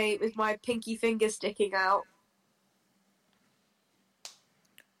my pinky finger sticking out.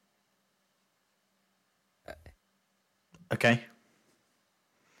 Okay.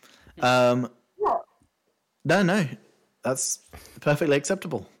 What? No, that's perfectly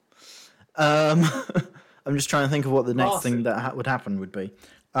acceptable. I'm just trying to think of what the next thing that would happen would be.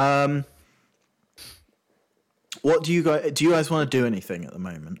 What do you guys want to do anything at the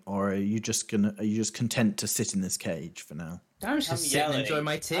moment, or are you just content to sit in this cage for now? I'm just sit and enjoy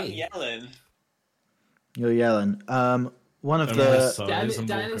my tea. I'm yelling. You're yelling. One of I'm the gonna sigh Dan, as a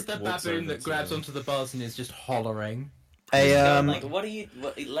Dan Morkuk is the walks baboon over that to grabs them. onto the bars and is just hollering. Like, what are you?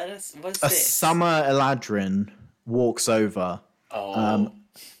 Let us. What's a this? summer Eladrin walks over. Oh.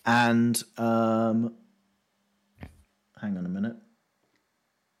 And hang on a minute.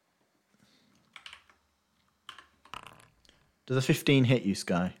 Does a 15 hit you,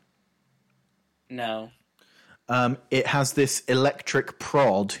 Sky? No. It has this electric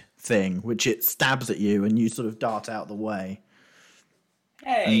prod thing, which it stabs at you, and you sort of dart out the way.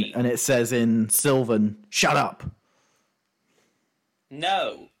 Hey. And it says in Sylvan, "Shut up."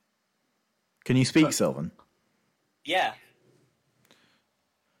 No. Can you speak, Sylvan? Yeah.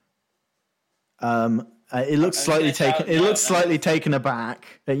 It looks I'm slightly gonna shout taken. It no, looks no. slightly taken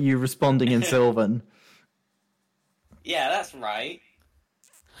aback at you responding in Sylvan. Yeah, that's right.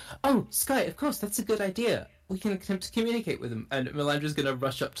 Oh, Sky, of course, that's a good idea. We can attempt to communicate with them. And Melandra's going to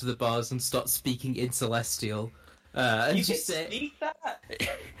rush up to the bars and start speaking in Celestial. And You can just say, speak that.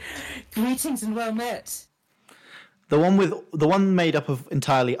 greetings and well met. The one made up of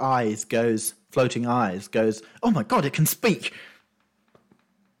entirely eyes goes, floating eyes goes. Oh my god! It can speak.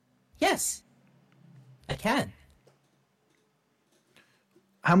 Yes, I can.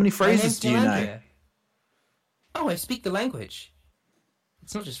 How many My phrases name's do you know? Melandria. Oh, I speak the language.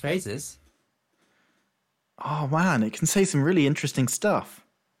 It's not just phrases. Oh man, it can say some really interesting stuff.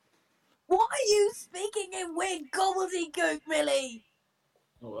 What are you speaking in weird gobbledygook, Millie?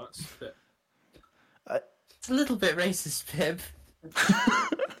 Oh, that's a bit. It's a little bit racist, Pib.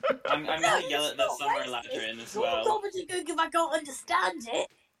 I'm gonna yell at the summer Eladrin as well. Gobbledygook if I can't understand it.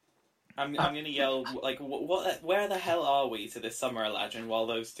 I'm gonna yell like, where the hell are we to this summer Eladrin while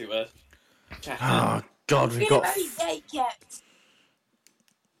those two are chatting? Oh god, we've got Very gate kept.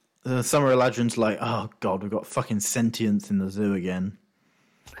 the Summer Eladrin's like, oh god, we've got fucking sentience in the zoo again.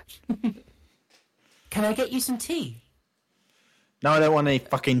 Can I get you some tea? No, I don't want any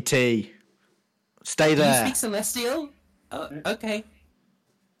fucking tea. Stay Do you there. speak Celestial? Oh, okay.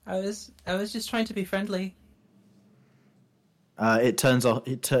 I was just trying to be friendly. It turns off.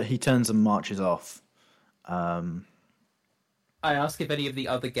 He turns and marches off. I ask if any of the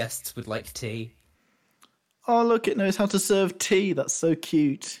other guests would like tea. Oh look, it knows how to serve tea. That's so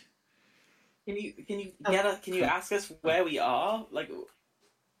cute. Can you ask us where we are? Like,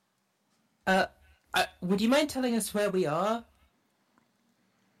 Would you mind telling us where we are?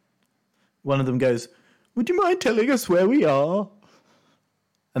 One of them goes, "Would you mind telling us where we are?"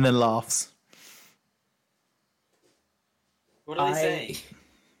 And then laughs. what are they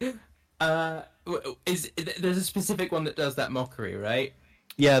saying? There's a specific one that does that mockery, right?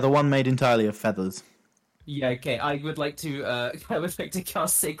 Yeah, the one made entirely of feathers. Yeah, okay. I would like to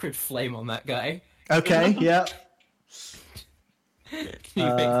cast Sacred Flame on that guy. Okay, yeah. Can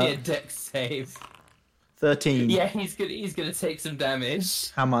you make me a dex save? 13. Yeah, he's gonna take some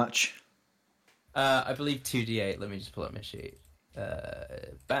damage. How much? I believe 2d8. Let me just pull up my sheet.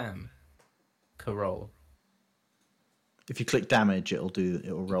 Bam. Roll. If you click damage, it'll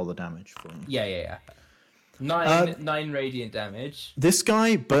roll the damage for you. Yeah. 9 radiant damage. This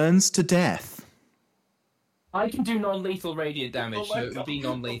guy burns to death. I can do non-lethal radiant damage, Oh so my it would be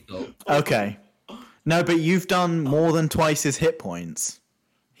non-lethal. Okay. No, but you've done more than twice his hit points.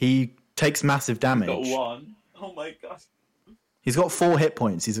 He takes massive damage. Got one. Oh my god. He's got 4 hit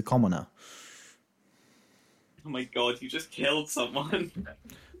points. He's a commoner. Oh my god, you just killed someone.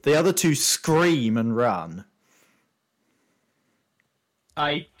 The other two scream and run.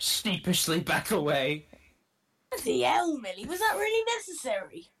 I sheepishly back away. The hell, Millie? Was that really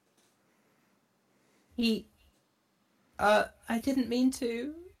necessary? I didn't mean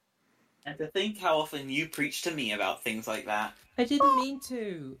to. And to think how often you preach to me about things like that. I didn't mean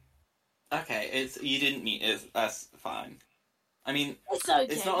to. Okay, you didn't mean it. That's fine. I mean, It's okay.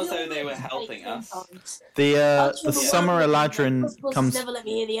 It's not as though they were helping us. Sometimes. The Sure, Summer one of them Eladrin was supposed to comes. Never let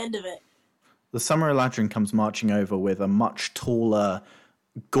me hear the end of it. The Summer Eladrin comes marching over with a much taller,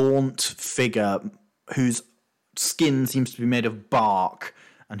 gaunt figure whose skin seems to be made of bark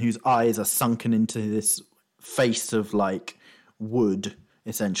and whose eyes are sunken into this face of like wood,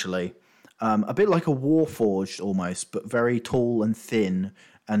 essentially. A bit like a warforged almost, but very tall and thin,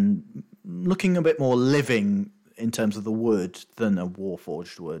 and looking a bit more living in terms of the wood than a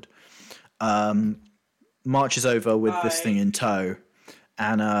warforged would. Marches over with this Hi. thing in tow,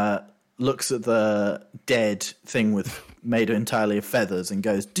 and looks at the dead thing made entirely of feathers, and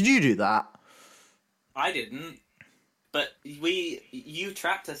goes, "Did you do that?" I didn't. But you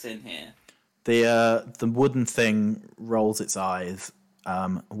trapped us in here. The wooden thing rolls its eyes,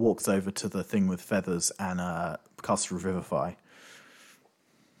 walks over to the thing with feathers, and casts Revivify.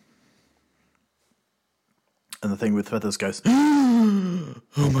 And the thing with feathers goes, "Oh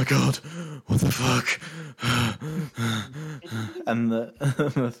my god, what the fuck?" And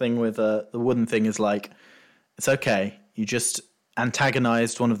the thing with the wooden thing is like, "It's okay. You just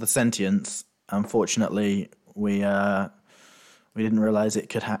antagonized one of the sentients. Unfortunately, we didn't realize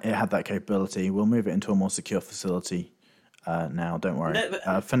it had that capability. We'll move it into a more secure facility now. Don't worry. No,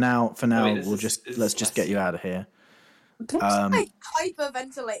 but- For now, this we'll is let's just get you out of here." Don't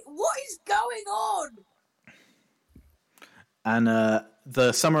hyperventilate. What is going on? And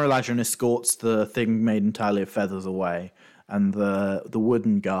the Summer Eladrin escorts the thing made entirely of feathers away, and the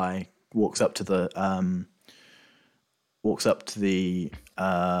wooden guy walks up to the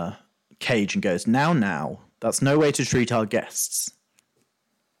cage and goes, "Now, that's no way to treat our guests."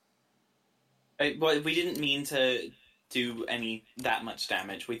 Well, we didn't mean to do that much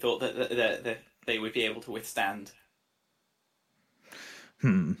damage. We thought that they would be able to withstand.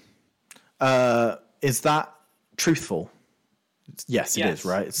 Is that truthful? Yes, it Yes. is,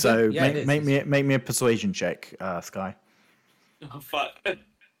 right? So Yeah, it is. make me a persuasion check, Sky. Oh fuck!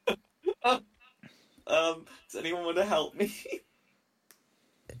 Does anyone want to help me?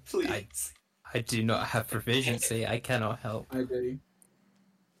 Please. I do not have proficiency. I cannot help. I do.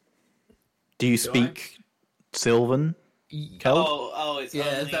 Do you speak Sylvan? Keld? Oh, it's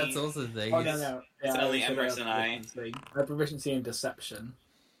Yeah, only... that's also the thing. Oh no, no. It's Yeah, only I said Emrys and I. proficiency. I have proficiency in deception.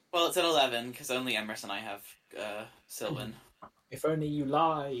 Well, it's an 11 because only Emrys and I have Sylvan. If only you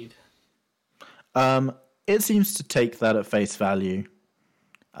lied. It seems to take that at face value,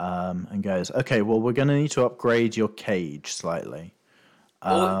 and goes, "Okay, well, we're going to need to upgrade your cage slightly."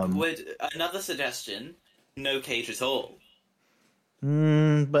 Or would another suggestion? No cage at all.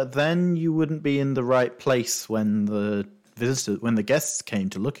 But then you wouldn't be in the right place when the guests came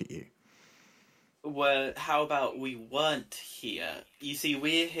to look at you. Well, how about we weren't here? You see,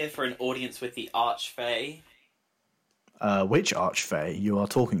 we're here for an audience with the Archfey. Which Archfey? You are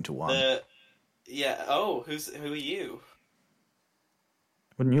talking to one. Yeah. Oh, who are you?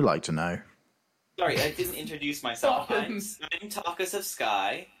 Wouldn't you like to know? Sorry, I didn't introduce myself. I'm Tarkus of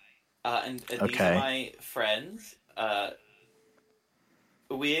Sky, and these Okay. are my friends.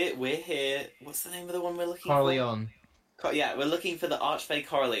 We're here. What's the name of the one we're looking Corleone. for? Yeah, we're looking for the Archfey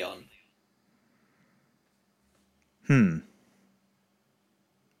Corleone.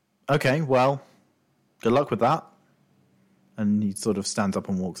 Okay, well, good luck with that. And he sort of stands up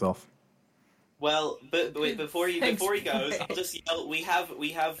and walks off. Well, but wait, before he goes, I'll just yell. We have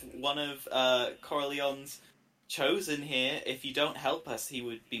one of Corleone's chosen here. If you don't help us, he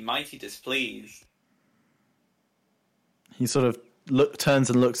would be mighty displeased. He sort of turns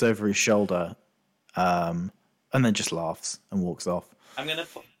and looks over his shoulder, and then just laughs and walks off. I'm gonna.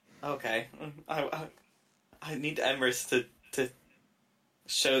 Okay, I need Emrys to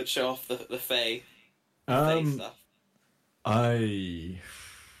show off the Fae. Fae stuff.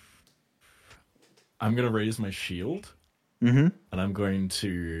 I'm gonna raise my shield, Mm-hmm. and I'm going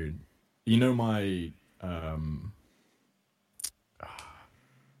to, my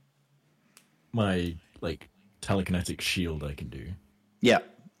my like telekinetic shield I can do. Yeah,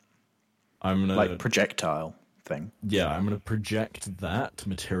 I'm gonna like projectile thing. I'm gonna project that to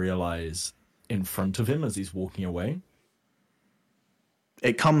materialize in front of him as he's walking away.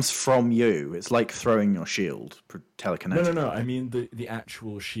 It comes from you. It's like throwing your shield telekinetic. No. I mean the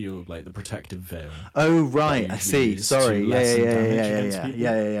actual shield, like the protective veil. Oh right, That I usually see. is Sorry. to Yeah, lessen damage yeah. against people.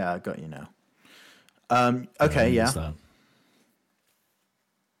 I got you now. Okay, Use yeah. that.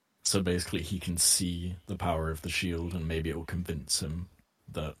 So basically, he can see the power of the shield, and maybe it will convince him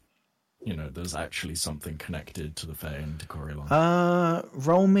that there's actually something connected to the Fae and to Coriolan.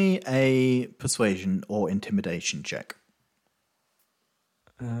 Roll me a persuasion or intimidation check.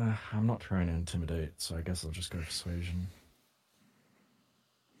 I'm not trying to intimidate, so I guess I'll just go persuasion.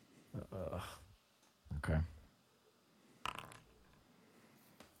 Okay.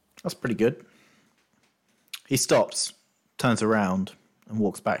 That's pretty good. He stops, turns around, and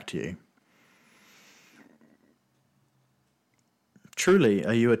walks back to you. Truly,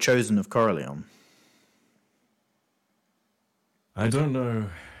 are you a chosen of Corleone? I don't know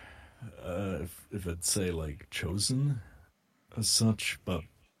if I'd say, like, chosen as such, but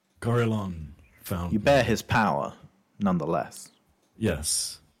Gorilon found You bear me. his power, nonetheless.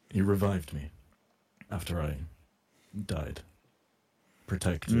 Yes, he revived me after I died,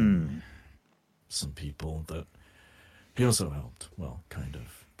 protecting some people that he also helped. Well, kind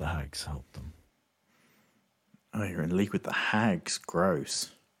of. The hags helped them. Oh, you're in league with the hags.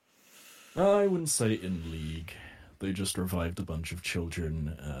 Gross. I wouldn't say in league. They just revived a bunch of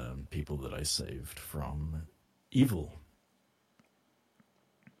children, people that I saved from evil.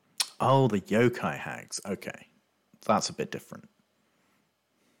 Oh, the yokai hags. Okay. That's a bit different.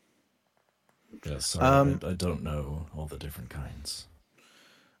 Yeah, sorry, I don't know all the different kinds.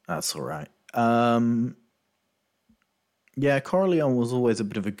 That's all right. Yeah, Corleone was always a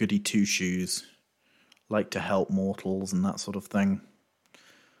bit of a goody two-shoes. Like to help mortals and that sort of thing.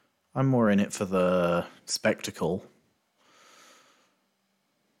 I'm more in it for the spectacle.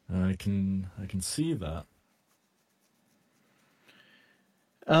 I can see that.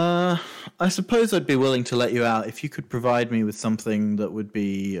 I suppose I'd be willing to let you out if you could provide me with something that would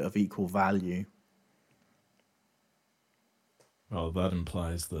be of equal value. Well, that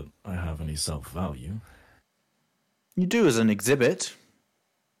implies that I have any self-value, You do as an exhibit.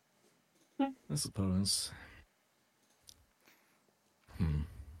 I suppose.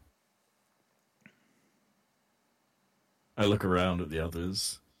 I look around at the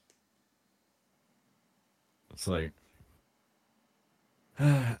others. It's like,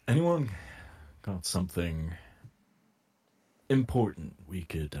 anyone got something important we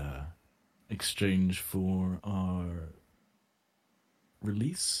could exchange for our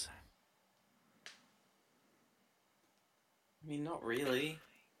release? I mean, not really.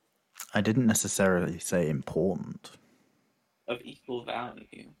 I didn't necessarily say important. Of equal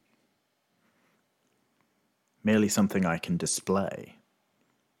value. Merely something I can display.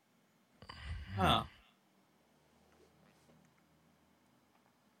 Huh.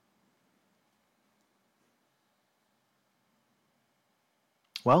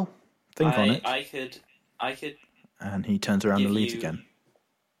 Well, think on it. I could And he turns around give and leaves you- again.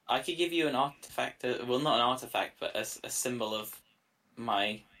 I could give you an artifact, well, not an artifact, but a symbol of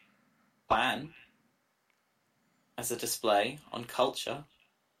my plan as a display on culture.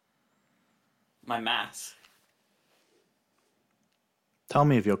 My mask. Tell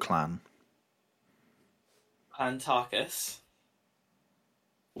me of your clan. Plantarchus.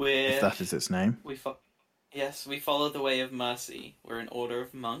 We're, If that is its name. Yes, we follow the way of mercy. We're an order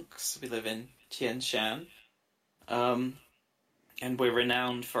of monks. We live in Tianshan. And we're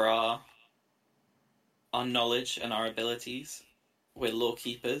renowned for our knowledge and our abilities. We're law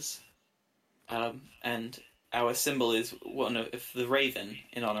keepers. And our symbol is one of the raven,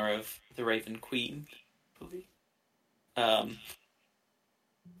 in honor of the Raven Queen.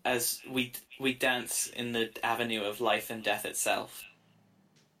 As we dance in the avenue of life and death itself.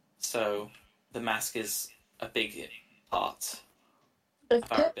 So the mask is a big part. If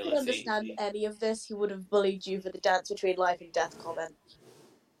Our Kurt could ability. understand any of this, he would have bullied you for the dance between life and death comment.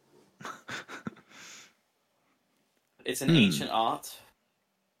 It's an ancient art.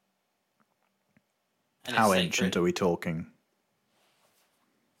 And How it's ancient sacred. are we talking?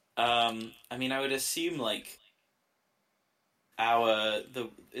 I mean, I would assume like I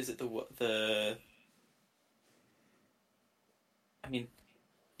mean,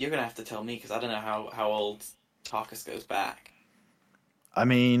 you're gonna have to tell me because I don't know how old Tarkus goes back. I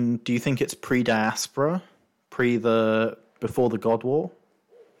mean, do you think it's pre-diaspora? Before the God War?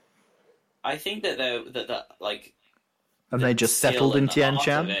 I think that And they just settled in Tian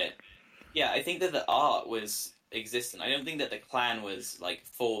Shan? Yeah, I think that the art was existent. I don't think that the clan was like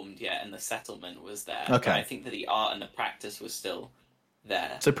formed yet and the settlement was there. Okay. But I think that the art and the practice was still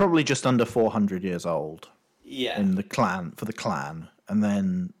there. So probably just under 400 years old Yeah. in the clan, for the clan. And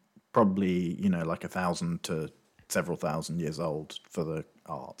then probably, like 1,000 to several thousand years old for the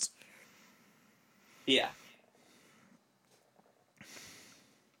arts. Yeah.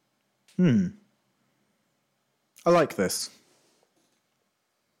 I like this.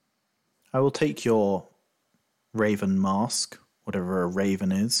 I will take your raven mask, whatever a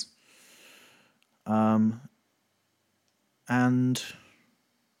raven is. And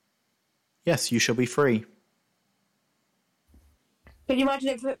yes, you shall be free. Can you imagine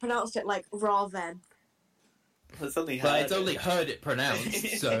if it pronounced it like Raven? It's only But heard it's only it. heard it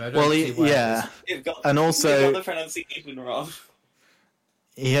pronounced, so I don't Well, see why. yeah. You've got, And also- you've got the pronunciation wrong.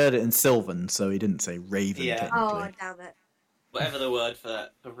 He heard it in Sylvan, so he didn't say raven, Yeah. Oh, technically. damn it. Whatever the word for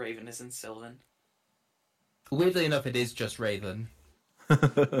the raven is in Sylvan. Weirdly enough, it is just Raven.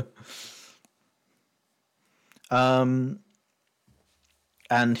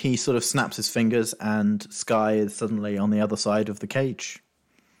 and he sort of snaps his fingers, and Sky is suddenly on the other side of the cage.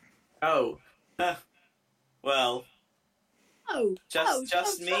 Oh. Well, Oh,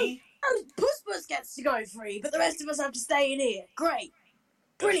 just me? Oh, Puss gets to go free, but the rest of us have to stay in here. Great.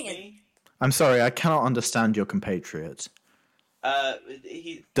 Just Brilliant. me? I'm sorry, I cannot understand your compatriot.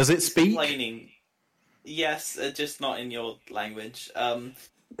 Does it He's speak? complaining. Yes, just not in your language.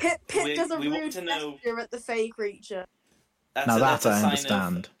 Pip does a we want rude to know- gesture at the fey creature. Now that that's a I sign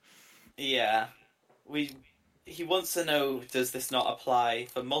understand. Yeah. He wants to know, does this not apply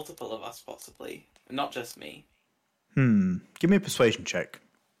for multiple of us, possibly? Not just me. Give me a persuasion check.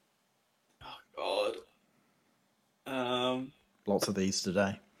 Oh, God. Lots of these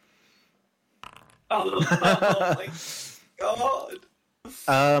today. Oh my God.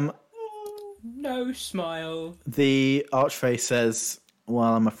 No smile. The Archfey says,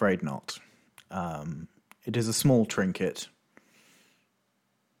 well, I'm afraid not. It is a small trinket.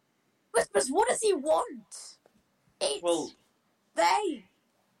 Whispers, what does he want? It's Well, they.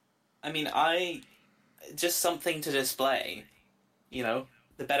 I mean, just something to display. You know,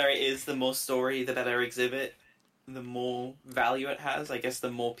 the better it is, the more story, the better exhibit, the more value it has. I guess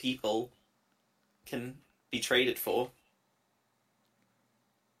the more people can be traded for.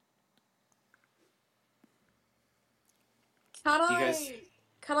 Can You guys-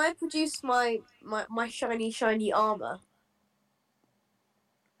 I produce my shiny armor?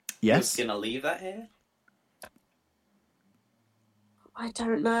 Yes? You're gonna leave that here? I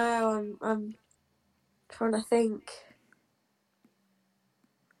don't know. I'm trying to think.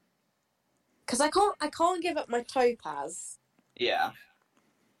 Because I can't give up my topaz, Yeah.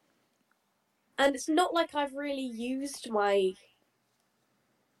 and it's not like I've really used my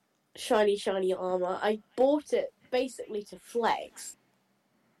shiny armor. I bought it basically to flex.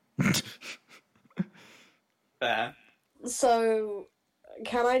 Fair. So,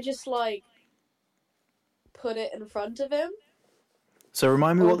 can I just put it in front of him? So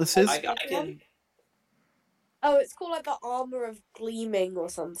remind me what this is? I can. Oh, it's called the armor of gleaming or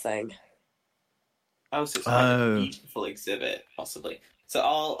something. Oh, so it's quite Oh. a beautiful exhibit, possibly. So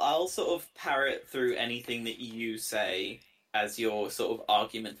I'll sort of parrot through anything that you say as your sort of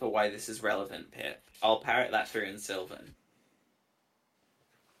argument for why this is relevant, Pip. I'll parrot that through in Sylvan.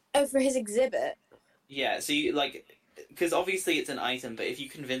 Oh, for his exhibit. Yeah, so you, because obviously it's an item, but if you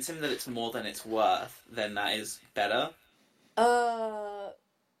convince him that it's more than it's worth, then that is better.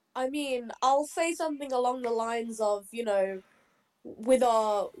 I mean, I'll say something along the lines of, with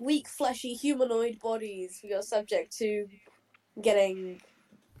our weak, fleshy humanoid bodies, we are subject to getting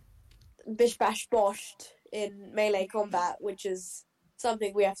bish bash boshed in melee combat, which is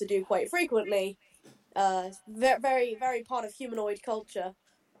something we have to do quite frequently. Very, very part of humanoid culture.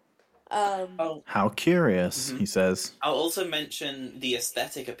 Oh, How curious, Mhm. he says. I'll also mention the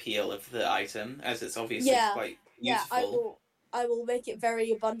aesthetic appeal of the item, as it's obviously Yeah, quite yeah, beautiful. I will make it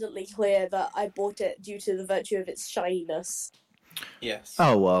very abundantly clear that I bought it due to the virtue of its shininess. Yes.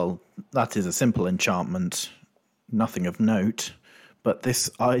 Oh, well, that is a simple enchantment. Nothing of note. But this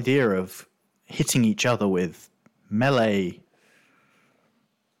idea of hitting each other with melee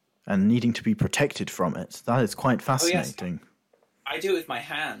and needing to be protected from it, that is quite fascinating. I do it with my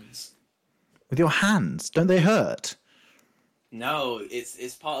hands. With your hands, don't they hurt? No,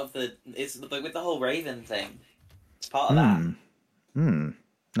 it's part of it's like with the whole Raven thing. It's part of that.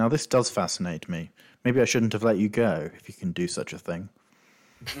 Now, this does fascinate me. Maybe I shouldn't have let you go, if you can do such a thing.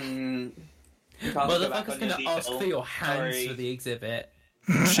 You can't go back Motherfucker's on your gonna ask deal. for your hands Sorry. for the exhibit.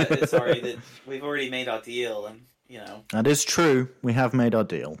 Sorry, that we've already made our deal, and That is true. We have made our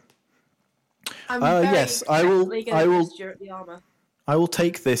deal. I'm yes, I will- definitely I gonna will- gesture at the armor. I will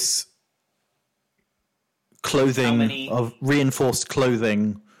take this How clothing many- of reinforced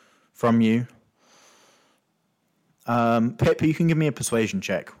clothing from you. Pip, you can give me a persuasion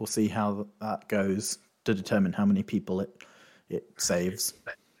check. We'll see how that goes to determine how many people it saves.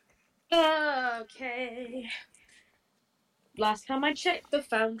 Okay. Last time I checked, the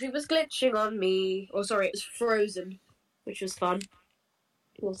foundry was glitching on me. Oh, sorry, it was frozen, which was fun.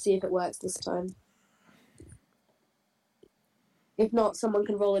 We'll see if it works this time. If not, someone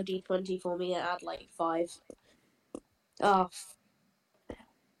can roll a d20 for me and add 5. Oh,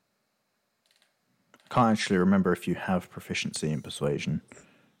 Can't actually remember if you have proficiency in persuasion.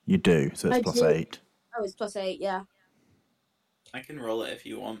 You do, so it's I plus do. 8. oh, it's +8, yeah. I can roll it if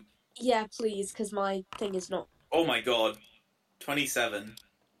you want. Yeah, please, because my thing is not. Oh my god, 27.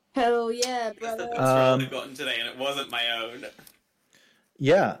 Hell yeah, That's the brother. best roll I've gotten today, and it wasn't my own.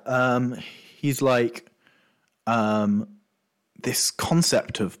 Yeah, he's like, this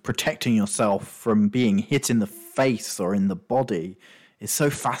concept of protecting yourself from being hit in the face or in the body is so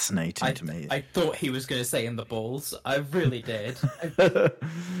fascinating to me. I thought he was going to say in the balls. I really did.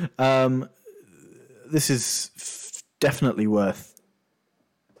 This is definitely worth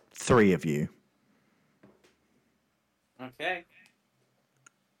 3 of you. Okay.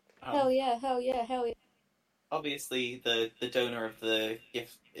 Hell yeah, hell yeah, hell yeah. Obviously, the donor of the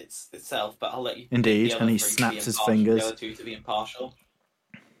gift itself, but I'll let you. Indeed, the other and he 3 to be snaps his impartial, fingers. The other 2 to be impartial.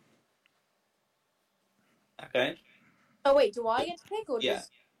 Okay. Oh wait, do I get to pick or Yeah.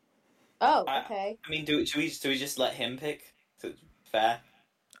 just? Oh, I- okay. I mean, do we just let him pick? Fair.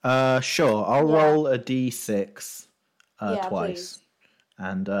 Sure. I'll Yeah. roll a d6 Yeah, twice, please.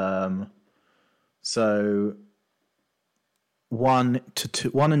 and so 1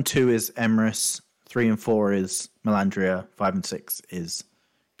 and 2 is Emrys, 3 and 4 is Melandria, 5 and 6 is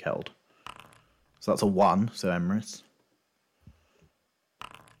Keld. So that's a 1, so Emrys,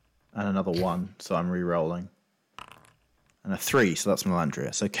 and another 1, so I'm re-rolling, and a 3, so that's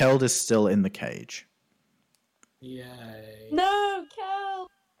Melandria. So Keld is still in the cage. Yay. No, Cal.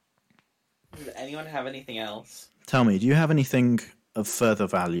 Does anyone have anything else? Tell me, do you have anything of further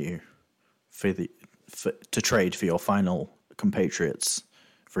value to trade for your final compatriots'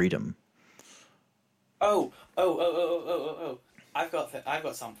 freedom? Oh! I've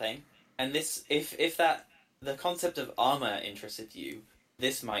got something. And this, if that the concept of armor interested you,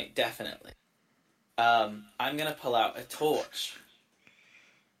 this might definitely. I'm gonna pull out a torch.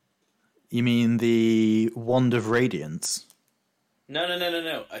 You mean the Wand of Radiance? No,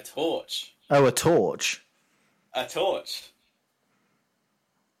 a torch. Oh, a torch. A torch.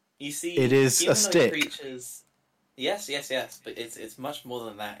 You see, It is a humanoid stick. Creatures, yes, but it's much more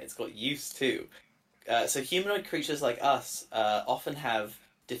than that. It's got use too. So humanoid creatures like us often have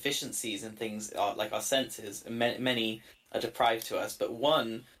deficiencies in things like our senses. And many are deprived to us, but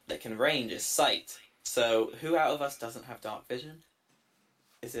one that can range is sight. So who out of us doesn't have dark vision?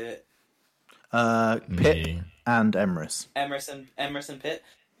 Is it Pit Me. and Emrys. Emerson Pitt?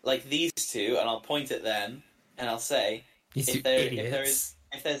 Like these 2, and I'll point at them and I'll say, You two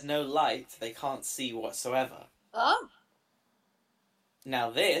if there's no light, they can't see whatsoever. Oh. Now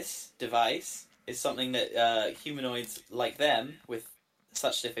this device is something that humanoids like them with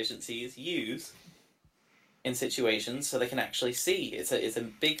such deficiencies use in situations so they can actually see. It's a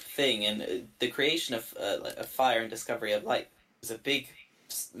big thing, and the creation of fire and discovery of light is a big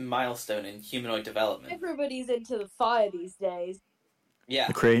milestone in humanoid development. Everybody's into the fire these days. Yeah,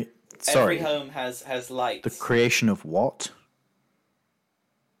 Every every home has lights. the creation of what?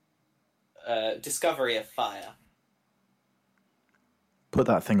 Discovery of fire. Put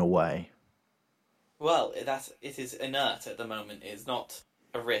that thing away. Well, it is inert at the moment. It's not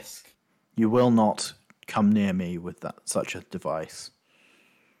a risk. You will not come near me with such a device.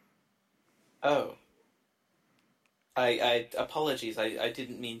 Oh. I apologies. I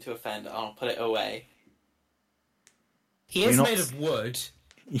didn't mean to offend. I'll put it away. He is You're not- made of wood.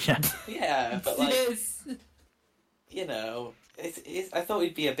 Yeah. Yeah, but like, Yes. you know, I thought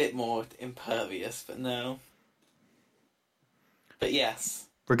we'd be a bit more impervious, but no. But yes.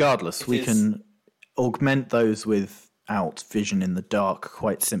 Regardless, It we is- can augment those without vision in the dark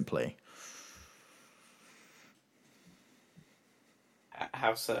quite simply.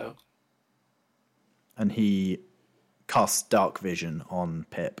 How so? And he casts dark vision on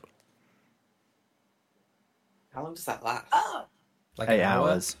Pip. How long does that last? Oh. Like 8 an hour?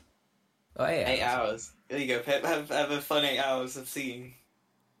 hours. Oh, 8 hours. 8 hours. There you go, Pip. Have a fun 8 hours of seeing.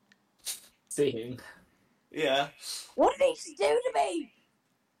 Seeing. Yeah. What did he just do to me?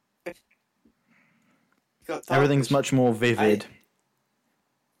 Got dark Everything's vision. much more vivid.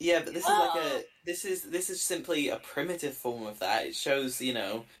 Yeah, but this is like a this is simply a primitive form of that. It shows, you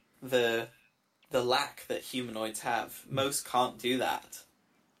know, the lack that humanoids have. Most can't do that.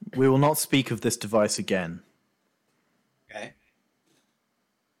 We will not speak of this device again. Okay.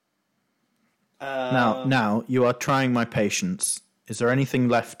 Now, you are trying my patience. Is there anything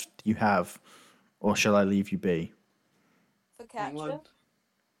left you have, or shall I leave you be? For capture?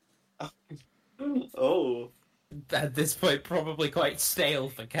 Oh. At this point, probably quite stale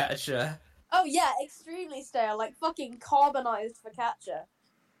for Catcher. Oh yeah, extremely stale, like fucking carbonized for capture.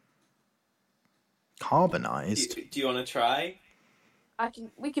 Carbonized? Do you want to try? I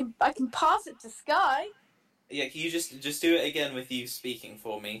can pass it to Sky. Yeah, can you just do it again with you speaking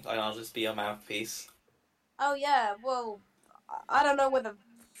for me, and I'll just be your mouthpiece. Oh yeah, well, I don't know whether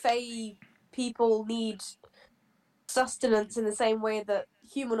Fey people need sustenance in the same way that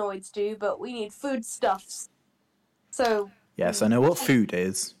humanoids do, but we need foodstuffs. So Yes, I know what food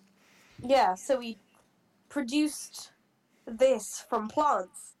is. yeah, so we produced this from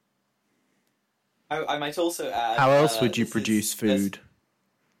plants. I might also add. How else would you this is- produce food?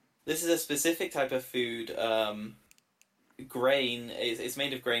 this is a specific type of food. Grain is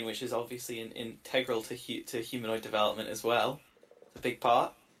made of grain, which is obviously integral to humanoid development as well. It's a big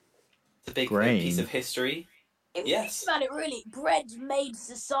part. It's a big piece of history. If Yes. you think about it, really, bread made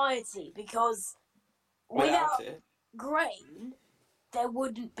society because Without without it, grain, there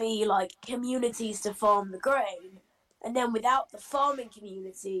wouldn't be like communities to farm the grain, and then without the farming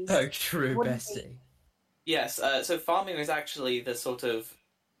communities, Oh, true, Wouldn't Bessie. yes. So farming was actually the sort of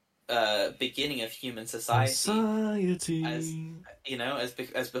beginning of human society. Society.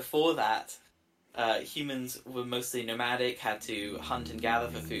 As before that, humans were mostly nomadic, had to hunt and gather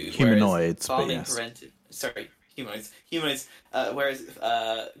for food. Humanoids, whereas but farming yes. humanoids. Whereas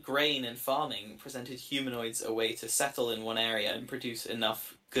grain and farming presented humanoids a way to settle in one area and produce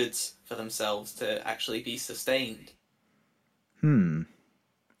enough goods for themselves to actually be sustained.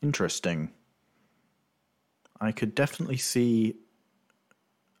 Interesting. I could definitely see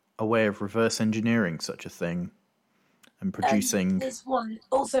a way of reverse engineering such a thing and producing this one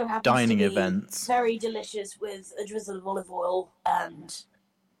also happens dining to be events. very delicious with a drizzle of olive oil and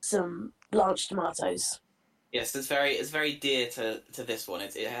some blanched tomatoes. Yes, it's very dear to this one.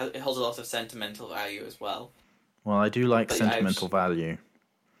 It holds a lot of sentimental value as well. Well, I do like But sentimental value.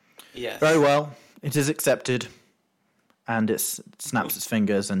 Yes. Very well. It is accepted. And it snaps its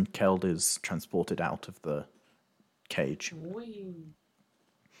fingers and Keld is transported out of the cage.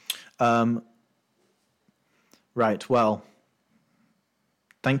 Right, well,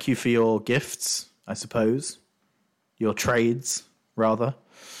 thank you for your gifts, I suppose. Your trades, rather.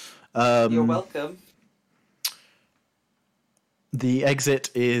 You're welcome. The exit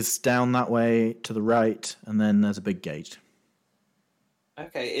is down that way to the right, and then there's a big gate.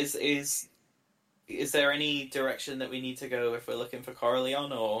 Okay, is there any direction that we need to go if we're looking for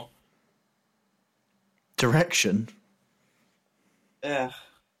Corleone, or? Direction? Yeah.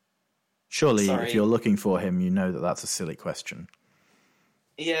 Surely, Sorry. if you're looking for him, you know that that's a silly question.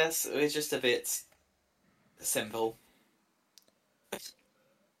 Yes, it's just a bit simple.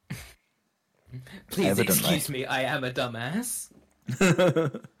 Please Evidently. excuse me, I am a dumbass.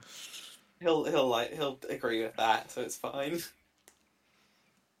 He'll agree with that, so it's fine.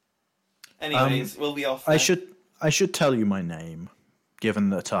 Anyways, we'll be off. I then. should tell you my name, given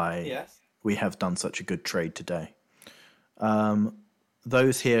that Yes. we have done such a good trade today.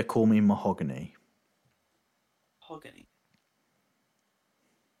 Those here call me Mahogany. Mahogany.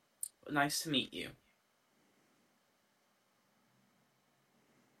 Nice to meet you.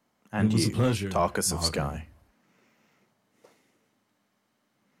 And It was a you, pleasure, Tarkus of Mahogany. Sky.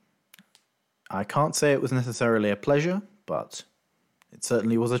 I can't say it was necessarily a pleasure, but it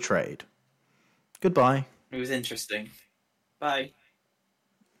certainly was a trade. Goodbye. It was interesting. Bye.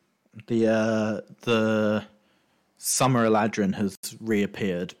 The Summer Eladrin has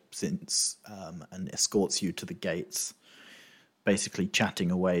reappeared since and escorts you to the gates, basically chatting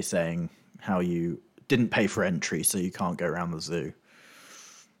away, saying how you didn't pay for entry, so you can't go around the zoo.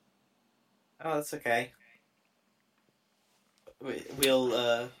 Oh, that's okay.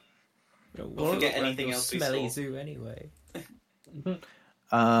 We'll We'll forget look around anything your else we smelly saw. zoo anyway.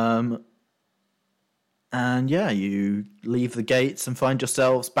 And yeah, you leave the gates and find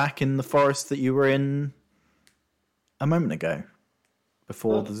yourselves back in the forest that you were in a moment ago,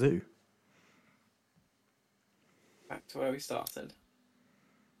 before the zoo. Back to where we started.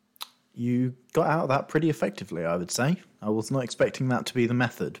 You got out of that pretty effectively, I would say. I was not expecting that to be the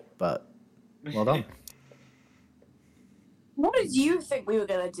method, but well done. What did you think we were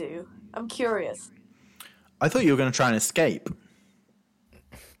gonna do? I'm curious. I thought you were going to try and escape.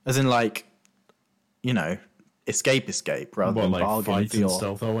 As in, like, you know, escape, rather What, than like bargain fight for and your...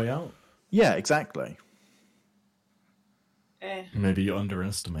 stealth our way out? Yeah, exactly. Maybe you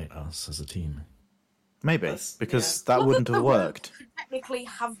underestimate us as a team. Maybe, That's- because yeah. that Well, wouldn't the have rogue worked. could technically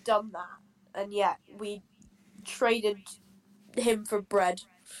have done that, and yet we traded him for bread.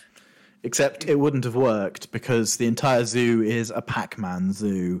 Except it wouldn't have worked because the entire zoo is a Pac-Man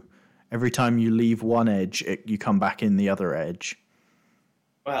zoo. Every time you leave one edge, you come back in the other edge.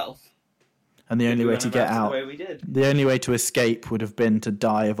 Well, And the only we way went to get about it out, the way we did. the only way to escape would have been to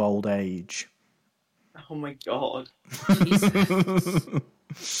die of old age. Oh my god.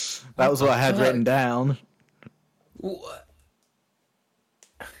 That was what I had fuck. written down. What?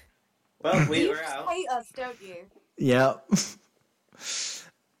 Well, we You were just out. hate us, don't you? Yeah.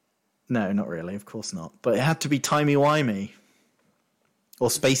 No, not really. Of course not. But it had to be timey-wimey. Or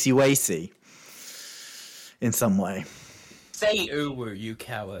spacey-wacy. In some way. Say Uwu, you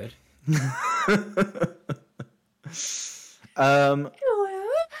coward. Oh,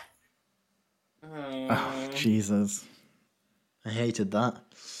 Oh. Jesus. I hated that.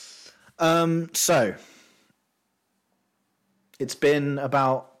 So it's been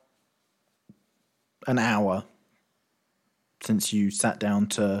about an hour since you sat down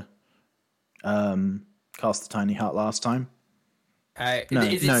to cast the tiny hut last time. No,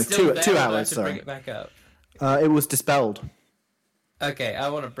 is it no, still 2 there, or do I have hours, to sorry. bring it back up? It was dispelled. Okay, I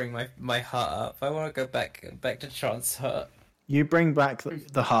want to bring my hut up. I want to go back to Chance hut. You bring back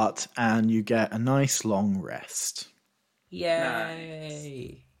the hut and you get a nice long rest.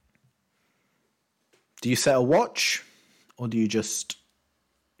 Yay! Do you set a watch, or do you just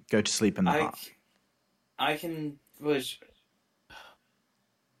go to sleep in the hut? I can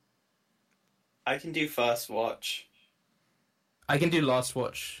do first watch. I can do last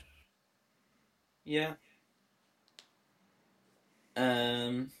watch. Yeah.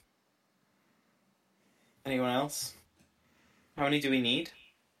 Anyone else? How many do we need?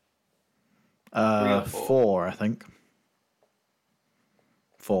 3 or 4? 4, I think.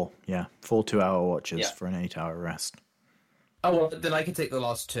 4, yeah. 4 2-hour watches Yeah. for an 8-hour rest. Oh well, then I can take the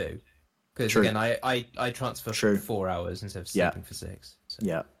last 2. Because True. again, I transfer True. 4 hours instead of Yeah. sleeping for 6. So.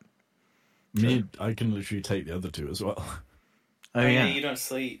 Yeah. Me, I can literally take the other 2 as well. Oh, yeah. You don't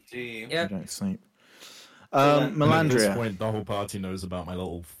sleep, do you? Yeah. You don't sleep. then- And at this Melandria. point, the whole party knows about my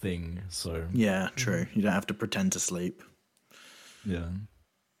little thing, so Yeah, true. You don't have to pretend to sleep. yeah.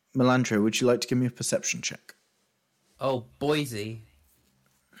 Melandria, would you like to give me a perception check? Oh, Boise.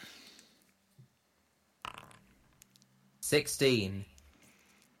 16.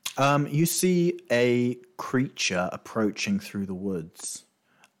 You see a creature approaching through the woods.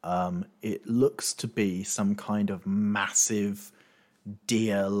 It looks to be some kind of massive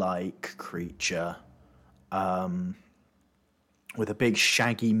deer-like creature with a big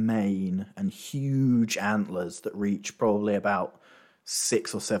shaggy mane and huge antlers that reach probably about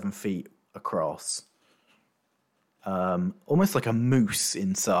 6 or 7 feet across. Almost like a moose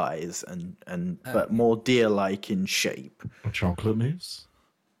in size, but more deer-like in shape. A chocolate mousse?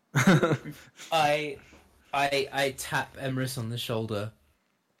 I tap Emrys on the shoulder,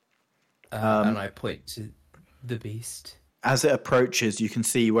 and I point to the beast. As it approaches, you can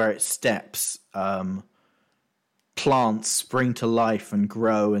see where it steps. Plants spring to life and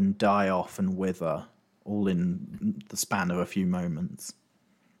grow and die off and wither, all in the span of a few moments.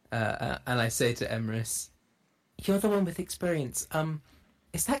 And I say to Emrys, "You're the one with experience.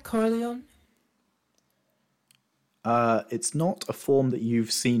 Is that Corleon?" It's not a form that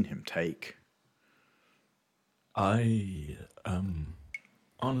you've seen him take. I am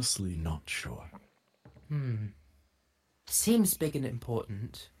honestly not sure. Seems big and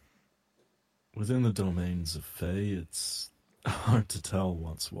important. Within the domains of Fae, it's hard to tell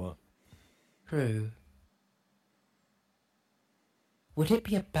what's what. True. Would it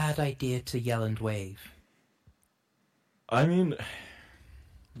be a bad idea to yell and wave? I mean,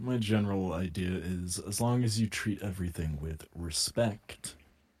 my general idea is as long as you treat everything with respect.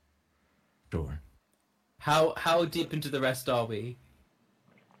 Sure. How deep into the rest are we?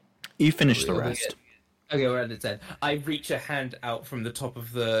 You finish the We'll rest. get- Okay, we're at its end. I reach a hand out from the top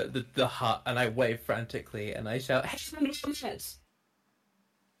of the hut and I wave frantically and I shout, "Hey,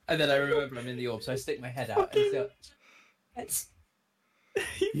 and then I remember I'm in the orb, so I stick my head out and say, "It's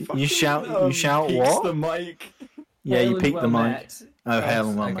You shout Peeks what? the mic. Yeah, you hail and peek the well mic. met." Oh, hail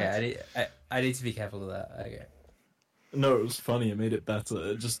and well Okay, met. I need to be careful of that. Okay. No, it was funny. It made it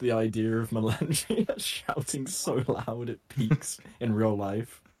better. Just the idea of Melandria shouting so loud it peaks in real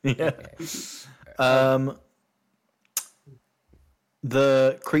life. Yeah. Okay.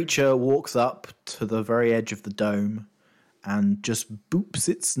 The creature walks up to the very edge of the dome and just boops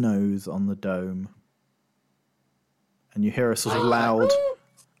its nose on the dome. And you hear a sort of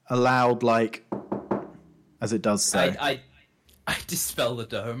loud like, as it does so. I dispel the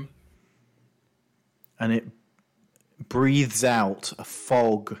dome. And it breathes out a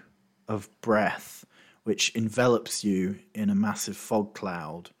fog of breath, which envelops you in a massive fog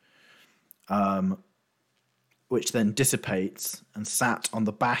cloud, which then dissipates, and sat on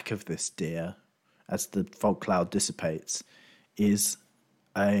the back of this deer, as the fog cloud dissipates, is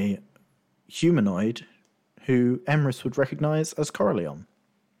a humanoid who Emrys would recognise as Corleon.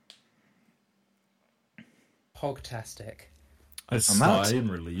 Hogtastic. I that- sigh in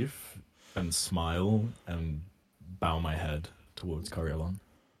relief and smile and bow my head towards Coriolan.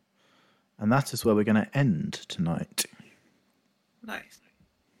 And that is where we're going to end tonight. Nice.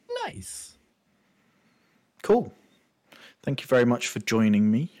 Nice. Cool. Thank you very much for joining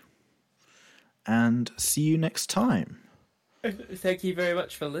me. And see you next time. Thank you very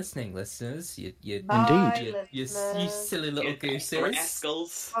much for listening, listeners. You Indeed. you silly little gooses.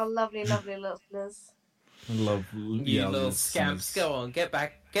 Rascals. Our lovely, lovely listeners. I love You little scamps. Go on, get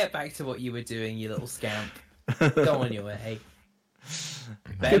back to what you were doing, you little scamp. Go on your way.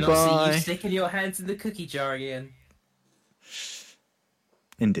 Better not see Goodbye. you sticking your hands in the cookie jar again.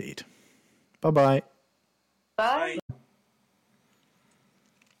 Indeed. Bye-bye. Bye.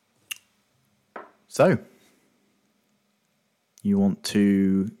 So, you want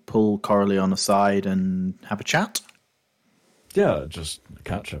to pull Corleone aside and have a chat? Yeah, just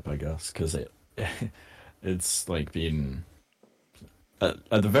catch up, I guess, because it's like been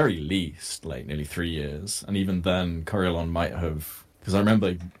at the very least like nearly 3 years, and even then, Corleone might have, because I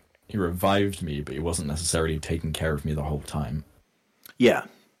remember he revived me, but he wasn't necessarily taking care of me the whole time. Yeah.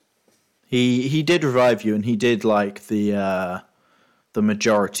 He did revive you, and he did like the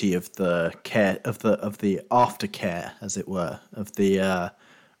majority of the care of the aftercare, as it were, of the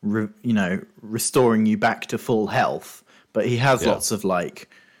restoring you back to full health. But he has lots of like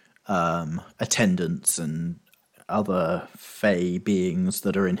attendants and other fey beings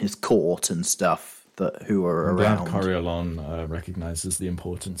that are in his court and stuff who are I'm glad around. Corleone recognizes the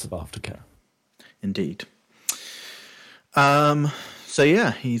importance of aftercare. Indeed. So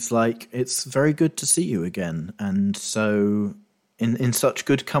yeah, he's like, it's very good to see you again, and so in such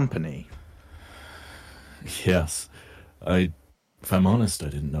good company. Yes, if I'm honest, I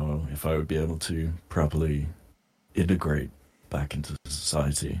didn't know if I would be able to properly integrate back into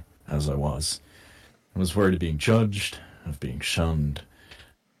society as I was. I was worried of being judged, of being shunned.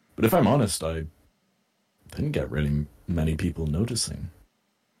 But if I'm honest, I didn't get really many people noticing.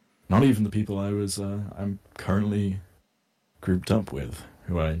 Not even the people I'm currently grouped up with,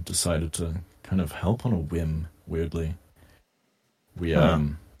 who I decided to kind of help on a whim, weirdly. We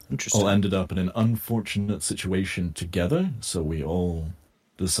Interesting. all ended up in an unfortunate situation together, so we all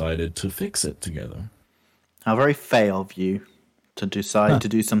decided to fix it together. How very fey of you to decide to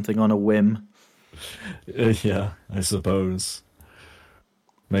do something on a whim. Yeah, I suppose.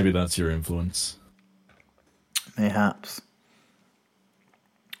 Maybe that's your influence. Mayhaps.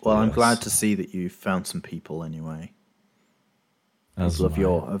 Well, I'm Yes. glad to see that you've found some people anyway. As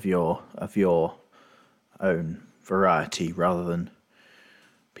People of am I. your own variety, rather than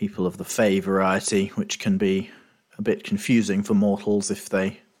people of the fey variety, which can be a bit confusing for mortals if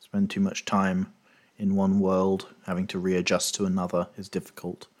they spend too much time in one world. Having to readjust to another is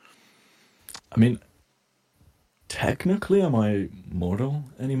difficult. I mean, technically, am I mortal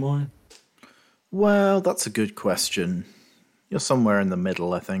anymore? Well, that's a good question. You're somewhere in the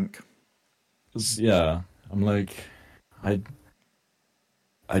middle, I think. 'Cause, yeah, I'm like,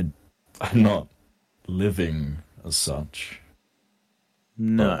 I'm not living as such.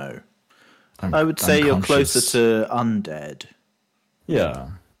 No. I would say you're closer to undead.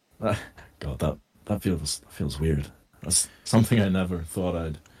 Yeah. God, that feels weird. That's something I never thought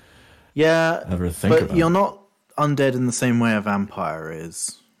I'd Yeah, ever think but about. you're not undead in the same way a vampire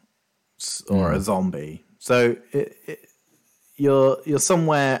is, or a Mm. zombie. So you're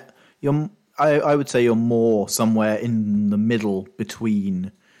somewhere. I would say you're more somewhere in the middle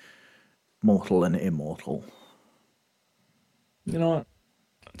between mortal and immortal. You know what?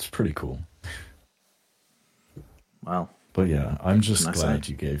 It's pretty cool. Well, But yeah, I'm just Can I glad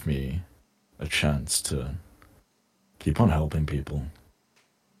say? you gave me a chance to keep on helping people.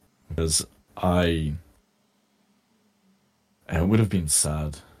 Because it would have been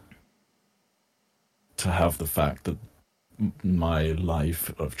sad to have the fact that my life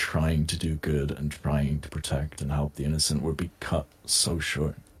of trying to do good and trying to protect and help the innocent would be cut so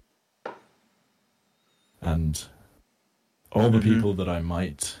short. And all the people that I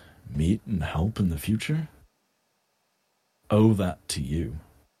might meet and help in the future owe that to you.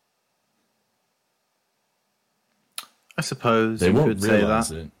 I suppose They you won't could say realize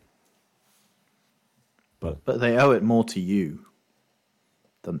that, it. But but they owe it more to you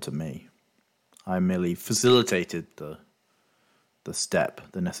than to me. I merely facilitated the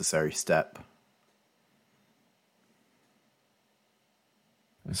necessary step.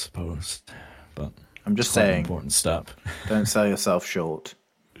 I suppose. But I'm just it's quite an saying, important step. don't sell yourself short.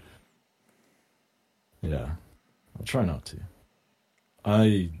 Yeah. I'll try not to.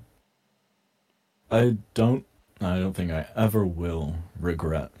 I don't think I ever will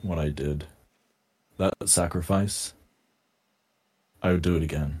regret what I did. That sacrifice, I would do it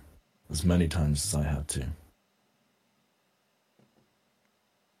again, as many times as I had to.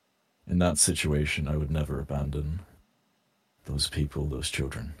 In that situation, I would never abandon those people, those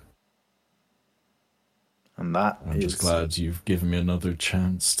children. And that I'm is just glad you've given me another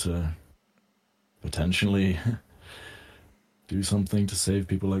chance to potentially do something to save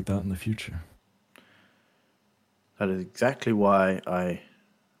people like that in the future. that is exactly why I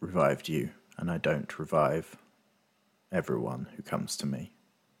revived you. and I don't revive everyone who comes to me.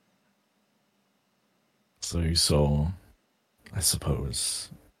 So you saw, I suppose,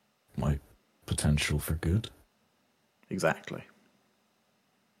 my potential for good? Exactly.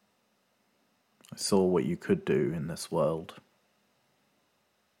 I saw what you could do in this world.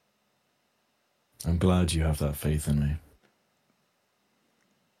 I'm glad you have that faith in me.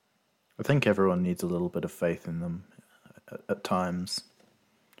 I think everyone needs a little bit of faith in them at times.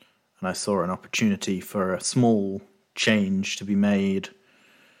 And I saw an opportunity for a small change to be made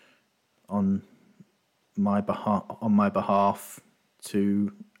on my behalf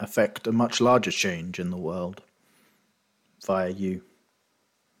to affect a much larger change in the world via you.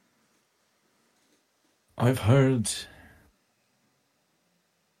 I've heard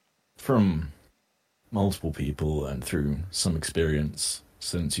from multiple people and through some experience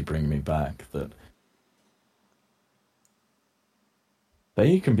since you bring me back that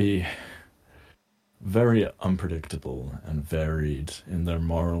they can be very unpredictable and varied in their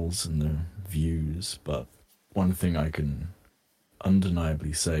morals and their views, but one thing I can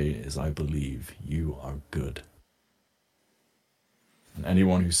undeniably say is I believe you are good. And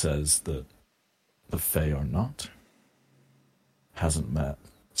anyone who says that the Fae are not hasn't met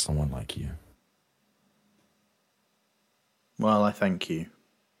someone like you. Well, I thank you.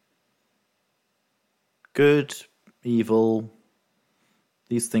 Good, evil,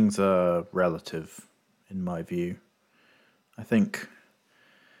 these things are relative, in my view. I think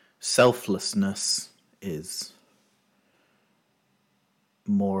selflessness is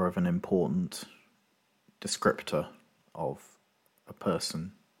more of an important descriptor of a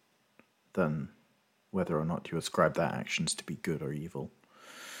person than whether or not you ascribe their actions to be good or evil.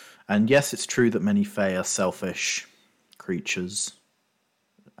 And yes, it's true that many Fae are selfish creatures,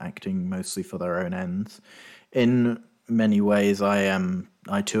 acting mostly for their own ends. In many ways, I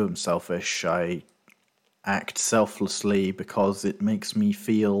too am selfish. I act selflessly because it makes me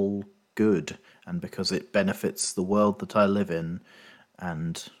feel good and because it benefits the world that I live in,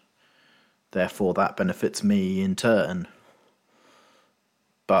 and therefore that benefits me in turn.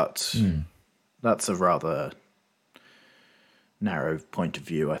 But that's a rather narrow point of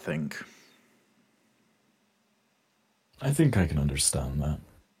view, I think. I think I can understand that.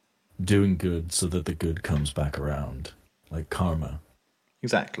 Doing good so that the good comes back around, like karma.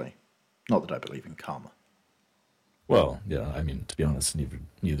 Exactly. Not that I believe in karma. Well, yeah, I mean, to be honest,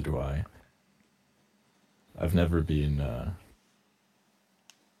 neither do I. I've never been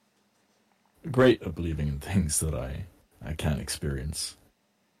great at believing in things that I can't experience.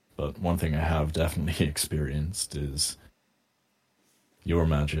 But one thing I have definitely experienced is your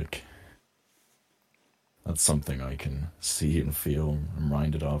magic. That's something I can see and feel and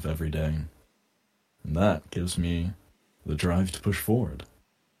reminded of every day. And that gives me the drive to push forward.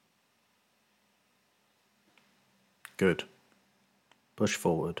 Good. Push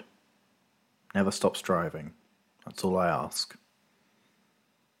forward. Never stop striving. That's all I ask.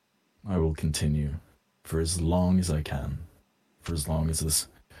 I will continue for as long as I can. For as long as this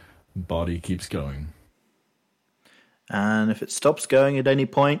body keeps going. And if it stops going at any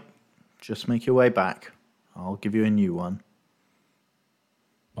point, just make your way back. I'll give you a new one.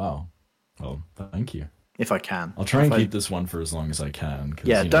 Wow. Well, thank you. If I can. I'll try and keep this one for as long as I can.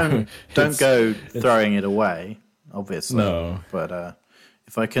 Yeah, don't go throwing it away, obviously. No. But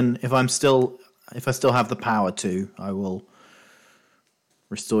if I still have the power to, I will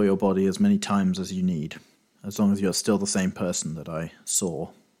restore your body as many times as you need, as long as you're still the same person that I saw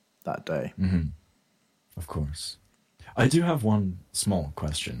that day. Mm-hmm. Of course. I do have one small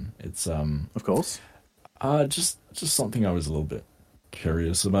question. It's of course. Just something I was a little bit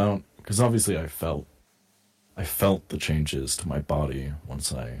curious about, because obviously I felt the changes to my body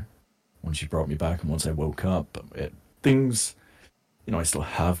once you brought me back and once I woke up. Things, I still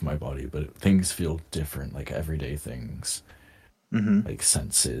have my body, but things feel different, like everyday things, like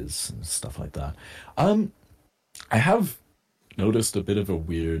senses and stuff like that. I have noticed a bit of a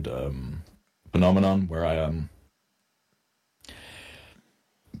weird phenomenon where I am.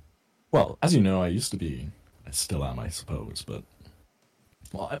 Well, as you know, I still am, I suppose, but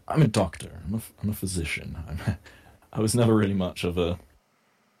I'm a doctor. I'm a physician. I was never really much of a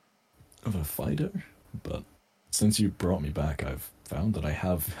fighter, but since you brought me back, I've found that I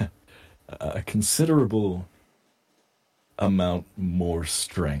have a considerable amount more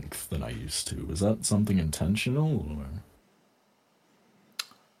strength than I used to. Was that something intentional, or?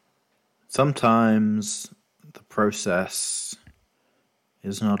 Sometimes the process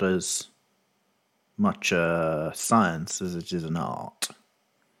is not as much a science as it is an art.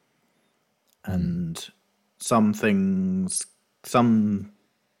 And some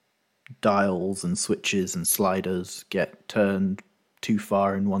dials and switches and sliders get turned too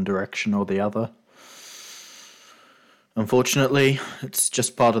far in one direction or the other. Unfortunately, it's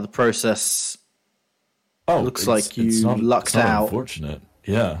just part of the process. Oh, Looks like you lucked it's not out. Unfortunate,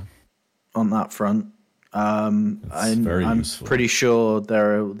 yeah. On that front. Very I'm useful. pretty sure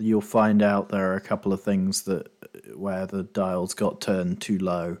you'll find out there are a couple of things where the dials got turned too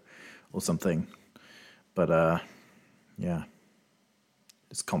low or something. But yeah,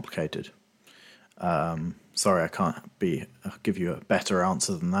 it's complicated. Sorry, I can't give you a better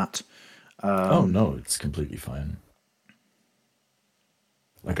answer than that. Oh no, it's completely fine.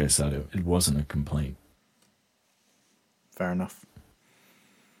 Like I said, it wasn't a complaint. Fair enough.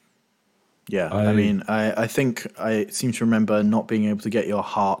 Yeah, I mean, I think I seem to remember not being able to get your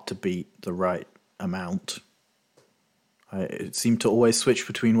heart to beat the right amount. It seemed to always switch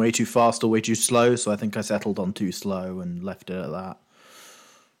between way too fast or way too slow, so I think I settled on too slow and left it at that.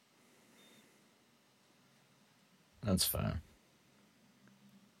 That's fair.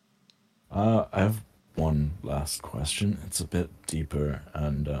 I have one last question. It's a bit deeper,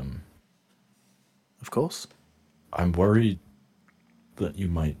 and Of course. I'm worried that you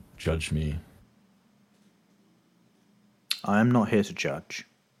might judge me. I am not here to judge.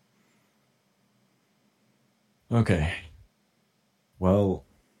 Okay. Well,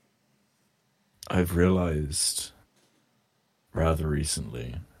 I've realized rather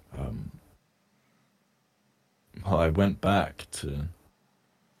recently, I went back to,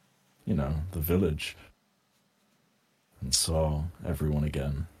 the village and saw everyone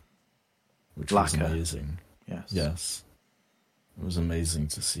again, which was Blacker. amazing. Yes. Yes. It was amazing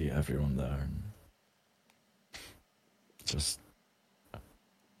to see everyone there, and just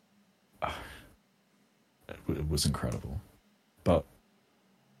it was incredible. But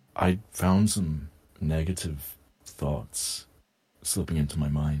I found some negative thoughts slipping into my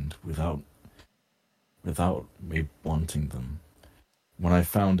mind without me wanting them. When I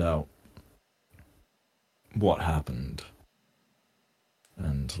found out what happened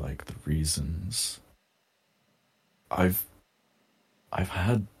and the reasons, I've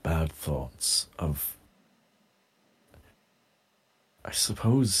had bad thoughts of, I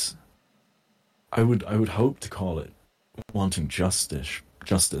suppose I would hope to call it wanting justice,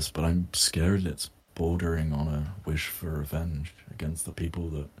 but I'm scared it's bordering on a wish for revenge against the people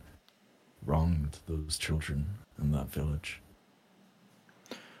that wronged those children in that village.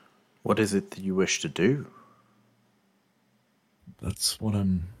 What is it that you wish to do? That's what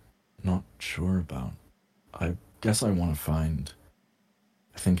I'm not sure about. I guess I want to find,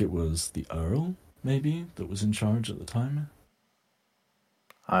 I think it was the Earl, maybe, that was in charge at the time.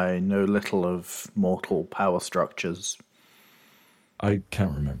 I know little of mortal power structures. I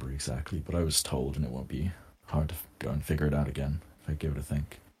can't remember exactly, but I was told, and it won't be hard to go and figure it out again if I give it a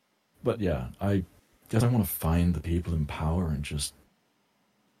think. But yeah, I guess I want to find the people in power and just...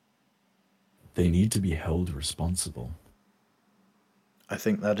 They need to be held responsible. I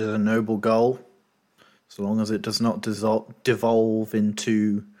think that is a noble goal, so long as it does not devolve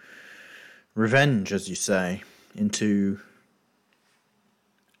into revenge, as you say, into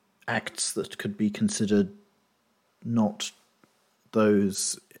acts that could be considered not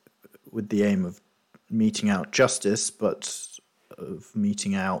those with the aim of meting out justice, but of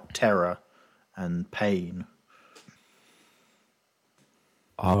meting out terror and pain.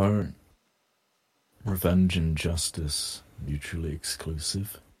 Are revenge and justice mutually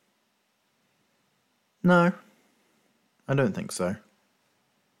exclusive? No, I don't think so.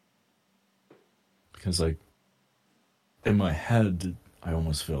 Because, in my head, I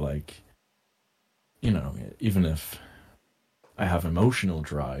almost feel like, even if I have emotional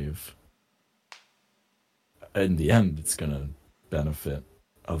drive, in the end, it's going to benefit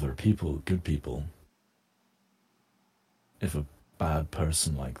other people, good people. If a bad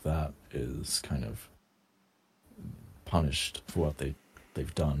person like that is kind of punished for what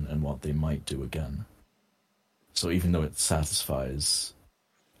they've done and what they might do again. So even though it satisfies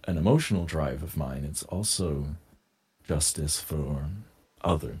an emotional drive of mine, it's also justice for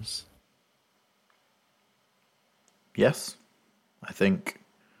others. Yes, I think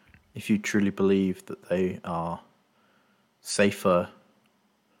if you truly believe that they are safer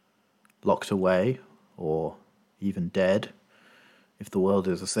locked away or even dead, if the world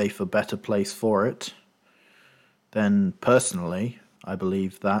is a safer, better place for it, then personally, I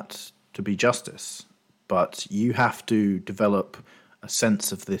believe that to be justice. But you have to develop a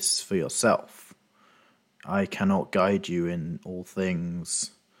sense of this for yourself. I cannot guide you in all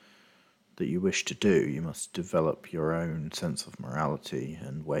things that you wish to do. You must develop your own sense of morality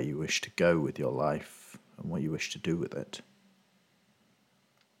and where you wish to go with your life and what you wish to do with it.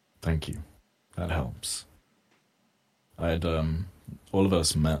 Thank you. That helps. I'd, all of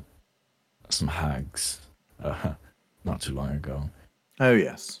us met some hags, not too long ago. Oh,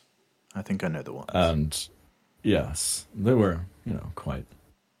 yes. I think I know the one. And, yes, they were, quite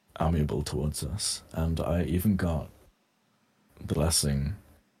amiable towards us. And I even got the blessing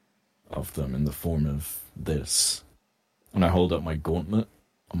of them in the form of this. And I hold up my gauntlet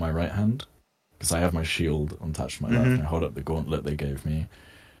on my right hand, because I have my shield attached to my left, and I hold up the gauntlet they gave me.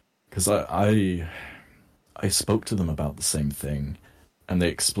 Because I spoke to them about the same thing, and they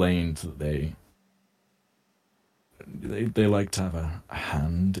explained that they like to have a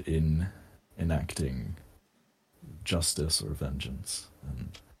hand in enacting justice or vengeance.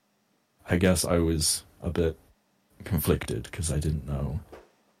 And I guess I was a bit conflicted because I didn't know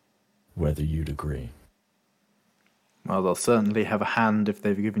whether you'd agree. Well, they'll certainly have a hand if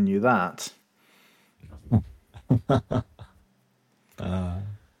they've given you that.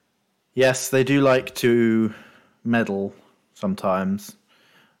 Yes, they do like to meddle sometimes.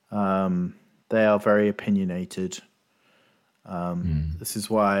 They are very opinionated. This is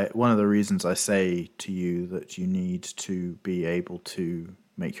why one of the reasons I say to you that you need to be able to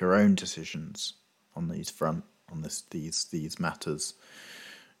make your own decisions on these matters,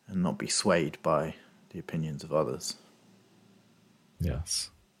 and not be swayed by the opinions of others. Yes.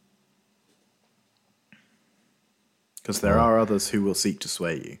 Because there are others who will seek to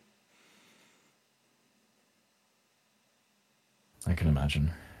sway you. I can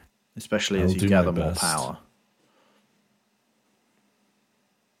imagine. Especially I'll as you do gather my more best. power.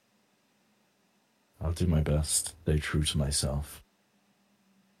 I'll do my best. Stay true to myself.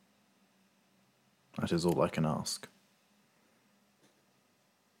 That is all I can ask.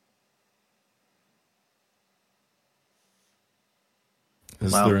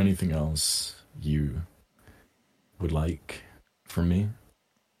 Is Well- there anything else you would like from me?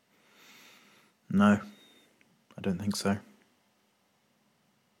 No, I don't think so.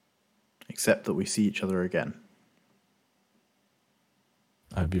 Except that we see each other again.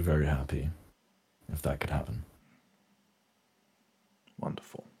 I'd be very happy if that could happen.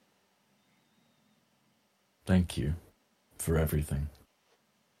 Wonderful. Thank you for everything.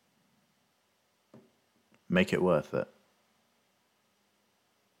 Make it worth it.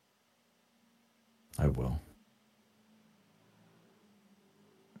 I will.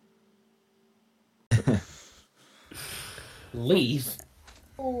 Leave.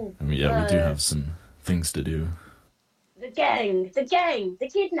 Oh, I mean, yeah, we do no. have some things to do. The gang, the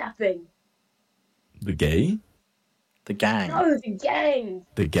kidnapping. The gay? The gang. No, the gang.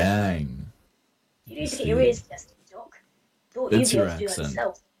 The gang. You need It's to get your the- ears tested, Doc. Thought It's you'd be your able to do that accent.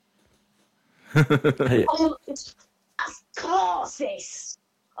 yourself. Hey, Oh, that's classist.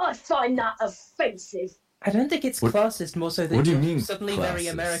 I find that offensive. I don't think it's What- classist, more so that what do you you're mean, suddenly very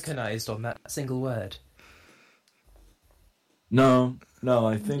classist? Americanized on that single word. no,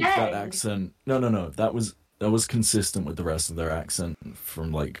 I think that Gang. accent. No. That was consistent with the rest of their accent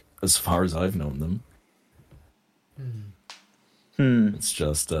from as far as I've known them. It's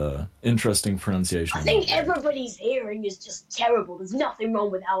just interesting pronunciation. I think everybody's hearing is just terrible. There's nothing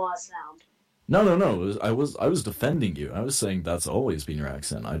wrong with how I sound. No. I was defending you. I was saying that's always been your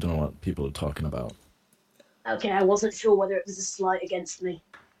accent. I don't know what people are talking about. Okay, I wasn't sure whether it was a slight against me.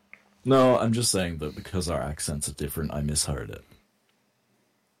 No, I'm just saying that because our accents are different, I misheard it.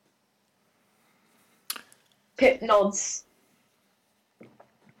 Pip nods.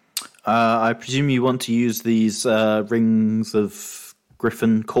 I presume you want to use these rings of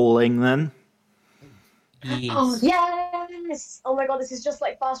Griffin calling then? Yes. Oh, yes! Oh my god, this is just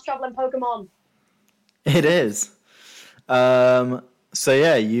like fast traveling Pokemon. It is. So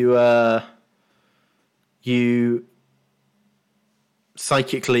yeah, you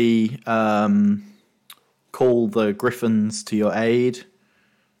psychically call the Griffins to your aid.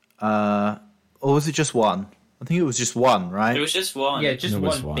 Or was it just one? I think it was just one, right? It was just one. Yeah, just There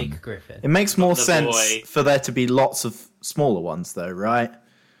was one one. big griffin. It makes more The sense boy. for there to be lots of smaller ones, though, right?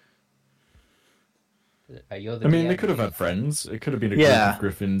 You're the I mean, DM. they could have had friends. It could have been a Yeah. group of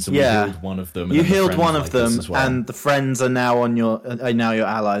griffins, and Yeah. we healed one of them. And You then the healed friends one of liked us them, as well. and the friends are now your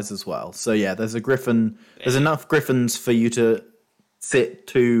allies as well. So yeah, there's a griffin. There's enough griffins for you to sit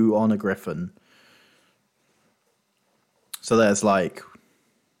two on a griffin. So there's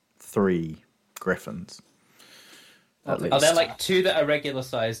 3 griffins. At Are there least. two that are regular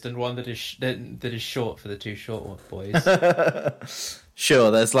sized and one that is that is short for the two short boys?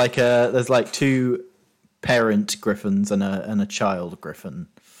 Sure, there's 2 parent griffins and a child griffin.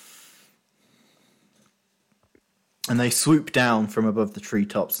 And they swoop down from above the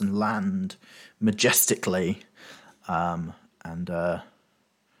treetops and land majestically. And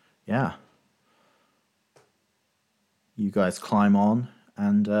yeah, you guys climb on,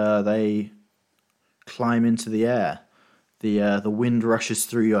 and they climb into the air. The wind rushes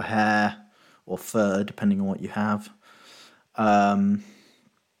through your hair or fur, depending on what you have. And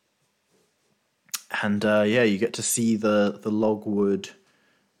you get to see the logwood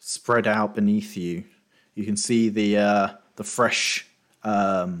spread out beneath you. You can see the fresh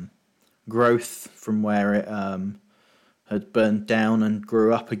growth from where it had burnt down and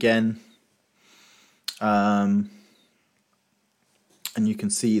grew up again. And you can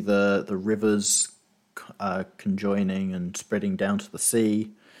see the rivers conjoining and spreading down to the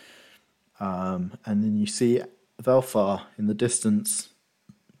sea. And then you see Velfar in the distance,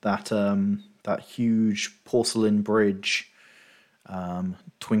 that huge porcelain bridge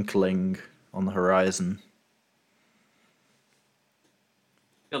twinkling on the horizon.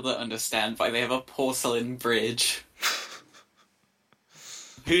 I don't understand why they have a porcelain bridge.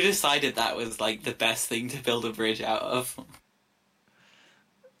 Who decided that was like the best thing to build a bridge out of?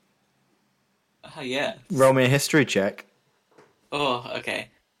 Oh yeah. Roll me a history check. Oh, okay.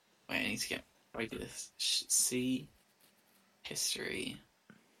 Wait, I need to get. How do I do this? See history.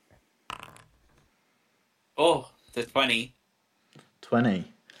 Oh, the 20.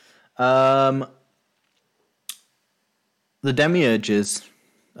 20. The Demiurges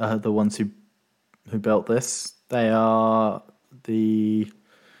are the ones who built this. They are the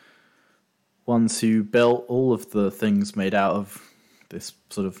ones who built all of the things made out of this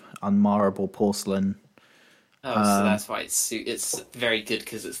sort of unmarrable porcelain. Oh, so that's why it's very good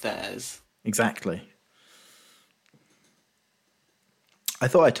because it's theirs. Exactly. I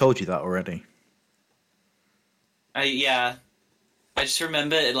thought I told you that already. Yeah. I just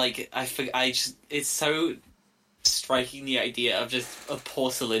remember, it's so striking, the idea of just a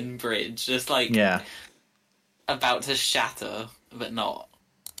porcelain bridge, just about to shatter, but not.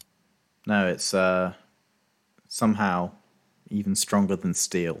 No, it's somehow even stronger than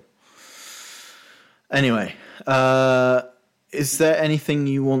steel. Anyway, is there anything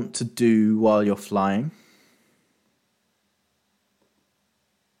you want to do while you're flying?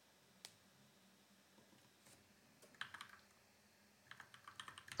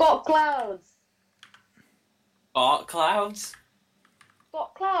 Spot clouds. Art clouds?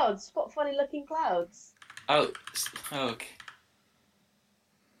 Spot clouds. Spot funny looking clouds. Oh, okay.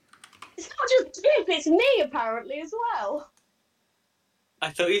 It's not just Gip, it's me apparently as well.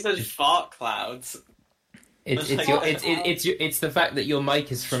 I thought you said fart clouds. It's the fact that your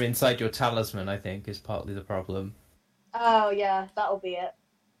mic is from inside your talisman, I think, is partly the problem. Oh yeah, that'll be it.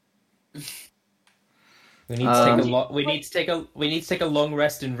 We need to take a long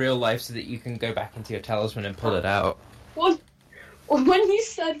rest in real life so that you can go back into your talisman and pull it out. Well, when you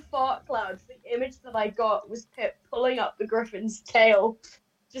said fart clouds, the image that I got was Pip pulling up the griffin's tail,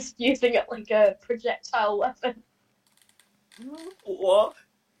 just using it like a projectile weapon. What?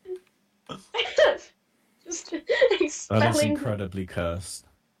 Just That is expelling. incredibly cursed.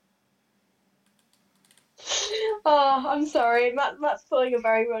 Oh, I'm sorry. Matt's pulling a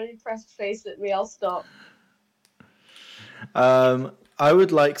very unimpressed face at me. I'll stop. I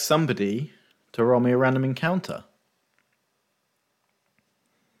would like somebody to roll me a random encounter.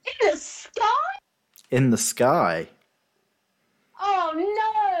 In the sky? In the sky. Oh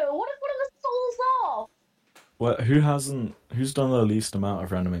no! What if one of us falls off? Well, who's done the least amount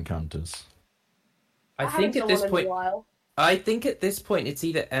of random encounters? I think at this point it's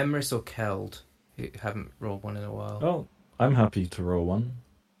either Emrys or Keld who haven't rolled one in a while. Oh, I'm happy to roll one.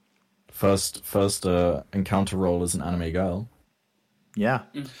 First encounter roll as an anime girl. Yeah.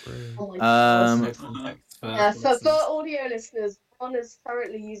 Oh my God. Yeah, for audio listeners, Ron is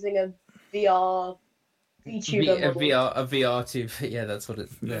currently using a VR VTuber model. A VR tube. Yeah, that's what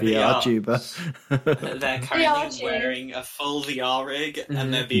it's. Yeah. VR tuber. They're currently wearing a full VR rig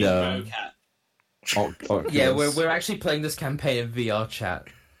and they're being mocap. Yeah, we're actually playing this campaign in VR chat.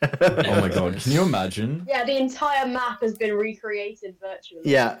 Oh my god, can you imagine? Yeah, the entire map has been recreated virtually.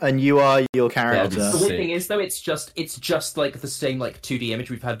 Yeah, and you are your character. The weird thing is, though, it's just like the same 2D image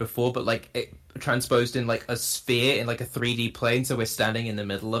we've had before, but it transposed in a sphere in a 3D plane. So we're standing in the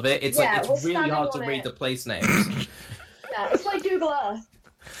middle of it. It's it's really hard to read the place names. Yeah, it's like Google Earth.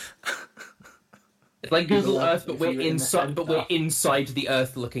 It's like Google Earth, but we're inside. But we're inside the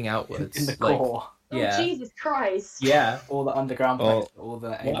Earth, looking outwards. In the core. Yeah. Oh, Jesus Christ. Yeah. All the underground places, all the...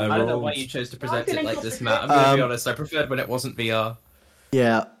 I don't know why you chose to present it like this, Matt. I'm going to be honest, I preferred when it wasn't VR.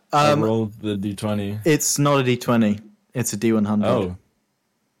 Yeah. I rolled the D20. It's not a D20. It's a D100.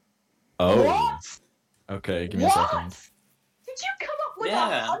 Oh. What? Okay, give me a second. Did you come up with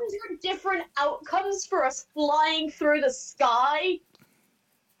 100 different outcomes for us flying through the sky?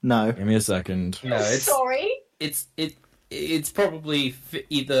 No. Give me a second. No, it's Sorry. it's probably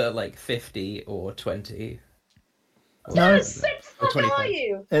either like 50 or 20. No. No, six Or fuck are 25.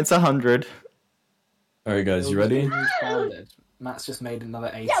 you? It's 100. All right, guys, you ready? Matt's just made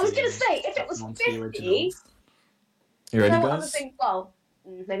another 80. Yeah, I was gonna say, if it was onto the 50, originals. You ready, no other guys? thing, well,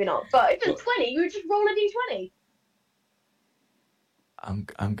 maybe not. But if it was 20, you would just roll a d20.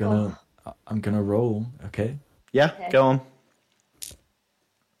 I'm gonna roll. Okay. Yeah, Okay. go on.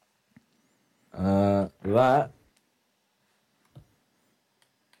 That.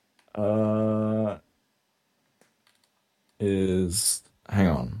 Is hang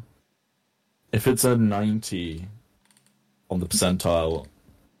on. If it's a 90 on the percentile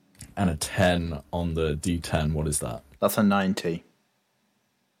and a 10 on the D10, what is that? That's a 90.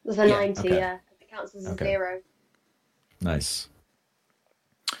 There's a Yeah, 90, okay. yeah. It counts as a Okay. 0. Nice.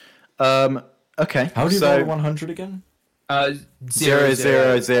 Okay. How do you so, roll 100 again? 0,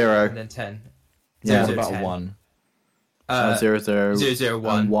 0, 0. and then 10. Yeah. What Zero, about 10. 1? 0, 0, 0, 0,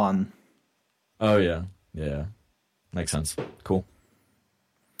 1. and 1. Oh yeah. Yeah. Makes sense. Cool.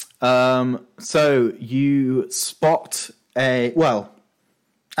 So you spot a... Well,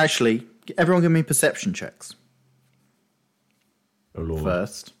 actually, everyone give me perception checks Oh lord.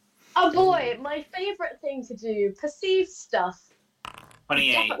 first. Oh boy, my favourite thing to do, perceive stuff.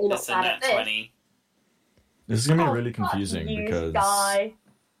 28. Definitely not That's a bad net at this. 20. This is gonna be Oh, really fuck confusing you, because Sky.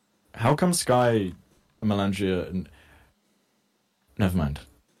 how come Sky, Melangia, and never mind.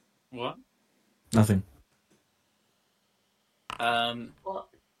 What? Nothing. What?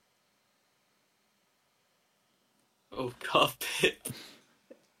 Oh god, Pip.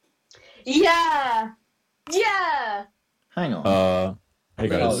 Yeah! Yeah! Hang on. Hey Oh,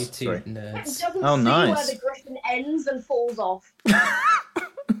 guys. you two sorry. It nerds. doesn't Oh, see nice. where the griffin ends and falls off.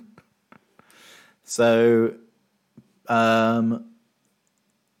 So,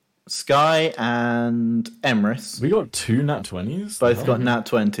 Sky and Emrys We got 2 nat 20s. both got nat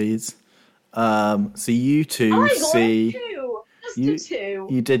 20s. So you two I got see... a 2! Just you- a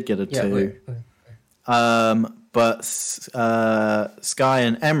 2. You did get a 2. Yeah, wait. But Sky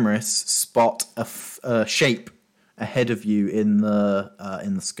and Emrys spot a shape ahead of you in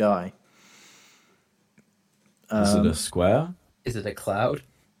the sky. Is it a square? Is it a cloud?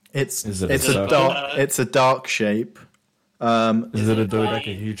 It's Is it a it's a circle? dark shape. Is it a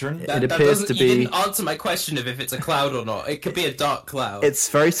dodecahedron? It appears to You be. didn't answer my question of if it's a cloud or not. It could be a dark cloud. It's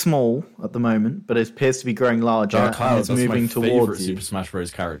very small at the moment, but it appears to be growing larger Dark and Cloud, it's that's moving my favorite towards you. Super Smash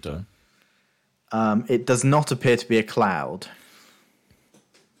Bros. Character. It does not appear to be a cloud.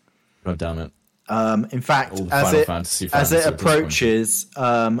 God damn it. In fact, All the as Final it Fantasy fans as it are disappointed. approaches,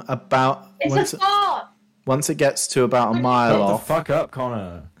 about It's a fart! once it gets to about a mile Shut the off, fuck up,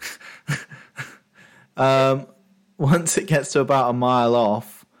 Connor. once it gets to about a mile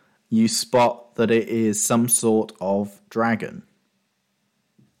off, you spot that it is some sort of dragon.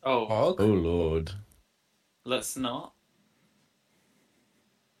 Oh, Hog? Oh lord. let's not.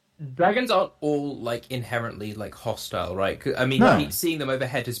 Dragons aren't all like inherently like hostile, right? 'Cause, I mean, No. seeing them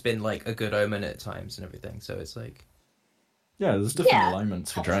overhead has been like a good omen at times and everything. So it's like, Yeah, there's different Yeah.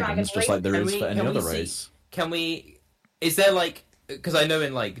 alignments for Not dragons, dragon just like there Can is we- for any can we other see- race. can we? Is there like? Because I know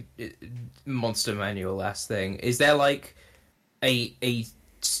in like Monster Manual last thing, is there like a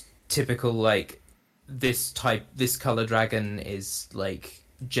typical like this color dragon is like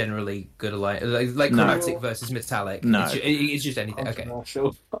generally good like No. chromatic versus metallic? No. it's just anything. Okay.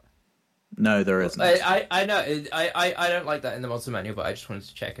 No, there isn't. I know I don't like that in the Monster Manual, but I just wanted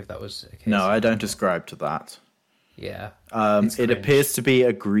to check if that was the case. No, I don't ascribe to that. Yeah. It It's cringe. appears to be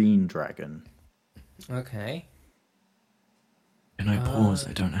a green dragon. Okay. Can I pause?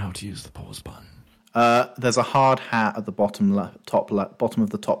 I don't know how to use the pause button. There's a hard hat at the bottom of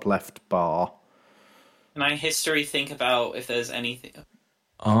the top left bar. Can I history think about if there's anything?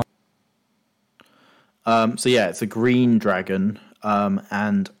 So yeah, it's a green dragon,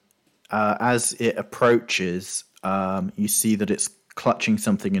 and as it approaches, you see that it's clutching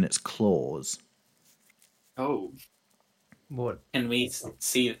something in its claws. Oh, What can we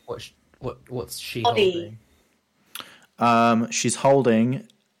see? what's she Body. holding? She's holding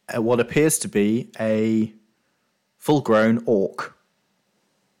what appears to be a full-grown orc.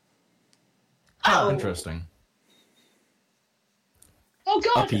 Oh! Interesting. Oh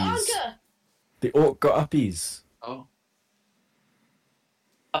god, Uppies. Anka! The orc got uppies. Oh,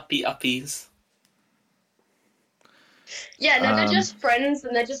 uppies. Yeah, no, they're just friends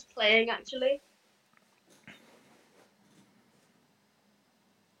and they're just playing actually.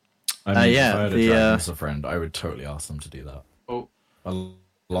 I mean, yeah, if I had a the, dragon as a friend, I would totally ask them to do that. Oh,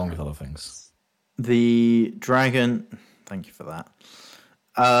 Along with other things. The dragon... Thank you for that.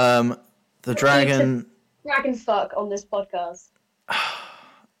 The dragon. Dragon fuck on this podcast.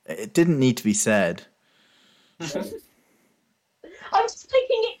 It didn't need to be said. I'm just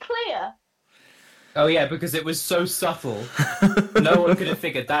making it clear. Oh yeah, because it was so subtle. No one could have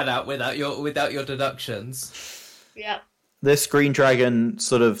figured that out without your deductions. Yeah. This green dragon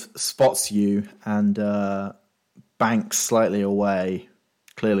sort of spots you and banks slightly away,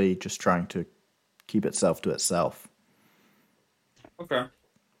 clearly just trying to keep itself to itself. Okay.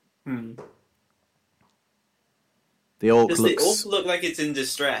 The orc Does looks. the orc look like it's in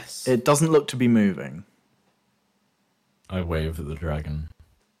distress? It doesn't look to be moving. I wave at the dragon.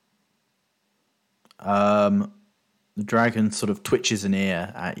 The dragon sort of twitches an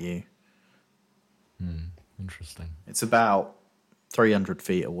ear at you. Interesting. It's about 300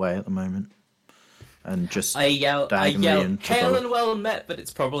 feet away at the moment, and just I yell, diagonally into the- hail and well met, but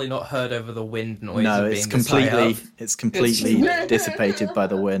it's probably not heard over the wind noise. No, of it's being this high completely up. it's completely dissipated by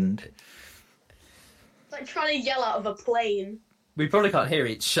the wind. It's like trying to yell out of a plane. We probably can't hear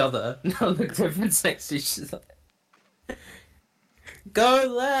each other. No, look, everyone's next to each other. Go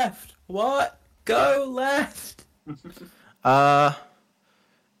left. What? Go left.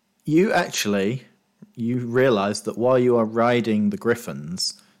 You realise that while you are riding the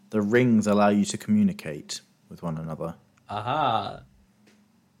griffins, the rings allow you to communicate with one another. Aha.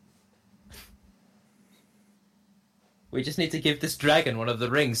 We just need to give this dragon one of the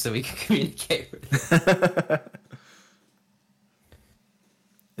rings so we can communicate with it.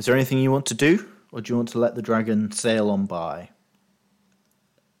 Is there anything you want to do, or do you want to let the dragon sail on by?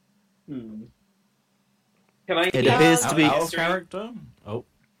 Can I? It appears to be. Our character? Oh,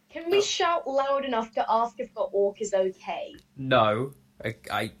 Can we shout loud enough to ask if the orc is okay? No.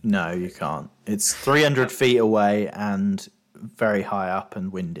 I No, you can't. It's 300 feet away and very high up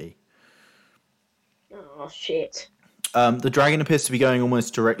and windy. Oh, shit. The dragon appears to be going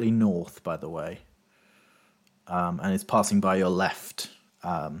almost directly north, by the way, and is passing by your left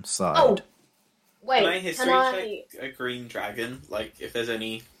side. Oh, wait, Can I history check a green dragon? Like, if there's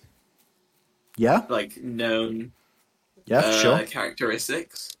any Yeah, like known yeah, sure.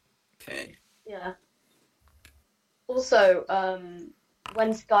 characteristics? Okay. Yeah. Also,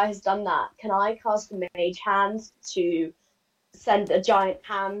 when Sky has done that, can I cast a mage hand to send a giant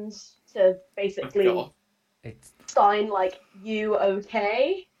hand to basically God. it's sign, like, you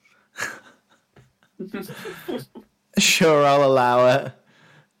okay? Sure, I'll allow it.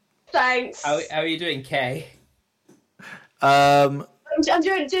 Thanks. how are you doing, Kay? Um, I'm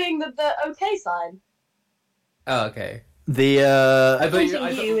doing the okay sign. Oh, okay. the I thought,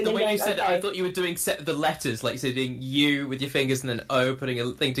 Pointing you and the then way you going, said it, okay. I thought you were doing the letters, like so doing U with your fingers and then O, putting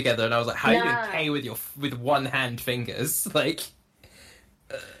a thing together, and I was like, how are you doing Nah. K with one hand fingers? Like,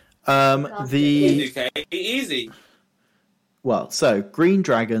 the Okay. Easy. well, so green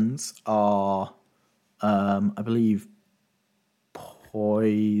dragons are, I believe,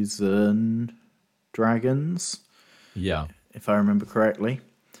 poison dragons, yeah. if I remember correctly.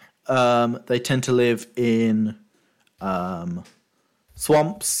 They tend to live in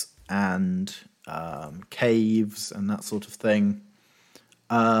swamps and caves and that sort of thing.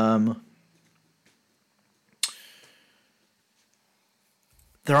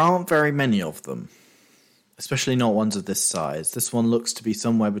 There aren't very many of them, especially not ones of this size. This one looks to be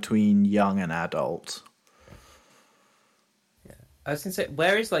somewhere between young and adult. I was gonna say,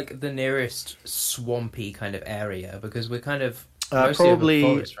 where is like the nearest swampy kind of area? Because we're kind of mostly Probably, over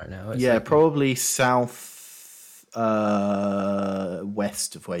the forest right now. It's yeah, like- probably south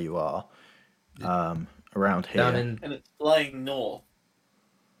west of where you are, around here, down in And it's flying north.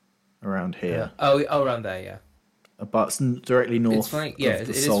 around here, oh around there, yeah. but directly north flying- yeah, of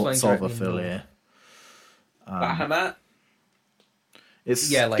the it is flying directly Solvafilia. Bahamut. It's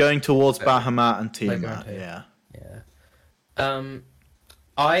Yeah, like- going towards like- Bahamut and like Tiamat. around here. Yeah. Yeah.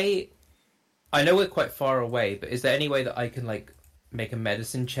 I know we're quite far away, but is there any way that I can like make a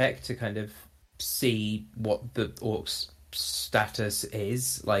medicine check to kind of see what the orc's status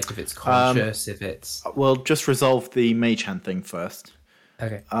is? Like if it's conscious, if it's Well, just resolve the mage hand thing first.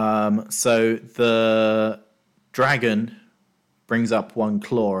 okay. So the dragon brings up one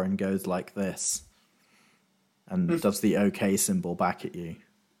claw and goes like this, and does the OK symbol back at you.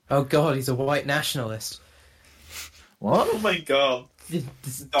 Oh god, he's a white nationalist. What? Oh my god. This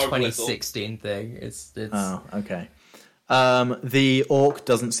Dog 2016 thing. It's Oh, okay. The orc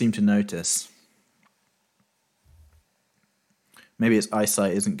doesn't seem to notice. Maybe its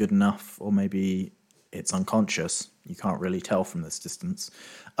eyesight isn't good enough, or maybe it's unconscious. You can't really tell from this distance.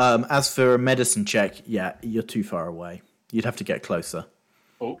 As for a medicine check, yeah, you're too far away. You'd have to get closer.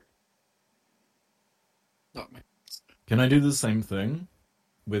 Oh. Not me. Can I do the same thing?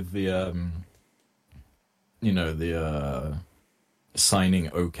 with the the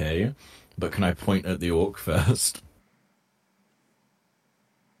signing okay, but can I point at the orc first?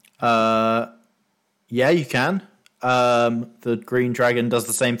 Yeah, you can. The green dragon does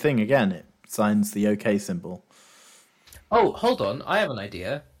the same thing again. It signs the OK symbol. Oh, hold on. I have an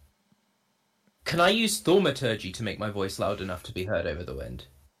idea. Can I use thaumaturgy to make my voice loud enough to be heard over the wind?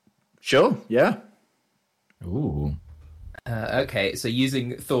 Sure, yeah. Ooh. Okay, so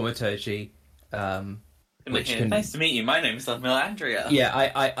using thaumaturgy, which can... Nice to meet you. My name is Melandria. Yeah,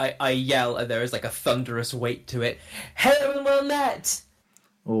 I yell, and there is like a thunderous weight to it. Hello and well met!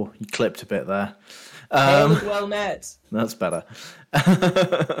 Oh, you clipped a bit there. Hail and well met! That's better.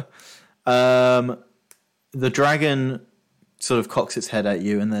 The dragon sort of cocks its head at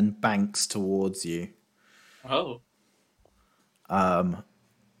you and then banks towards you. Oh.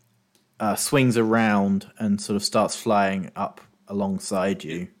 Swings around and sort of starts flying up alongside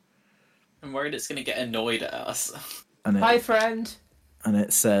you. I'm worried it's going to get annoyed at us. And Hi, friend! And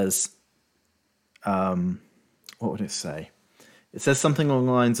it says, what would it say? It says something along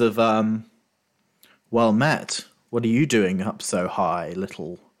the lines of, well met. What are you doing up so high,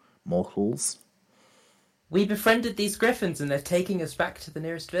 little mortals? We befriended these griffins and they're taking us back to the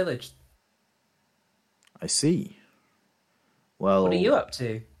nearest village. I see. Well, What are you up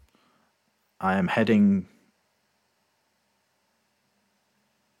to? I am heading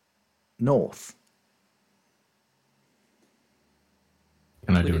north.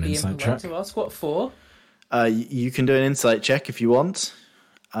 Can I Would do it an be insight impolite check? to ask what for? You can do an insight check if you want.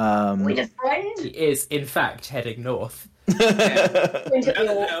 We just friend? He is, in fact, heading north.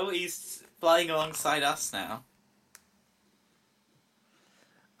 No, he's flying alongside us now.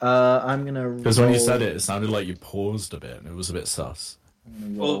 I'm gonna. Because when you said it, it sounded like you paused a bit, and it was a bit sus.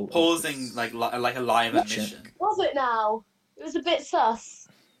 Well, pausing like a live emission. Was it now? It was a bit sus.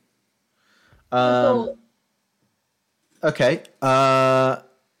 I thought, Okay.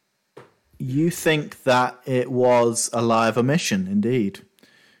 You think that it was a live emission, indeed.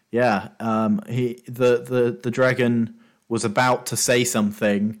 Yeah. The dragon was about to say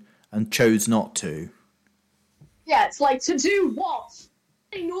something and chose not to. yeah, it's like, to do what?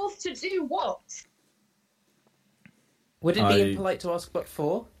 Heading north to do what? Would it be impolite to ask what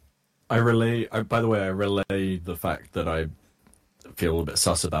for? By the way, I relay the fact that I feel a bit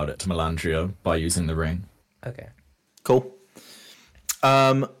sus about it to Melandria by using the ring. Okay. Cool.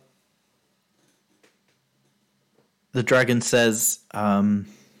 The dragon says, I'm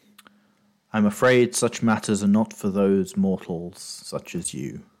afraid such matters are not for those mortals such as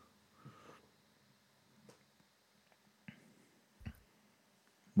you.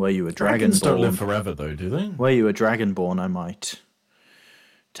 Were you a Dragons don't dragonborn? live forever, though, do they? Were you a dragonborn, I might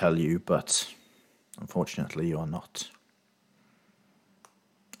tell you, but unfortunately you are not.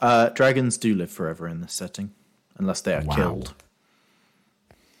 Dragons do live forever in this setting, unless they are Wow. killed.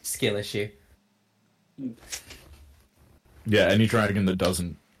 Skill issue. Yeah, any dragon that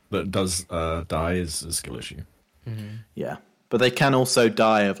does die is a skill issue. Yeah, but they can also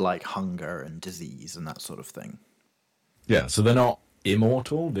die of like hunger and disease and that sort of thing. Yeah, so they're not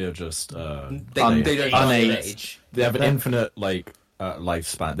immortal. They're just They don't Unaged. age. they have an infinite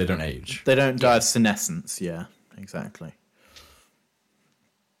lifespan. They don't age. They don't die of senescence. Yeah, exactly.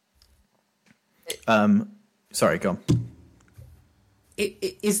 Sorry, go on.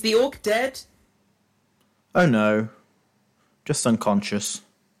 Is the orc dead? Oh no, just unconscious.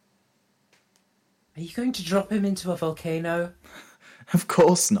 Are you going to drop him into a volcano? Of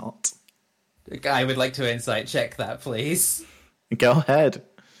course not. I would like to insight check that, please. Go ahead.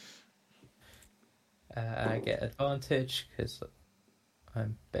 I get advantage because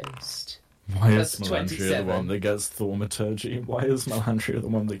I'm based. Why That's is Melandria the 27. one that gets thaumaturgy? Why is Melandria the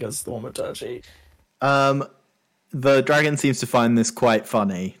one that gets thaumaturgy? The dragon seems to find this quite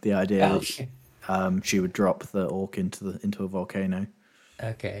funny. The idea Okay. that she would drop the orc into a volcano.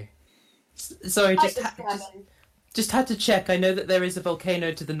 Okay. Sorry, just had to check. I know that there is a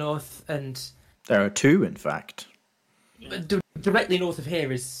volcano to the north, and There are two, in fact. directly north of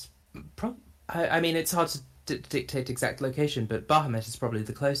here is. I mean, it's hard to dictate exact location, but Bahamut is probably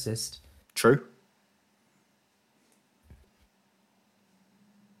the closest. True.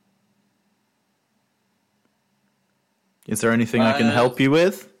 Is there anything I can help you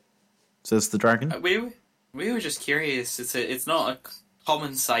with? Says the dragon. We were just curious. It's not a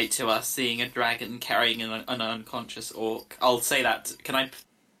common sight to us seeing a dragon carrying an unconscious orc. I'll say that. Can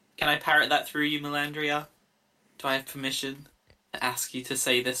I parrot that through you, Melandria? Do I have permission to ask you to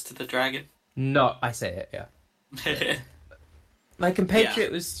say this to the dragon? No, I say it, yeah. My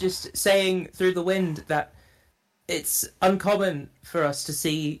compatriot was just saying through the wind that it's uncommon for us to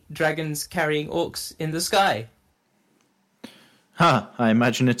see dragons carrying orcs in the sky. I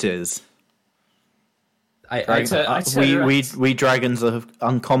imagine it is. I turn around. We dragons are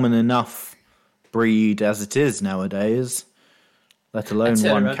uncommon enough breed as it is nowadays, let alone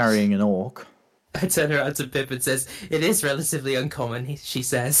turn one around. carrying an orc. I turn around to Pip and says, "It is relatively uncommon," she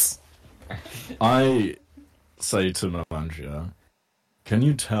says. I say to Melangia, can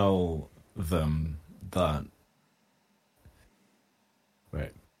you tell them that...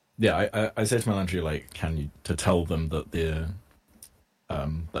 Wait. Yeah, I say to Melangia, like, to tell them that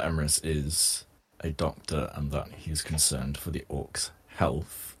that Emrys is a doctor and that he's concerned for the orcs'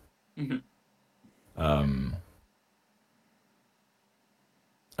 health. Mhm.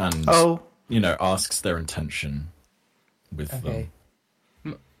 And, asks their intention with them.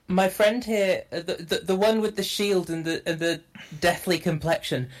 My friend here, the one with the shield and the deathly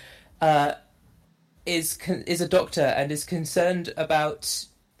complexion, is a doctor and is concerned about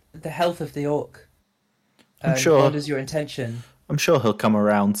the health of the orc. I'm sure. What is your intention? I'm sure he'll come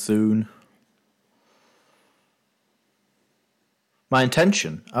around soon. My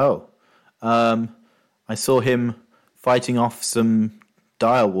intention? I saw him fighting off some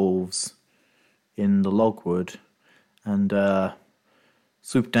direwolves in the logwood, and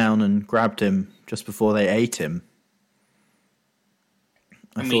swooped down and grabbed him just before they ate him.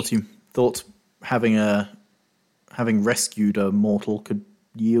 I thought having rescued a mortal could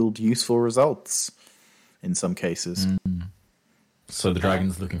yield useful results in some cases. So the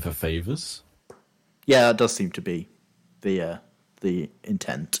dragon's looking for favors? Yeah, that does seem to be the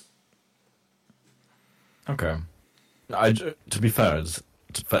intent. Okay. To be fair,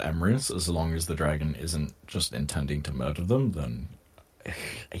 for Emrys, as long as the dragon isn't just intending to murder them, then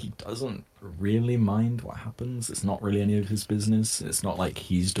he doesn't really mind what happens. It's not really any of his business. It's not like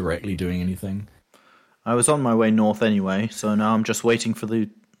he's directly doing anything. I was on my way north anyway, so now I'm just waiting for the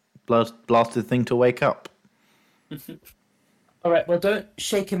blasted thing to wake up. All right, well, don't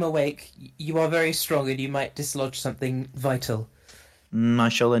shake him awake. You are very strong and you might dislodge something vital. I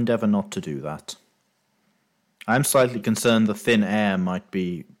shall endeavour not to do that. I'm slightly concerned the thin air might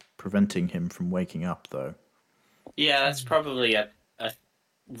be preventing him from waking up, though. Yeah, that's probably a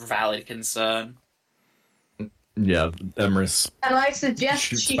valid concern. Yeah, Emrys And I suggest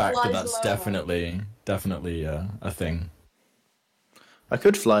shoots she back flies that that's lower. definitely a thing. I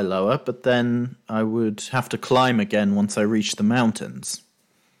could fly lower, but then I would have to climb again once I reach the mountains.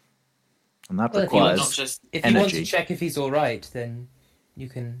 And that Well, if you want requires Not just If you want to energy. check if he's all right, then you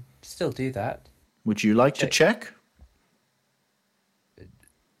can still do that. Would you like to check?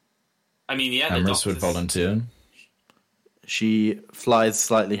 I mean, yeah, the Emrys would doctors... volunteer. She flies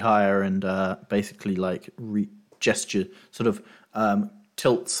slightly higher and basically gesture, sort of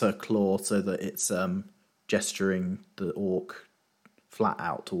tilts her claw so that it's gesturing the orc flat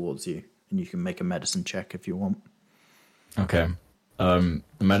out towards you, and you can make a medicine check if you want. Okay. The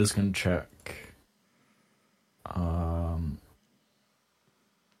medicine check.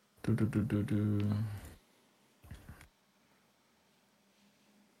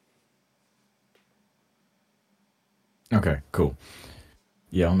 Okay, cool.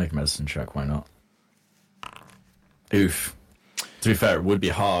 Yeah, I'll make a medicine check. Why not? Oof. To be fair, it would be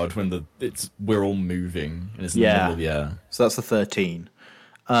hard when we're all moving and it's in the middle of the air. So that's a 13.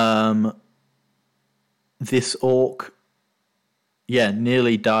 This orc,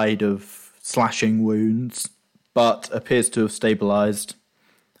 nearly died of slashing wounds, but appears to have stabilized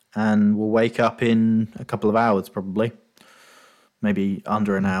and will wake up in a couple of hours, probably. Maybe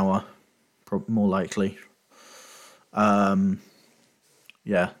under an hour, more likely.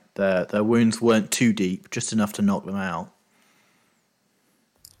 Their wounds weren't too deep, just enough to knock them out,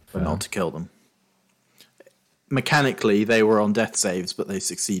 but not to kill them. Mechanically, they were on death saves, but they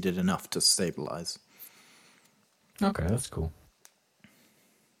succeeded enough to stabilize. Okay, that's cool.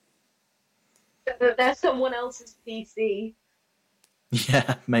 There's someone else's PC.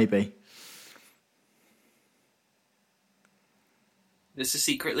 Yeah, maybe. This is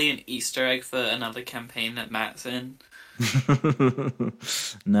secretly an Easter egg for another campaign that Matt's in.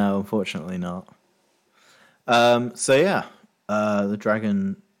 No, unfortunately not. The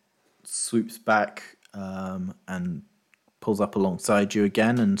dragon swoops back and pulls up alongside you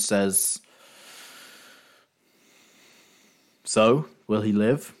again and says, "So, will he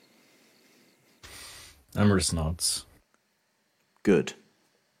live?" Emrys nods. Good.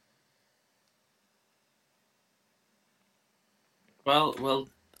 Well,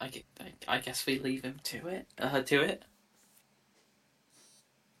 I guess we leave him to it.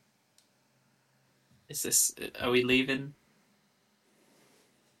 Is this? Are we leaving?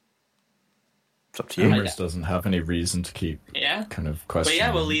 It's up to you. Amorous doesn't have any reason to keep Yeah. kind of But questioning.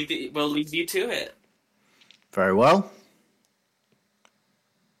 yeah, we'll leave you to it. Very well.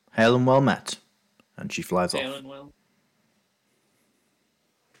 Hail and well met. And she flies off. Alan will.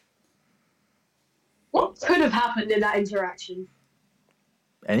 What could have happened in that interaction?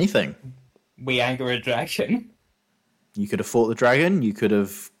 Anything. We anger a dragon. You could have fought the dragon. You could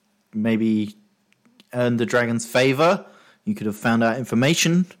have maybe earned the dragon's favor. You could have found out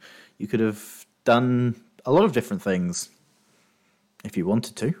information. You could have done a lot of different things if you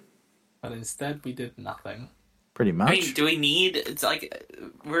wanted to. But instead, we did nothing. Pretty much. I mean, do we need? It's like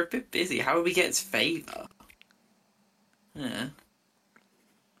we're a bit busy. How would we get its favor? Yeah.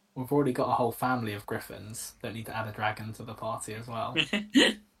 We've already got a whole family of griffins. Don't need to add a dragon to the party as well.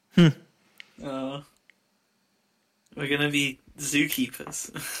 Oh. We're gonna be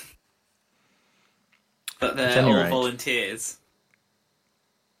zookeepers. But At they're any all rate. volunteers.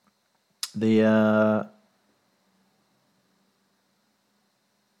 The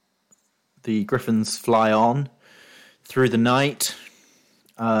griffins fly on through the night.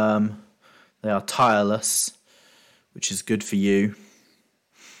 They are tireless, which is good for you.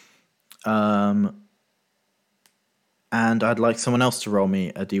 And I'd like someone else to roll me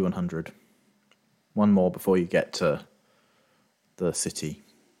a D100. One more before you get to the city.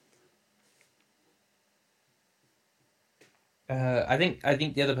 I think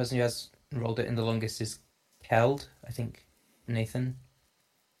the other person who has rolled it in the longest is Keld. I think Nathan.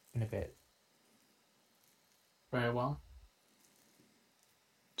 In a bit. Very well.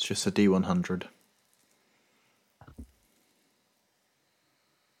 It's just a D100.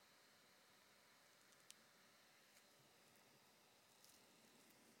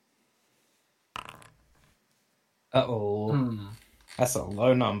 Uh-oh. That's a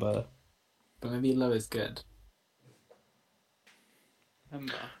low number. But maybe low is good.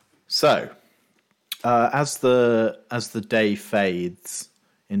 Remember. So, as the day fades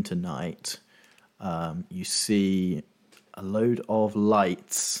into night, you see a load of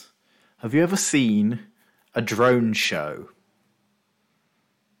lights. Have you ever seen a drone show?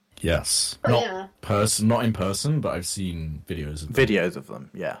 Yes. Oh, Not yeah. not in person, but I've seen videos of them. Videos of them,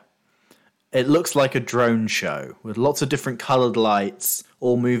 yeah. It looks like a drone show with lots of different coloured lights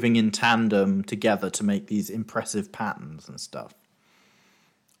all moving in tandem together to make these impressive patterns and stuff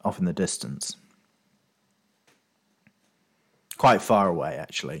off in the distance. Quite far away,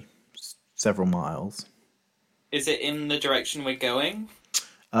 actually. Several miles. Is it in the direction we're going?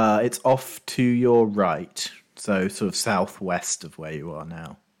 It's off to your right, so sort of southwest of where you are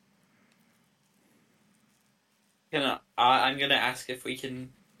now. I'm gonna ask if we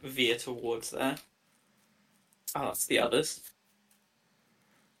can veer towards there. Oh, that's the others.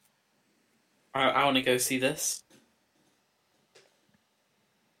 I want to go see this.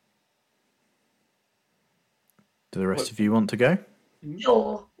 Do the rest of you want to go?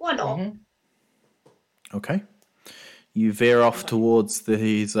 Sure, why not? Mhm. Okay. You veer off towards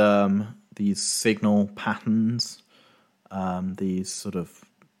these signal patterns, these sort of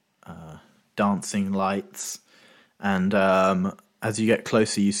dancing lights, and as you get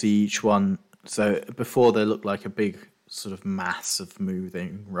closer, you see each one. So before they look like a big sort of mass of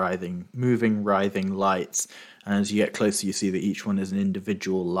moving, writhing lights, and as you get closer, you see that each one is an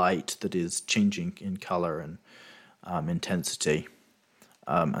individual light that is changing in color and intensity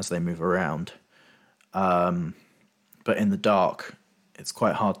as they move around. But in the dark, it's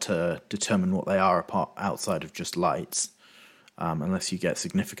quite hard to determine what they are outside of just lights, unless you get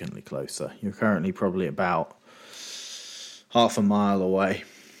significantly closer. You're currently probably about half a mile away.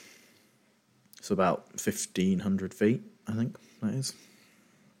 It's about 1,500 feet, I think that is.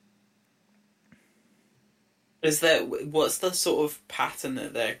 What's the sort of pattern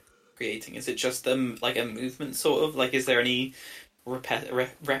that they're creating? Is it just like a movement sort of? Like, is there any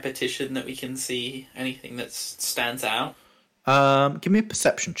repetition that we can see? Anything that stands out? Give me a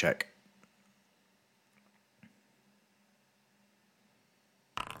perception check.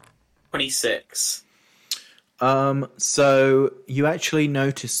 26. So you actually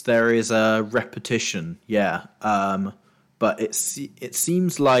notice there is a repetition, yeah. But it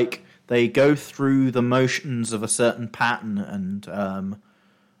seems like they go through the motions of a certain pattern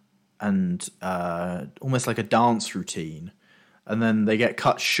and almost like a dance routine, and then they get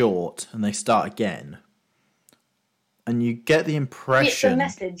cut short and they start again. And you get the It's a impression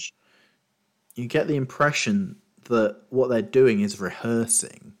message. that what they're doing is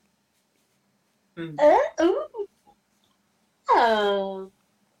rehearsing. Ooh. Oh.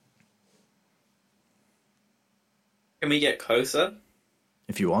 Can we get closer?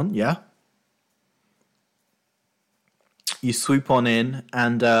 If you want, yeah. You swoop on in,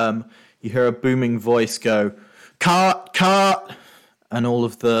 and you hear a booming voice go, "Cut, cut!" And all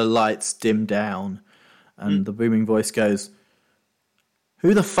of the lights dim down. And the booming voice goes,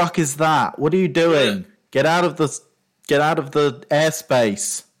 "Who the fuck is that? What are you doing? Get out of the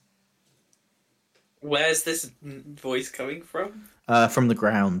airspace." Where's this voice coming from? From the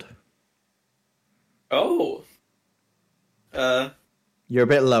ground. Oh. You're a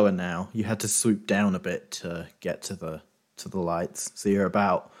bit lower now. You had to swoop down a bit to get to the lights. So you're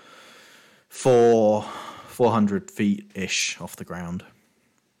about 400 feet-ish off the ground.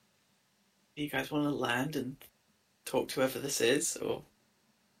 Do you guys want to land and talk to whoever this is, or?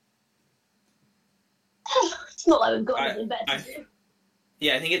 It's not like we've got anything better to do.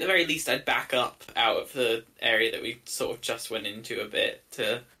 Yeah, I think at the very least I'd back up out of the area that we sort of just went into a bit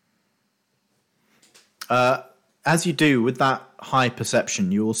to... As you do, with that high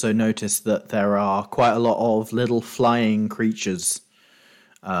perception, you also notice that there are quite a lot of little flying creatures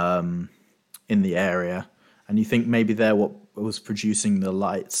in the area, and you think maybe they're what was producing the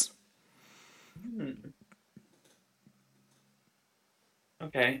lights.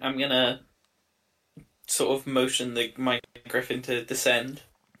 Okay, I'm gonna sort of motion my griffin to descend.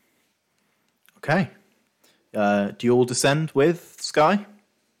 Okay. Do you all descend with Sky?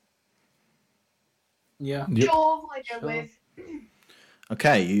 Yeah. Yep. Sure, I go Sure. with.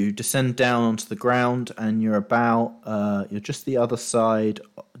 Okay, you descend down onto the ground, and you're about you're just the other side,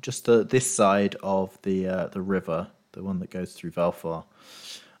 just this side of the river, the one that goes through Valfar,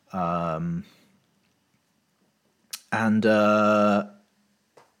 and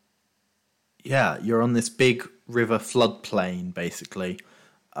yeah, you're on this big river floodplain, basically,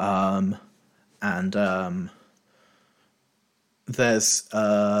 and there's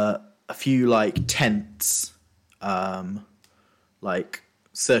a few like tents, like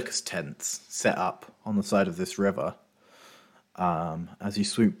circus tents set up on the side of this river. As you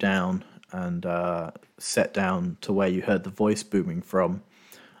swoop down and set down to where you heard the voice booming from,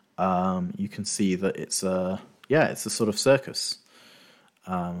 you can see that it's a sort of circus.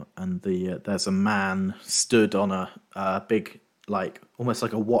 And there's a man stood on a big, like almost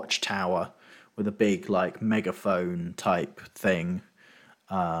like a watchtower with a big like megaphone type thing,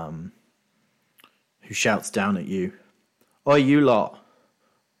 who shouts down at you, "Oi, you lot!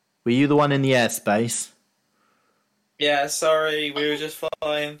 Were you the one in the airspace?" Yeah, sorry, we were just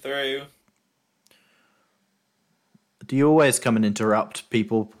flying through. Do you always come and interrupt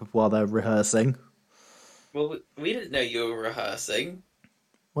people while they're rehearsing? Well, we didn't know you were rehearsing.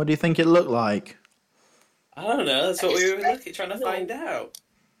 What do you think it looked like? I don't know, that's what we were trying to find out.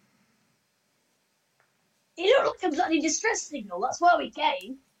 You don't look like a bloody distress signal. That's why we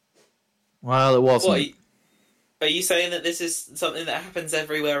came. Well, it wasn't. What, are you saying that this is something that happens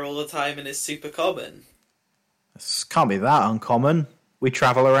everywhere all the time and is super common? This can't be that uncommon. We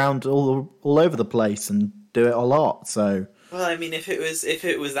travel around all over the place and do it a lot, so... Well, I mean, if it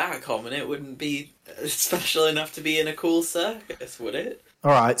was that common, it wouldn't be special enough to be in a cool circus, would it?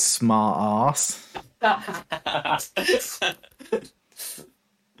 Alright, smart ass.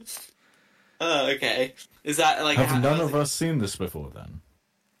 Oh, okay. Is that like... Have none of us seen this before, then?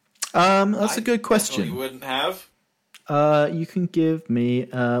 That's a good You question. wouldn't have. You can give me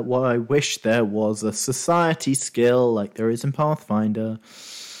what I wish there was a society skill like there is in Pathfinder.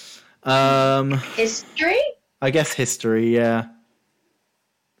 History? I guess history, yeah.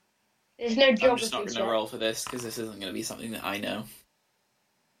 There's no I'm geography. just not going to check. roll for this, because this isn't going to be something that I know.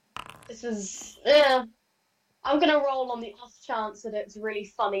 This is yeah. I'm gonna roll on the off chance that it's really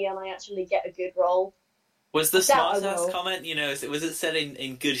funny and I actually get a good roll. Was the That I smart ass will. comment, was it said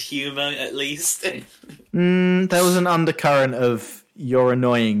in good humour, at least? There was an undercurrent of "you're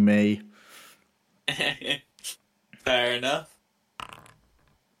annoying me." Fair enough.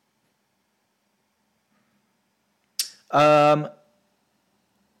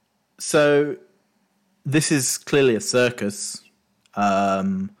 So this is clearly a circus.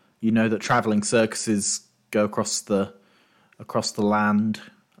 You know that traveling circuses go across the land,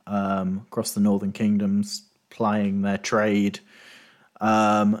 across the northern kingdoms, plying their trade,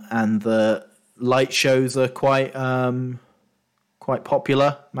 and the light shows are quite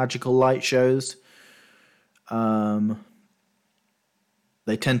popular. Magical light shows. They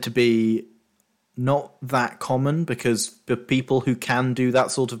tend to be not that common because the people who can do that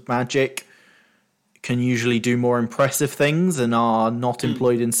sort of magic can usually do more impressive things and are not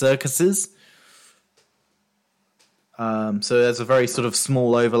employed in circuses. So there's a very sort of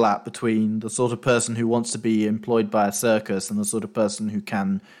small overlap between the sort of person who wants to be employed by a circus and the sort of person who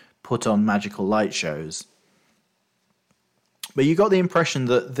can put on magical light shows. But you got the impression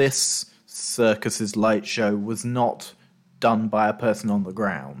that this circus's light show was not done by a person on the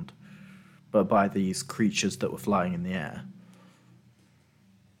ground. but by these creatures that were flying in the air.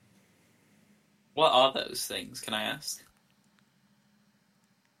 What are those things? Can I ask?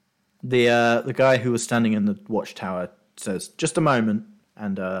 The guy who was standing in the watchtower says, "Just a moment,"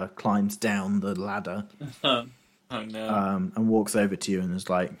 and climbs down the ladder Oh no! and walks over to you and is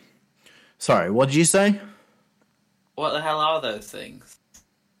like, "Sorry, what did you say?" What the hell are those things?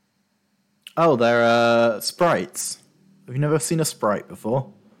 Oh, they're sprites. Have you never seen a sprite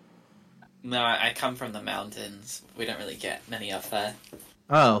before? No, I come from the mountains. We don't really get many up there.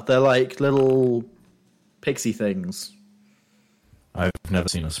 Oh, they're like little pixie things. I've never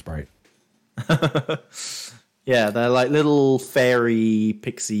seen a sprite. Yeah, they're like little fairy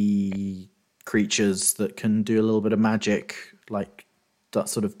pixie creatures that can do a little bit of magic, like that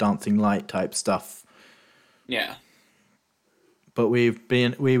sort of dancing light type stuff. Yeah. But we've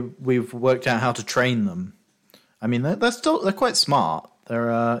worked out how to train them. I mean, they're quite smart.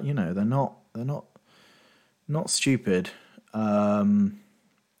 They're they're not stupid.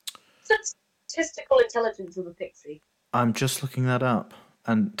 Statistical intelligence of a pixie. I'm just looking that up,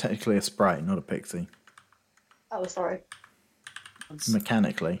 and technically a sprite, not a pixie. Oh, sorry.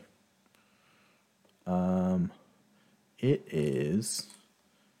 Mechanically, it is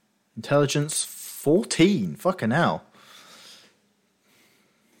intelligence 14. Fucking hell.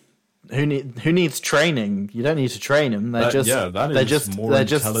 Who needs training? You don't need to train them. They're just more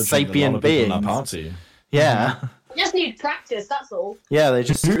sapient intelligent than a lot of people beings. in our party. Yeah, I just need practice, that's all. yeah. They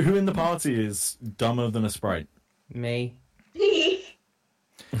just Who in the party is dumber than a sprite? Me.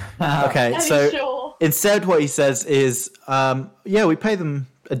 okay. I'm So sure. instead, what he says is, yeah, we pay them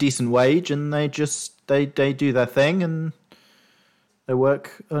a decent wage, and they do their thing, and they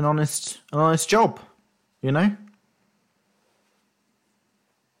work an honest job. You know.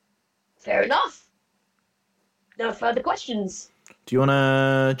 Fair enough. No further questions. Do you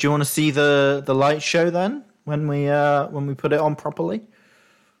wanna see the light show then when we put it on properly?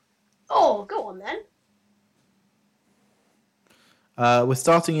 Oh, go on then. We're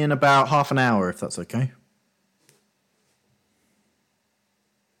starting in about half an hour, if that's okay.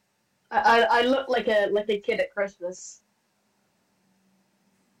 I look like a kid at Christmas.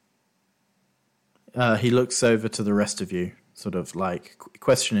 He looks over to the rest of you, sort of like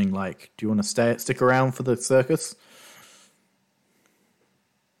questioning, like, "Do you want to stick around for the circus?"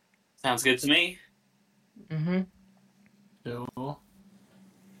 Sounds good to me. Mm-hmm. Sure.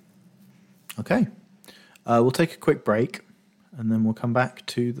 Okay. We'll take a quick break, and then we'll come back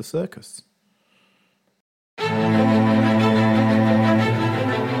to the circus.